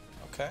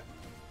it. Okay.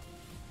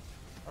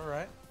 All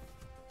right.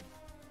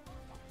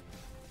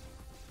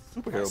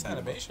 Superhero Nice beat 'em up.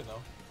 animation,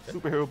 though.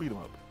 Superhero beat 'em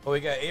up. Oh, we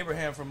got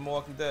Abraham from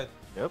Walking Dead.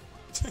 Yep.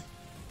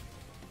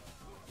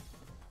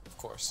 Of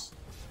course.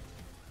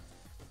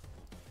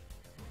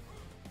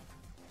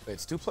 Wait,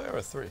 it's 2-player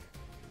or 3?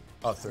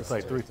 Oh, 3. It's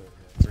like 3. Yeah,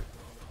 3.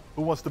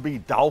 Who wants to be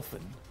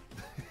Dolphin?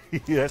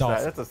 that's,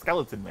 Dolphin. that's a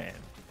skeleton man.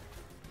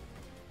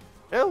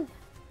 Hell,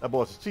 that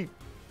boss is cheap.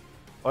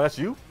 Oh, that's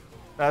you?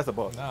 Nah, that's a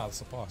boss. Nah,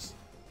 that's a boss.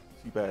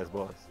 Cheap ass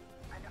boss.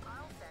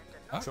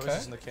 Okay.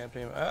 Choices in the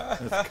campaign.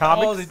 And it's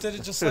comics. Oh, they did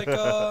it just like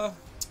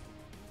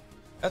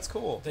That's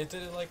cool. they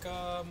did it like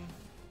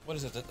what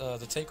is it? The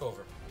Takeover.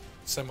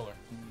 Similar.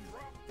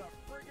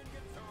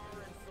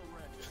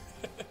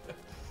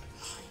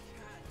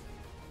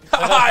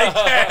 I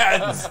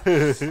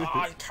can't.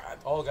 I can't.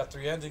 Oh, got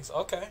 3 endings.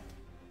 Okay.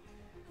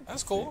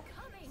 That's cool.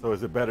 So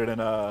is it better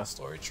than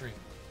Story tree.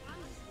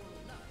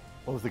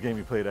 what was the game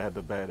you played that had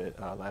the bad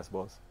last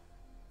boss?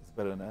 It's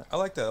better than that. I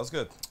like that. That was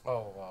good.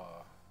 Oh,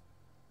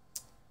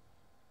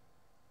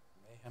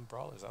 Mayhem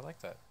Brawlers. I like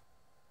that.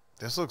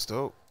 This looks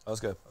dope. That was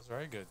good. That was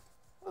very good.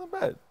 Not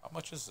bad. How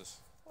much is this?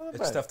 Not It's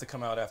bad. stuff to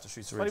come out after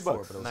Streets of $20 Rage 4, but it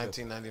was good.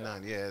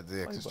 1999. Yeah,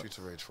 the $20. Streets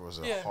of Rage 4 was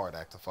a Yeah. hard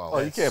act to follow. Oh,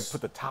 you can't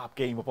put the top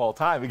game of all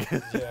time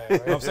again. Yeah,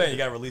 right? I'm saying you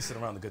got to release it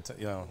around the good time.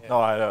 You know, Yeah.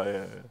 No, I know, yeah.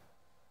 that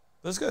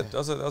was good. That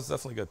was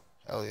definitely good.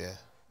 Hell yeah.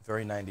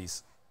 Very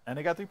 90s. And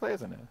they got 3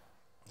 players in there.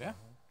 Yeah.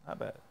 Not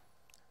bad.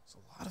 There's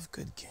a lot of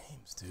good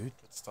games, dude.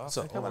 Good stuff. It's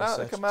a coming out-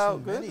 they oversaturated come out too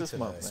good many this today.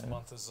 month, This man.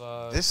 month is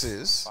This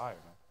is fire,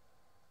 man.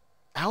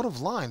 Out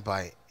of Line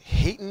by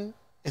Hayton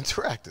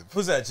Interactive.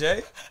 Who's that,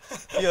 Jay?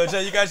 Yo,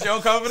 Jay, you got your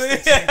own company?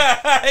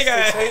 Yeah, you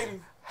got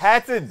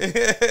Hatton.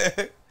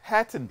 You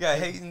Hatton. got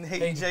Hayton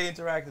Jay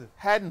Interactive.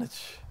 Hatton.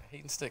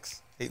 Hating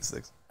Sticks. Hate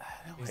Sticks.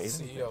 He's hate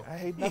the anything. CEO. I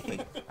hate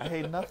nothing. I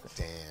hate nothing.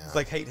 Damn. It's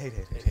like hate.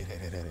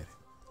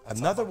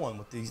 Another one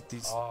with these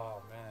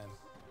Oh, man.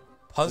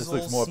 puzzle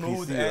looks more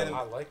smooth PC, anim,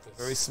 I like this.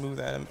 very smooth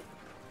anim.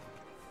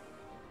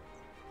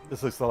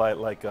 This looks like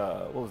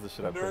what was the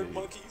shit I Nerd played?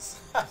 monkeys.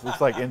 This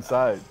looks like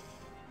Inside.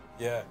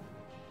 Yeah.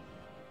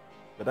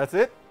 But that's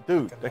it?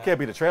 Dude, Fucking that can't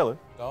be the trailer.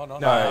 No, no, No,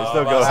 no. Alright,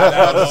 still I go. was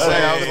about to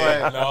say, I was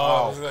like, No,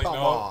 I was oh, like, come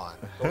no. on.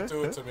 Don't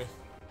do it to me.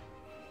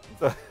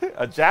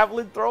 A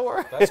javelin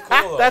thrower? That's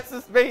cool, though. That's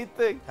his main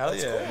thing. Hell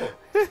yeah.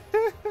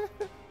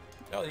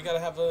 Yo, you gotta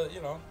have a,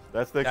 you know,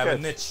 That's their Have a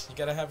catch. niche. you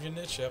gotta have your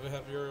niche. You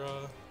have your,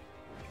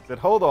 Said,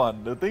 hold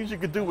on, the things you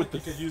could do with you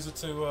this. could use it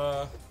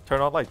to,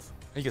 Turn on lights.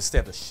 You can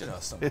stab the shit out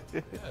of something.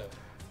 yeah.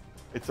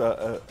 It's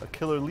a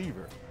killer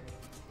lever.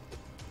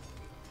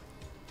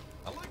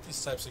 I like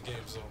these types of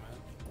games, though,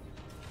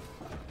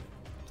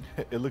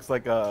 man. It looks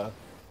like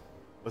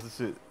what's the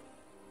shit?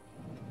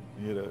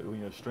 When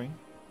you're a string,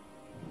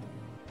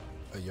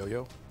 A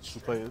yo-yo. 2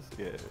 players.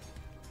 Yeah.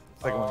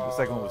 The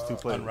second one was 2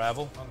 players.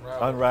 Unravel.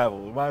 Unravel.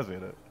 Reminds me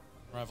of that.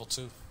 Unravel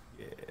 2.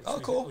 Yeah. Oh,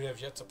 cool. We have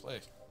yet to play.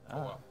 Ah,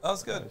 wow. That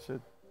was good. that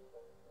shit.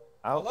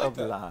 Out like of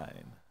that.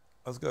 line.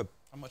 That was good.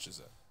 How much is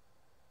that?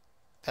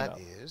 That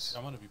is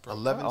I'm gonna be broke.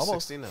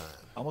 $11.69.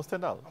 Almost $10.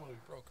 I'm gonna be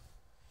broke.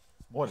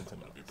 More than $10.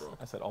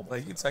 I said almost.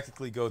 Like you can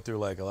technically go through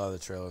like a lot of the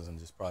trailers and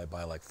just probably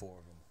buy like 4 of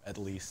them at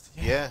least.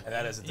 Yeah. And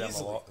that is a demo.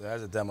 Easily. That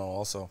has a demo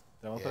also.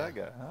 Demo for that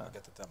guy. Huh? I'll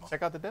get the demo.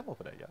 Check out the demo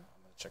for that, y'all.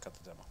 I'm gonna check out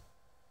the demo.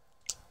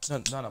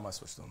 Not on my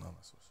Switch though. Not on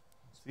my Switch.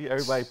 See,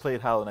 everybody played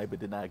Hollow Knight but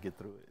did not get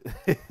through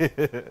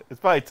it. It's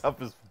probably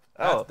tough as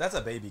hell. That's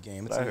a baby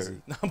game. It's I easy.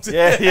 heard. No, I'm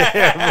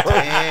Yeah.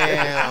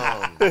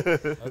 Damn.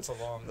 That's a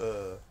long.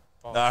 No,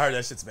 I heard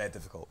that shit's mad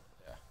difficult.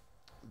 Yeah.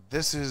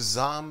 This is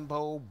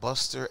Zombo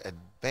Buster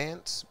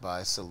Advance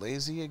by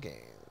Silesia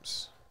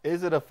Games.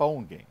 Is it a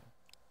phone game?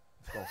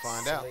 Gonna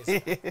find out.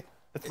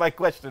 That's my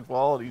question for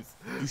all these.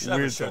 You should have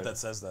a weird shirt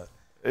titles. that says that.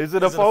 Is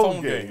it a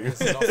phone game? It's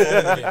a phone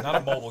game, not a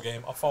mobile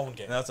game. A phone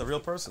game. That's a real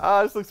person.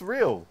 Ah, this looks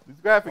real. These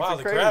graphics Wow, are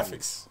the crazy.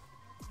 graphics.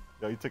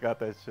 Yo, you took out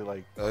that shit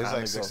like. Oh, it's time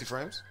like ago. 60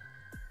 frames?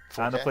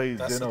 Time to 4K? play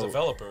That's the Zeno.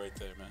 developer right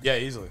there, man. Yeah,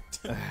 easily.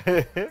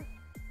 It's like,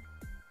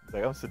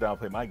 I'm gonna sit down and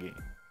play my game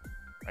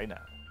right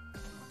now.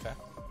 Okay.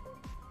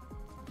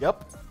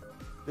 Yep.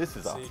 This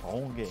is a See,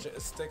 phone game.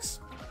 Stikz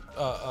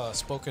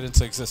spoke it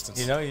into existence.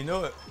 You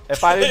know it.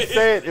 If I didn't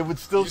say it, it would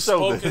still You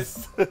show spoke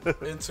this.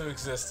 it into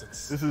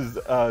existence. This is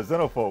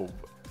Xenophobe,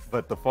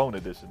 but the phone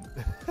edition.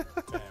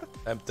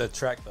 The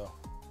track though.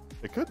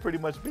 It could pretty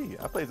much be.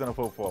 I played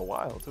Xenophobe for a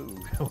while too,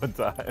 one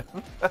time.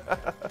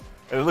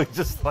 And it looked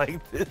just like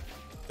this.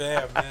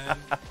 Damn, man.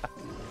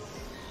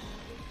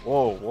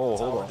 Whoa, hold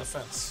Tower on.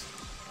 defense.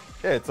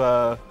 Yeah, it's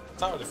Tower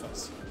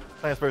defense.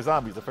 Plants vs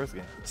Zombies, the first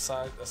game. A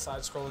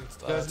side-scrolling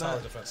Does tower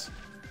not. defense.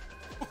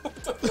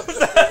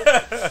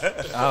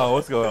 Oh,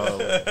 what's going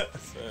on?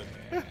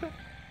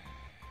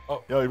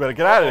 Oh. Yo, you better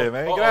get out of there,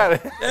 man. Get out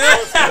of there.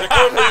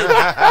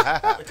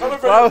 They're coming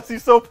for Why you. was he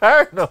so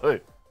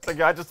paranoid? It's like,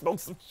 I just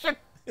smoked some shit.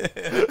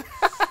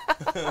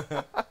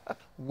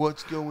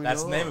 What's going on?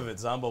 That's the name of it,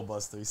 Zombo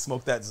Buster. He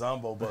smoked that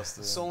Zombo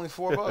Buster. It's only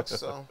 $4,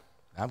 so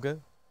I'm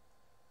good.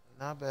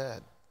 not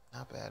bad.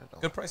 Not bad at all.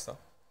 Good price though.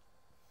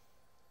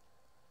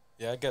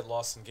 Yeah, I get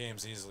lost in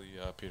games easily,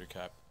 Peter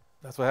Cap.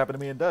 That's what happened to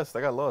me in Dust.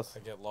 I got lost. I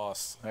get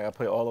lost. I got to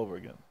play all over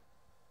again.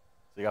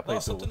 So you got to play No,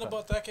 through it something one time.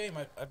 about that game,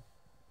 I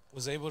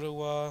was able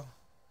to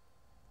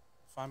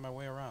find my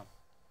way around.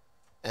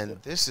 And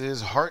this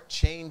is Heart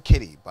Chain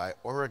Kitty by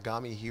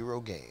Origami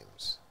Hero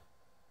Games.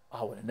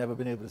 I would have never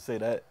been able to say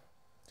that.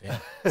 Damn. Oh,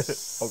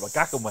 my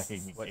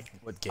Gakumai.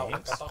 What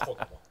games?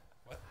 That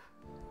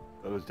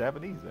was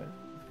Japanese, man.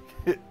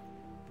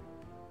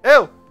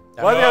 Ew!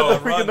 Why do you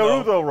have the freaking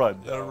run, Naruto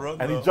run? Gotta run,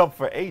 And he though. jumped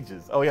for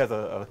ages. Oh, he has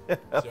a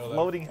Yo,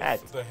 floating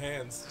hat. The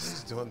hands.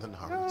 He's doing the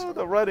Oh, Naruto.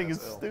 the running is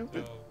That's ill.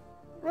 stupid. Yo,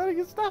 Running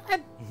is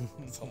stupid.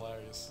 it's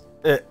hilarious.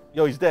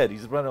 Yo, he's dead.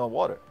 He's running on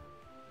water.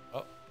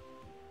 Oh.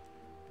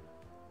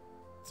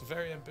 It's a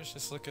very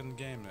ambitious looking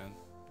game, man.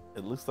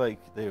 It looks like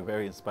they were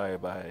very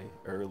inspired by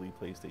early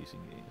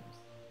PlayStation games.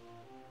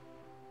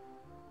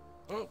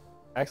 Oh.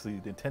 Actually,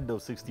 Nintendo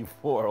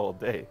 64 all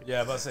day.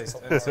 Yeah, I was about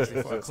to say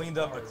N64. I cleaned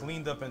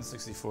up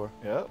N64.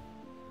 Yep.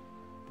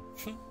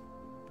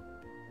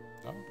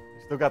 Oh.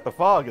 You still got the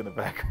fog in the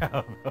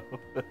background.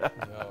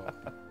 Yo.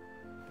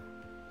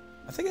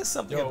 I think it's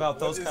something Yo, about what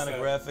those is kind of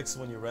that? graphics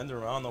when you render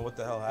them. I don't know what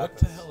the hell What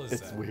happens. the hell is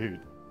It's that? weird.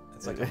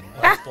 It's like a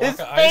Block His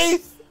of ice?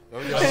 face! Yo,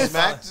 you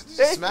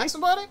smack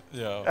somebody?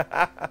 Yo.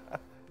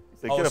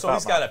 Say, Oh, "Get so up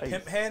he's out got my a face."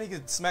 pimp hand? He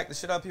can smack the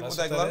shit out of people That's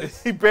with that what that glove?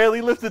 is. He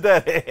barely lifted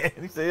that hand.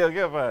 He said, yo,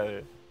 get up out of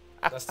here.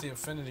 That's the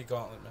Infinity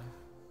Gauntlet, man.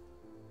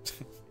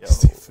 Yo,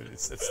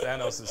 It's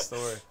Thanos'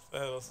 story.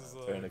 That else is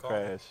turn to gauntlet.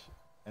 crash.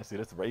 And see,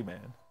 that's Rayman.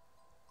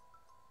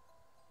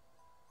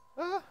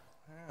 Ah.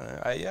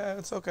 Yeah,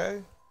 it's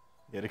okay.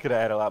 Yeah, they could have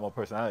added a lot more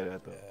personality to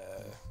that, though.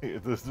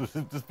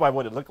 Just by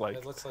what it looked like.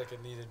 It looks like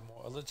it needed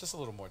more, just a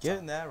little more Get a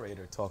time.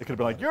 narrator talking. It could have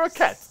been like, about you're a it.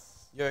 cat.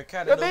 You're a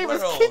cat Your in the name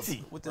is world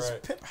Kitty. with this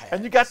Right. pimp hand.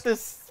 And you got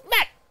this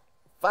smack.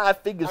 5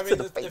 fingers I to mean,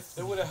 the if face.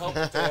 it would have helped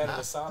if they added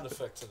a sound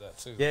effect to that,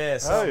 too. Yeah, Oh,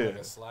 something. yeah. Like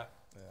a slap.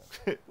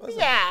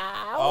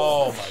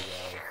 Oh my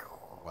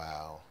god.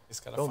 Wow. He's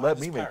gotta Don't find let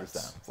his me make parents. the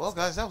sound. Well,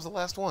 guys, that was the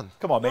last one.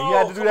 Come on, man. No, You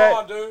had to do come that.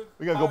 on, dude.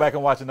 We're going to go back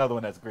and watch another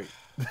one that's great.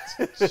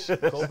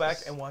 Go back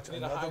and watch Need a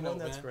another high one. note,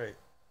 That's man. great.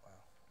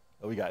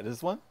 Oh, we got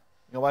this one?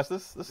 You going to watch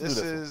this? Let's do This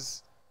this one.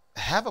 is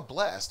Have a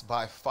Blast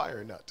by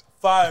Fire Nut.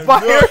 Fire,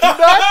 Fire nut. nut?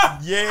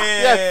 Yeah.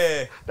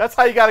 Yes. That's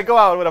how you got to go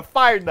out with a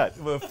fire nut.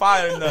 With a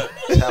fire nut.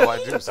 That's how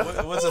I do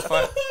something. What's a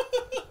fire?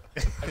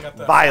 I got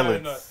that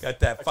Violence. fire nut. Got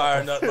that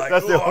fire nut like.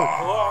 That's the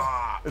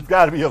Oh, It's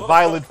got to be a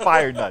violent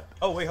fire nut.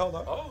 Oh wait, hold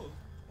on. oh,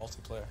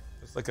 multiplayer.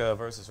 It's like a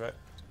versus, right?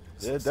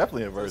 Yeah,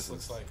 definitely a This versus.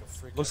 looks like a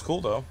freaking. Looks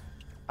cool though.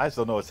 I just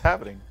don't know what's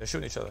happening. They're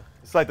shooting each other.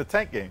 It's like the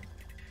tank game.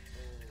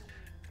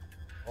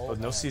 Oh, no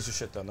man. seizure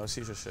shit though. No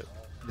seizure shit.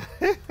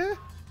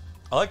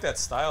 I like that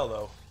style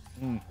though.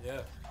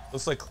 Yeah.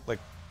 Looks like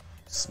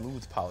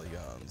smooth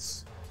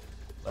polygons,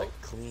 like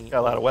clean. Got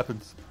a lot of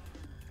weapons.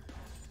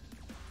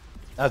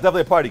 That's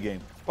definitely a party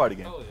game. It's a party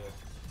game. Oh yeah.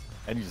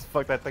 And you just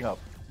fuck that thing up.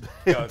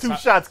 Yo, Two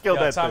shots killed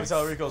that Tommy thing.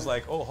 Tallarico's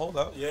like, oh, hold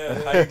up. Yeah.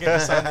 How you get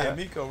this on the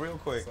Amico real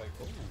quick? It's like,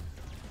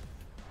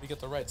 ooh. We get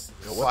the rights.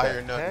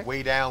 Fire nut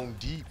way down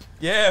deep.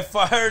 Yeah,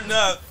 fire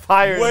nut.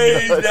 Fire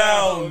way nut.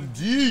 down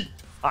deep.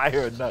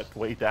 Fire nut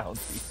way down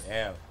deep.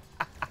 Damn.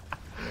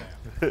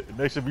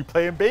 Next should be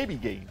playing baby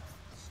games.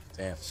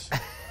 Damn.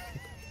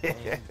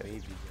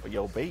 Baby.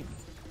 Yo, baby.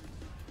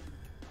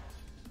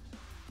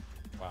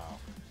 Wow.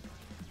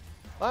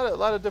 A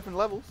lot of different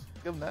levels.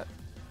 Give them that.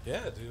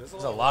 Yeah, dude.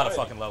 There's a lot of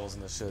fucking levels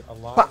in this shit. A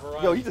lot of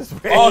variety. Yo, he just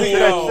ran Oh, into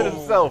that shit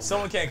himself.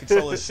 Someone can't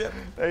control his ship.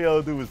 That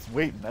yo dude was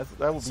waiting. That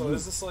would be. So me.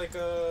 is this like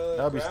a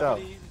That'd be style.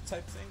 gravity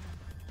type thing?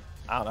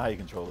 I don't know how you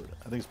control it.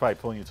 I think it's probably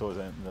pulling you towards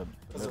the Does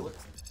it middle. look?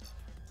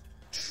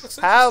 Looks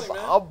Have interesting,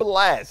 man. a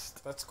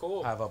blast. That's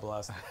cool. Have a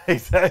blast.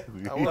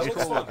 Exactly. That was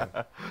cool looking.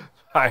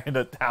 Fire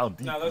nut down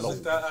deep. No, that's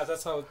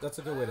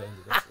a good way to end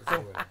it. That's a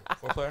good way to end it.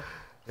 4-player.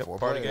 Yep, Party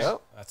players. game.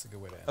 Yep. That's a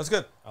good way to end That's it.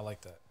 good. I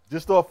like that.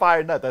 Just throw a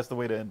fire nut. That's the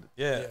way to end it.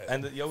 Yeah, Yeah.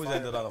 and you always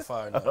ended on a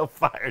fire A nut.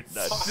 fire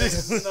nut.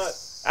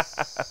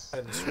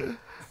 End the stream.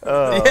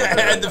 Yeah,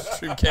 end of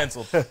stream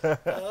canceled.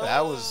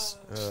 That was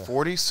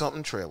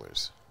 40-something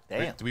trailers.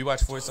 Damn. Do we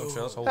watch 40-something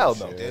trailers? Holy Hell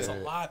no. shit. It's a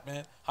lot,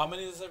 man. How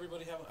many does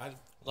everybody have? I left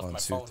 1, my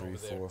 2, phone 3, over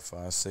there. 4,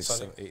 5, 6, So I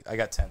 7, think- 8. I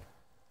got 10.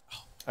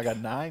 I got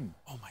 9.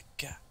 Oh my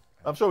god.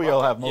 I'm sure we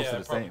all have most yeah,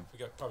 of the probably, same.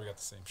 We probably got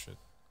the same shit.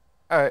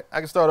 All right, I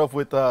can start off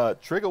with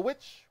Trigger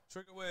Witch.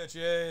 Trigger Witch,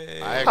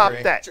 yay. I Pop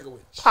agree. that. Trigger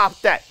Witch. Pop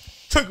that.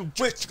 Trigger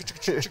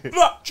Witch.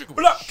 Block,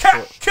 block,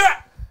 cat,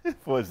 cat.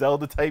 For a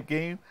Zelda type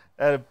game,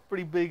 that had a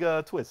pretty big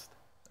twist.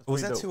 That's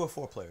Was pretty that dope. 2 or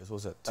 4 players?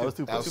 Was that 2? That was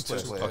two That was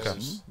players. two players. Okay.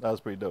 That was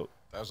pretty dope.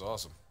 That was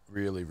awesome.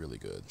 Really, really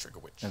good. Trigger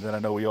Witch. And then I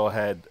know we all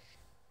had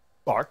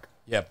Bark.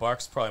 Yeah,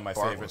 Bark's probably my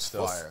Bark favorite was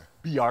still. fire.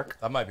 Bark.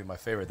 That might be my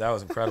favorite. That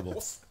was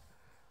incredible.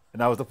 And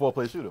that was the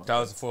 4-player shooter. That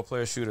was a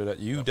 4-player shooter that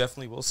you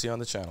definitely will see on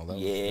the channel. That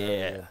was very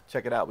Yeah. good.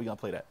 Check it out. We're going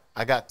to play that.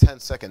 I got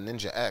 10-second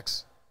Ninja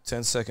X.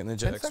 10-second Ninja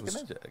 10 X second was,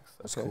 Ninja X.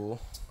 was Okay. cool.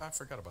 I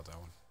forgot about that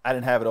one. I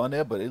didn't have it on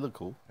there, but it looked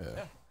cool.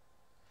 Yeah.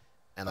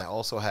 And I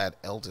also had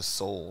Eldest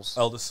Souls.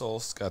 Elder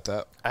Souls, got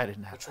that. I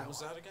didn't have Which that one was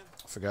that again?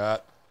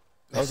 Forgot.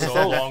 Elder So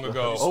Souls. long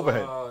ago. So,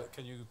 Overhead.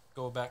 can you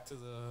go back to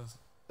the?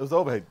 It was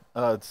overhead.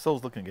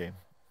 Souls looking game.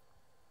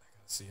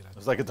 See it. It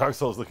was like a Dark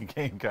Souls looking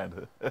game, kind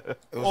of. It was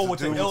Oh, the with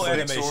the dude ill with the big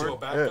animation. sword. Go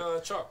back, Yeah.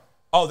 Chuck.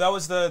 Oh, that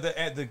was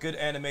the good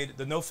animated,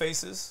 the no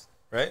faces,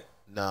 right?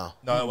 No.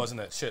 No, it wasn't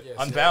that shit. Yeah,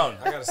 Unbound.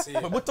 I gotta see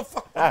it. Wait, what the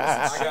fuck?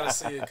 I gotta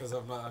see it because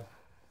I'm not.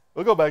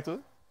 We'll go back to it.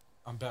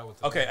 I'm bad with.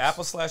 The Okay, names.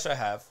 Apple Slash I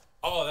have.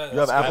 Oh, that. You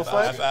have that's Apple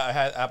good. Slash? I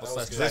had Apple That was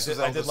Slash. good. 'cause This was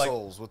I did Eldest like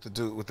Souls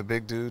with the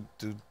big dude,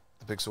 the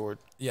big sword.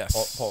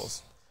 Yes.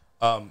 pause.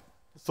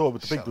 Sword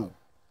with the big Shut dude. up.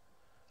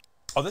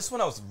 Oh, this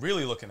one I was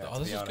really looking at, Oh, to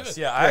this be is honest.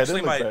 good. Yeah, Yeah, I it actually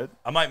didn't look might. bad.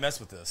 I might mess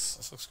with this.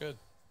 This looks good.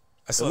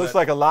 I It saw looks that.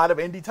 like a lot of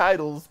indie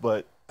titles,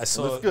 but I it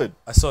saw. looks good.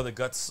 I saw the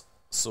guts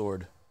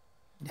sword.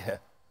 Yeah.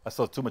 I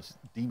saw too much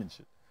demon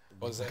shit.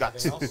 Was there Got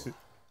anything to. else?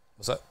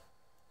 What's that?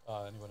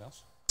 Anyone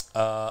else?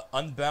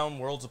 Unbound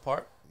Worlds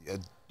Apart.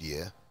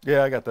 Yeah.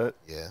 Yeah, I got that.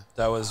 Yeah.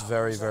 That was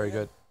very, was that very again?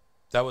 good.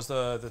 That was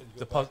the Can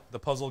you go the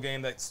puzzle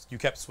game that you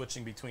kept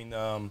switching between.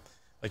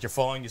 Like you're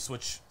falling, you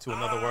switch to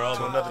another world.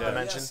 To another Yeah.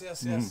 dimension?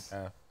 Yes, yes,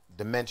 yes.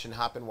 Dimension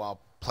hopping while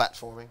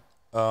platforming.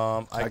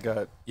 I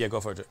got go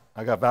for it.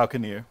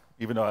 Valkyneer,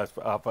 even though I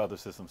have other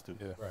systems too.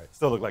 Yeah. Right.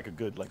 Still look like a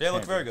good Yeah, it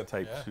looked very good.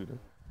 type Yeah. shooter.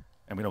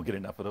 And we don't get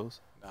enough of those.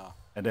 No.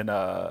 And then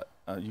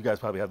you guys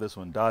probably have this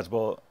one,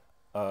 Dodgeball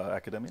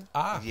Academia.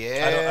 Ah. Yeah.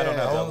 I don't have that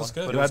that one was one.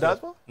 good. but You it was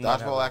have good. Dodgeball?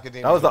 Dodgeball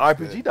Academia. That was the was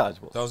RPG good.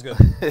 Dodgeball. That was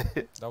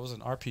good. That was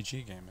an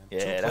RPG game, man.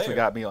 Yeah, that's what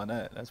got me on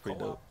that. That's pretty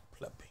dope.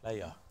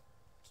 Player.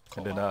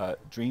 And then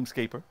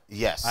Dreamscaper.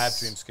 Yes. I have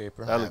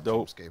Dreamscaper. That looked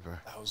dope. Dreamscaper.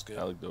 That was good.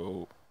 That looked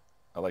dope.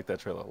 I like that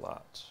trailer a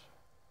lot.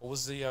 What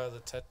was the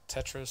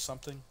Tetris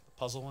something? The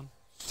puzzle one?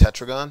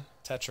 Tetragon.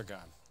 Tetragon.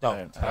 No, I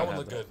didn't That one have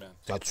looked that. good, man.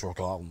 that's your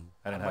problem.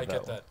 I I didn't might have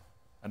get that one. that.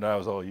 I know that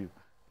was all you.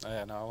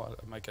 Yeah, no,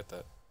 I might get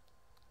that.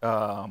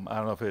 I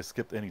don't know if it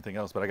skipped anything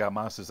else, but I got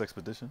Monsters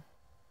Expedition.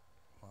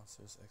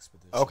 Monsters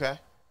Expedition. Okay.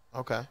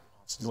 Okay.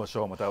 You want to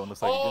show them what that one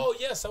looks like Oh,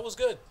 again? yes, that was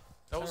good.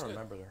 That I was don't good.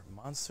 remember there.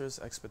 Monsters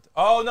Expedition.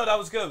 Oh no, that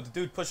was good. The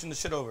dude pushing the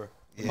shit over.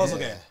 The puzzle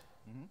game.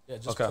 Yeah,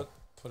 just Okay.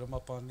 put them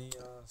up on the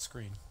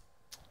screen.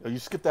 Yo, you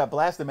skipped that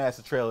Blaster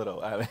Master trailer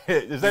though. I mean,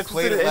 is We that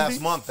played it considered last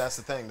indie? month. That's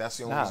the thing. That's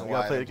the only Nah, reason we why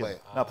gotta I play it didn't play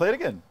again. it. Now play it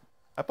again.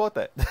 I bought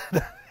that.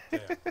 Yeah.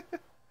 We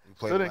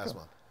played So it they last come.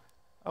 month.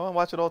 I want to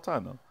watch it all the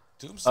time though.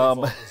 Doomsday Vault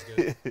was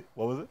good.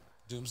 What was it?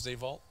 Doomsday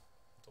Vault.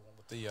 The one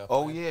with the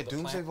Oh plant- yeah, the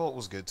Doomsday plant. Vault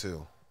was good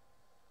too.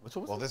 Which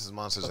one was Well, it? this is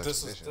Monsters But this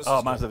is- Expedition. this Oh,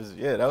 is Monster good. Vision.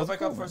 Yeah, that Go was back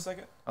cool, up for a man.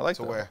 second. I like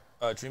To that. where?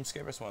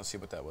 Dreamscaper. I just want to see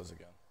what that was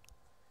again.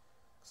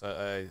 'Cause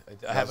I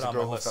That have was it the on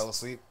girl my who list. fell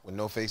asleep with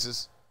no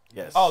faces.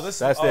 Yes. Oh, this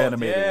that's is the oh,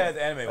 animated Yeah, one.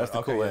 the animated That's one.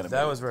 the cool Okay, yeah, animated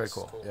that one. was very This is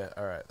cool. cool. Yeah,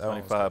 all right. That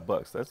one was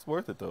 $25. That's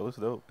worth it though. It's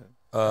dope.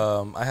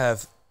 Man. I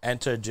have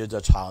Enter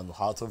Digital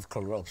Heart of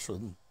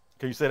Corruption.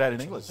 Can you say that in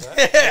What was English?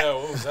 that? Yeah,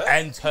 what was that?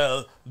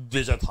 Enter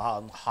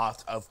Digital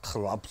Heart of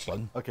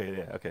Corruption. Okay,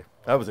 yeah, okay.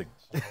 That was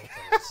English.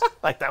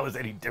 Like that was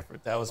any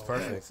different. That was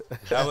perfect.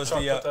 That was Chuck,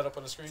 the. put that up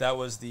on the screen. That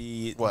was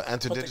the. What?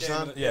 Enter Put the game in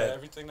Digiton? it. Yeah, Yeah,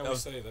 everything that that we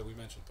was- say that we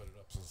mentioned, put it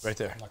up. So Right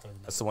there. I'm not gonna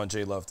remember. That's the one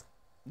Jay loved.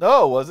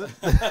 No, it wasn't.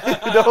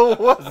 No, it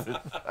wasn't.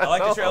 I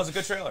like the trailer. It was a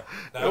good trailer.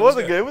 It was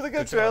a good. It was a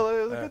good trailer.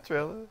 It was a good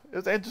trailer. It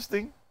was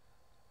interesting.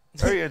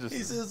 Very interesting.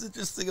 He says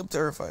interesting. I'm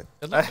terrified.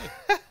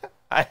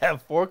 I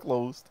have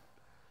foreclosed.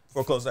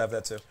 Foreclosed. I have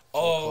that too.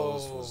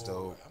 Oh, was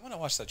dope. I want to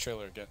watch that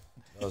trailer again.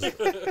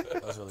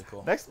 That was really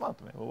cool. Next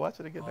month, man. We'll watch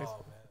it again next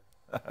month.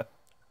 Man. That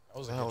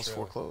was a The good hell is trailer.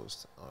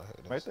 foreclosed? Oh, here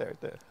it is. Right there,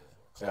 right there.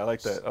 Yeah, I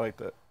like that. I like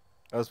that.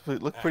 That was pretty,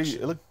 looked pretty.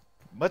 It looked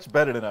much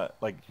better than a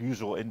like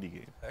usual indie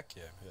game. Heck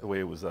yeah. The way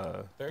it was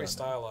Very done.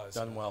 stylized.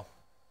 Done well.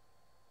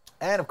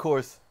 And of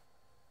course,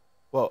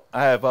 well,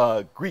 I have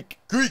Greek.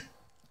 Greek.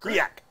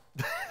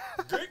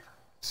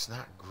 It's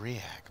not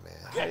Griak,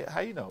 man.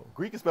 How you know?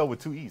 Greek is spelled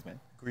with 2 E's, man.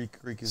 Greek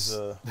is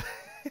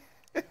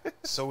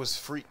So is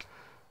freak.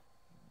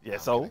 Yeah,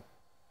 so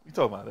you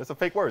talking about? That's a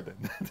fake word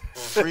then.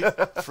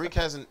 Freak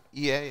has an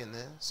EA in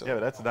there. So yeah, but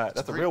that's not.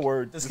 That's a Greek. real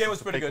word. This game was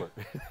is a pretty fake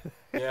good.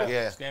 word. Yeah.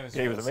 This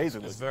game was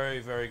amazing. It was very,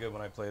 very good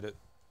when I played it.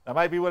 That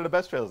might be one of the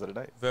best trailers of the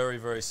night. Very,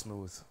 very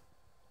smooth.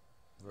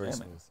 Very Yeah,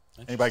 smooth.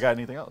 Anybody got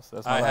anything else?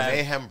 That's my I last had one.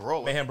 Mayhem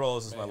Brawler. Mayhem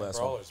Brawlers is my last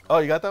one. Brawlers, man. Oh,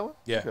 you got that one?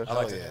 Yeah, Okay. I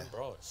liked Oh, it. yeah.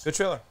 Brawlers. Good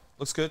trailer.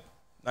 Looks good.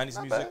 90s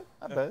Not music. bad.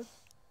 Not Yeah. bad.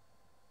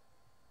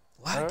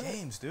 A lot of Alright.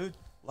 games, dude.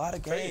 A lot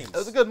of games. It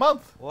was a good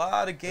month. A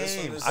lot of This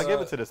one games. is, I'll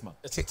give it to this month.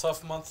 It's a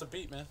tough month to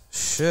beat, man.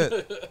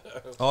 Shit.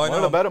 Oh, I One of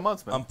know. the better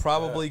months, man. I'm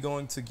probably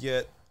going to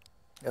get.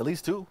 At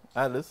least 2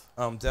 out of this.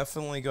 I'm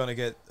definitely going to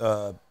get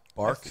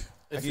Bark.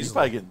 If He's you-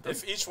 probably getting 3.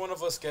 If each one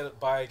of us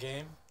buy a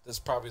game, this is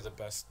probably the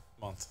best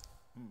month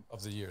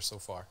of the year so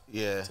far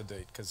Yeah. to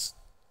date. Because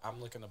I'm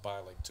looking to buy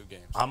like 2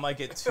 games. I might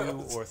get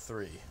 2 or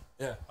 3.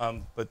 Yeah.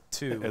 But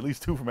 2. At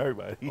least 2 from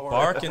everybody. Or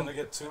Bark I'm and- gonna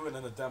get 2 and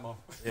then a demo.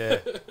 Yeah.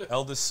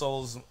 Eldest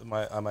Souls.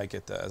 I might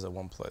get that as a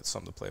one play,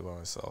 something to play by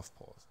myself.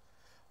 Pause.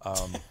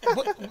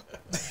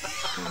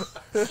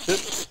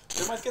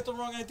 They might get the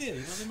wrong idea.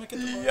 You know, they might get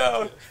the wrong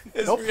Yo, idea.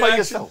 his Don't play reaction-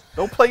 yourself.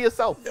 Don't play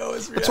yourself. Yo,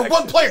 his It's a reaction.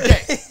 one-player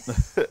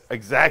game.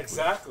 Exactly.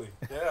 Exactly.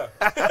 Yeah.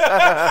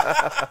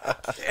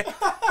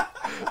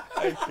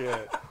 I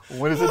can't.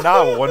 When is it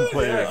not a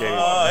one-player game?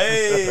 Oh,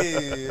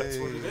 hey. That's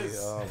what it is.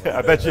 Oh,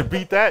 I bet you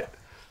beat that.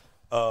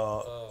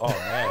 oh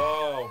man.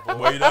 Oh, boy.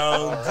 Way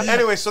down.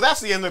 Anyway, so that's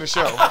the end of the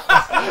show.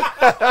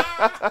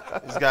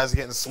 These guys are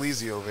getting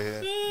sleazy over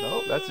here.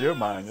 No, that's your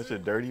mind. That's your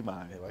dirty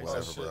mind.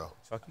 Whatever, bro.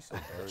 Chuck, you so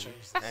dirty.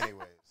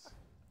 Anyways,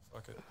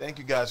 Fuck it. thank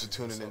you guys for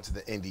tuning into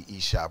the Indie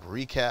eShop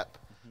recap.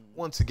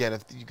 Once again,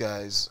 if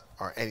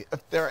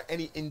there are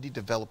any indie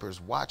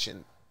developers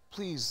watching,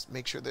 please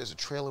make sure there's a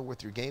trailer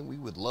with your game. We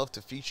would love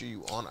to feature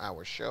you on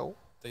our show.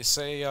 They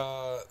say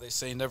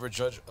never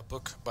judge a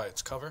book by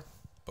its cover,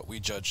 but we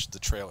judge the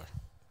trailer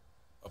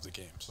of the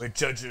games. We're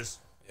judges.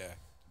 Yeah.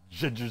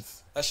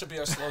 Judges. That should be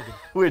our slogan.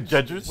 We're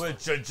judges. We're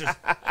judges.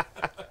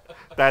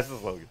 That's the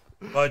slogan.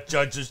 We're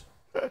judges.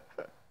 We're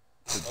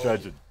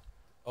judging.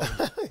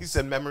 He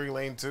said memory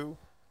lane too.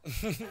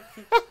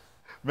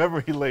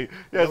 Memory lane.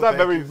 Yeah, it's No, not thank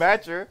memory you.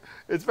 matcher.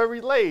 It's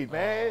memory lane,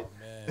 man. Oh,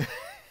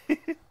 man.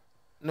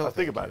 No,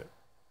 Think about it.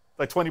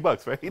 It's like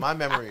 $20, right? My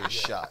memory is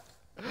shot.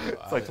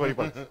 It's like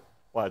 $20.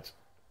 Watch.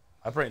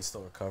 My brain's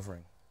still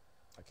recovering.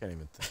 I can't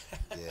even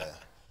think. Yeah.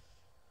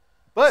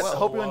 But Well, I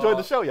hope you enjoyed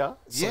the show, y'all.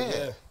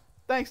 Yeah.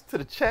 Thanks to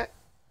the chat.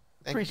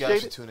 Thank you Appreciate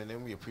guys for it. tuning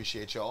in. We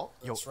appreciate y'all.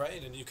 That's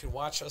right, and you can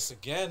watch us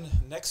again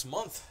next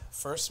month,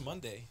 first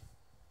Monday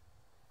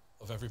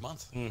of every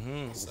month. 7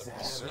 p.m.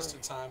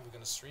 Eastern time. We're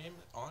going to stream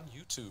on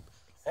YouTube.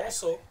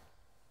 Also,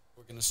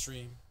 we're going to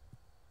stream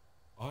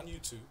on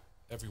YouTube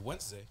every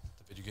Wednesday,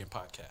 the Video Game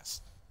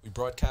Podcast. We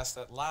broadcast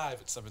that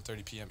live at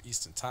 7:30 p.m.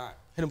 Eastern time.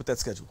 Hit him with that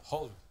schedule.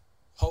 Ho,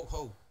 ho,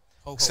 ho.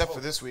 Ho, Except ho, for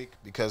ho. this week,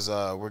 because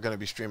we're going to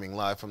be streaming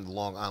live from the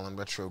Long Island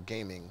Retro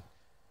Gaming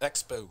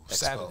Expo, Expo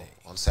Saturday.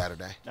 on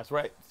Saturday. That's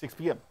right. 6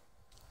 p.m.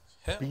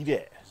 Hell, Be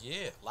there.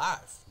 yeah,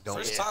 live. Don't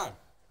First yeah. time.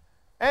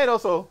 And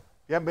also, if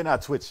you haven't been on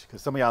Twitch,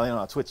 because some of y'all ain't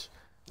on Twitch,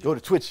 go to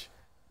Twitch,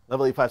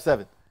 level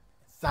 857.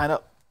 Sign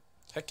up.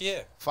 Heck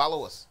yeah.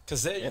 Follow us.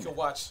 Because there you Yeah, can man.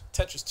 watch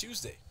Tetris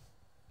Tuesday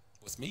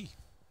with me.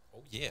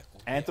 Oh, yeah. Oh,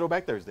 And yeah.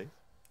 Throwback Thursdays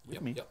with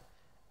Yep, me. Yep,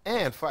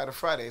 And Fighter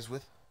Fridays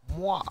with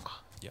moi.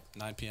 yep.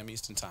 9 p.m.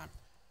 Eastern time.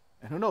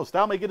 And who knows,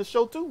 Style may get a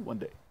show too one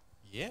day.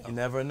 Yeah. You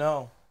never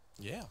know.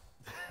 Yeah.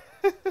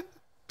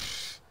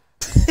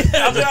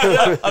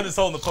 I'm just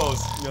holding the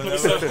pose. You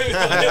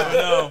never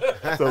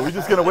know. So we're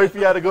just going to wait for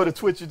y'all to go to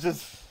Twitch and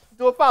just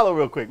do a follow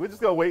real quick. We're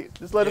just going to wait.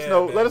 Just let us Yeah,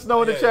 know. man. Let us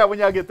know in the Yeah. chat when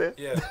y'all get there.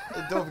 Yeah.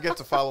 And don't forget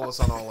to follow us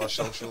on all our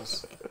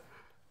socials.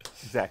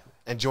 Exactly.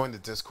 And join the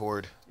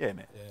Discord. Yeah,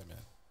 man. Yeah, man.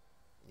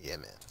 Yeah,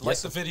 man. Like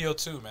the video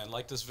too, man.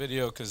 Like this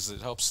video because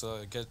it helps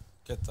get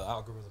the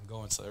algorithm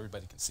going so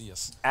everybody can see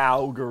us.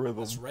 Algorithm.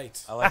 That's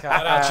right. I like how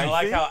Not I algae.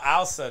 like how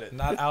Al said it.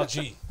 Not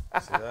algae.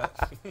 See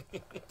that?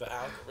 The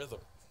algorithm.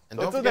 And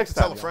So don't till forget next to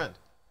tell time, a friend.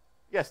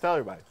 Yes, tell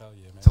everybody. Hell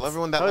yeah, man. Tell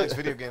everyone that Tell- likes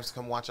video games to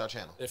come watch our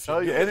channel. If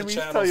Tell you're your new to enemies,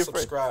 the channel, tell your friends.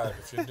 subscribe.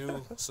 If you're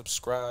new,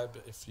 subscribe.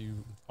 If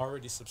you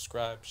already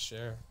subscribed,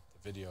 share the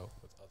video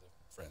with other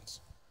friends.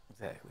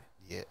 Exactly.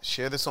 Yeah.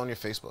 Share this on your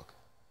Facebook.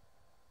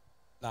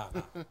 Nah,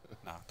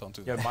 don't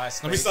do Yeah, that.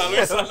 MySpace. Let me stop. Let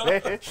me stop.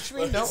 What you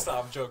mean, Let me no?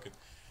 stop. I'm joking.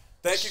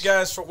 Thank you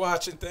guys for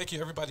watching. Thank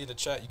you everybody in the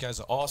chat. You guys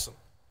are awesome.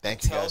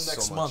 Thank you Until guys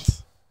next so much.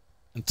 month.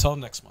 Until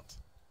next month.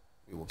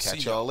 We will catch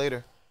See ya. y'all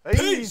later.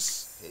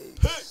 Peace.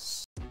 Peace.